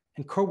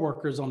and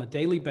coworkers on a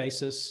daily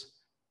basis.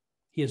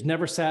 He is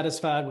never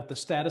satisfied with the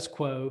status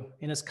quo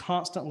and is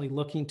constantly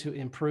looking to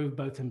improve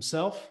both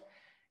himself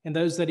and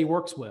those that he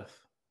works with.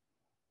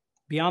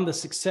 Beyond the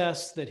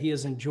success that he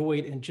has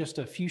enjoyed in just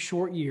a few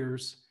short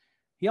years,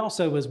 he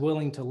also is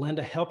willing to lend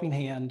a helping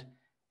hand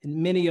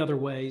in many other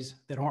ways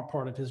that aren't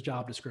part of his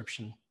job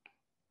description.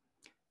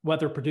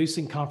 Whether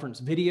producing conference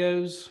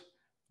videos,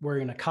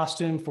 wearing a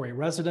costume for a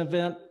resident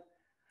event,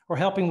 or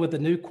helping with the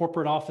new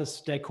corporate office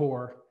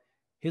decor,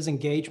 his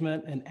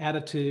engagement and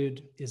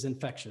attitude is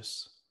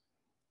infectious.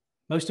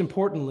 Most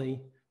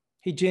importantly,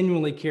 he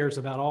genuinely cares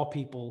about all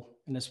people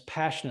and is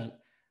passionate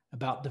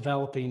about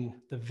developing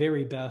the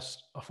very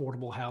best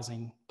affordable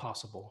housing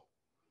possible.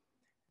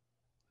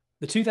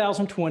 The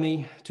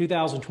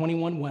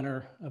 2020-2021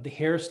 winner of the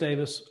Harris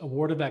Davis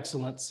Award of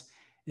Excellence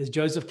is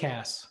Joseph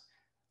Cass,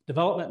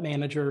 Development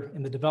Manager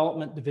in the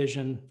Development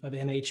Division of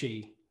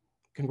NHE.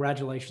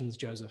 Congratulations,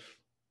 Joseph.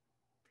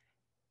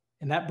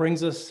 And that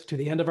brings us to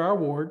the end of our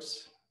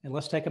awards, and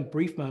let's take a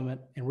brief moment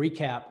and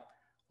recap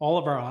all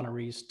of our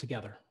honorees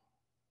together.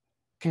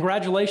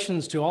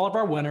 Congratulations to all of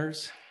our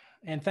winners,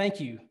 and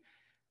thank you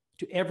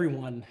to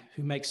everyone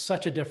who makes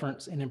such a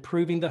difference in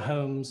improving the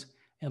homes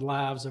and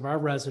lives of our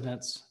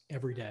residents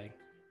every day.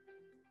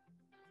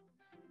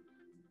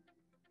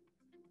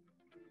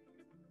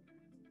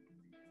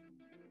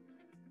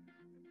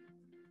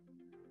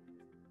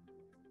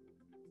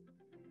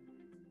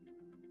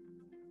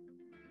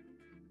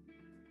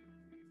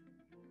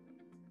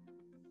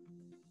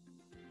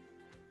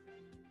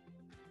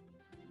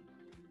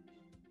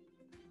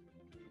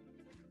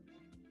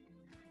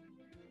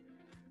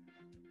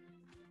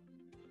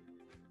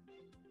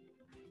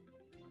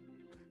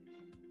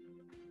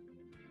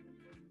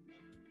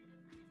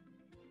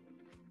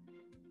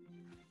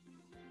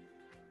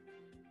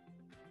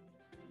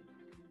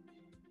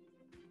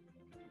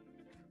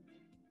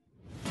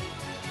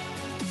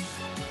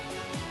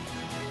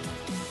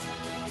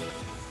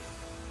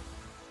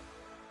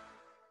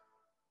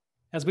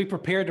 As we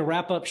prepare to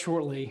wrap up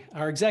shortly,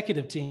 our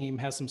executive team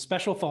has some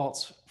special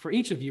thoughts for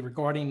each of you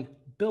regarding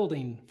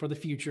building for the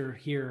future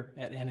here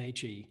at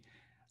NHE.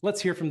 Let's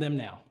hear from them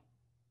now.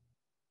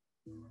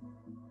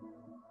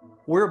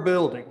 We're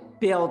building.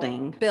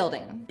 Building.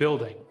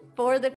 Building. For the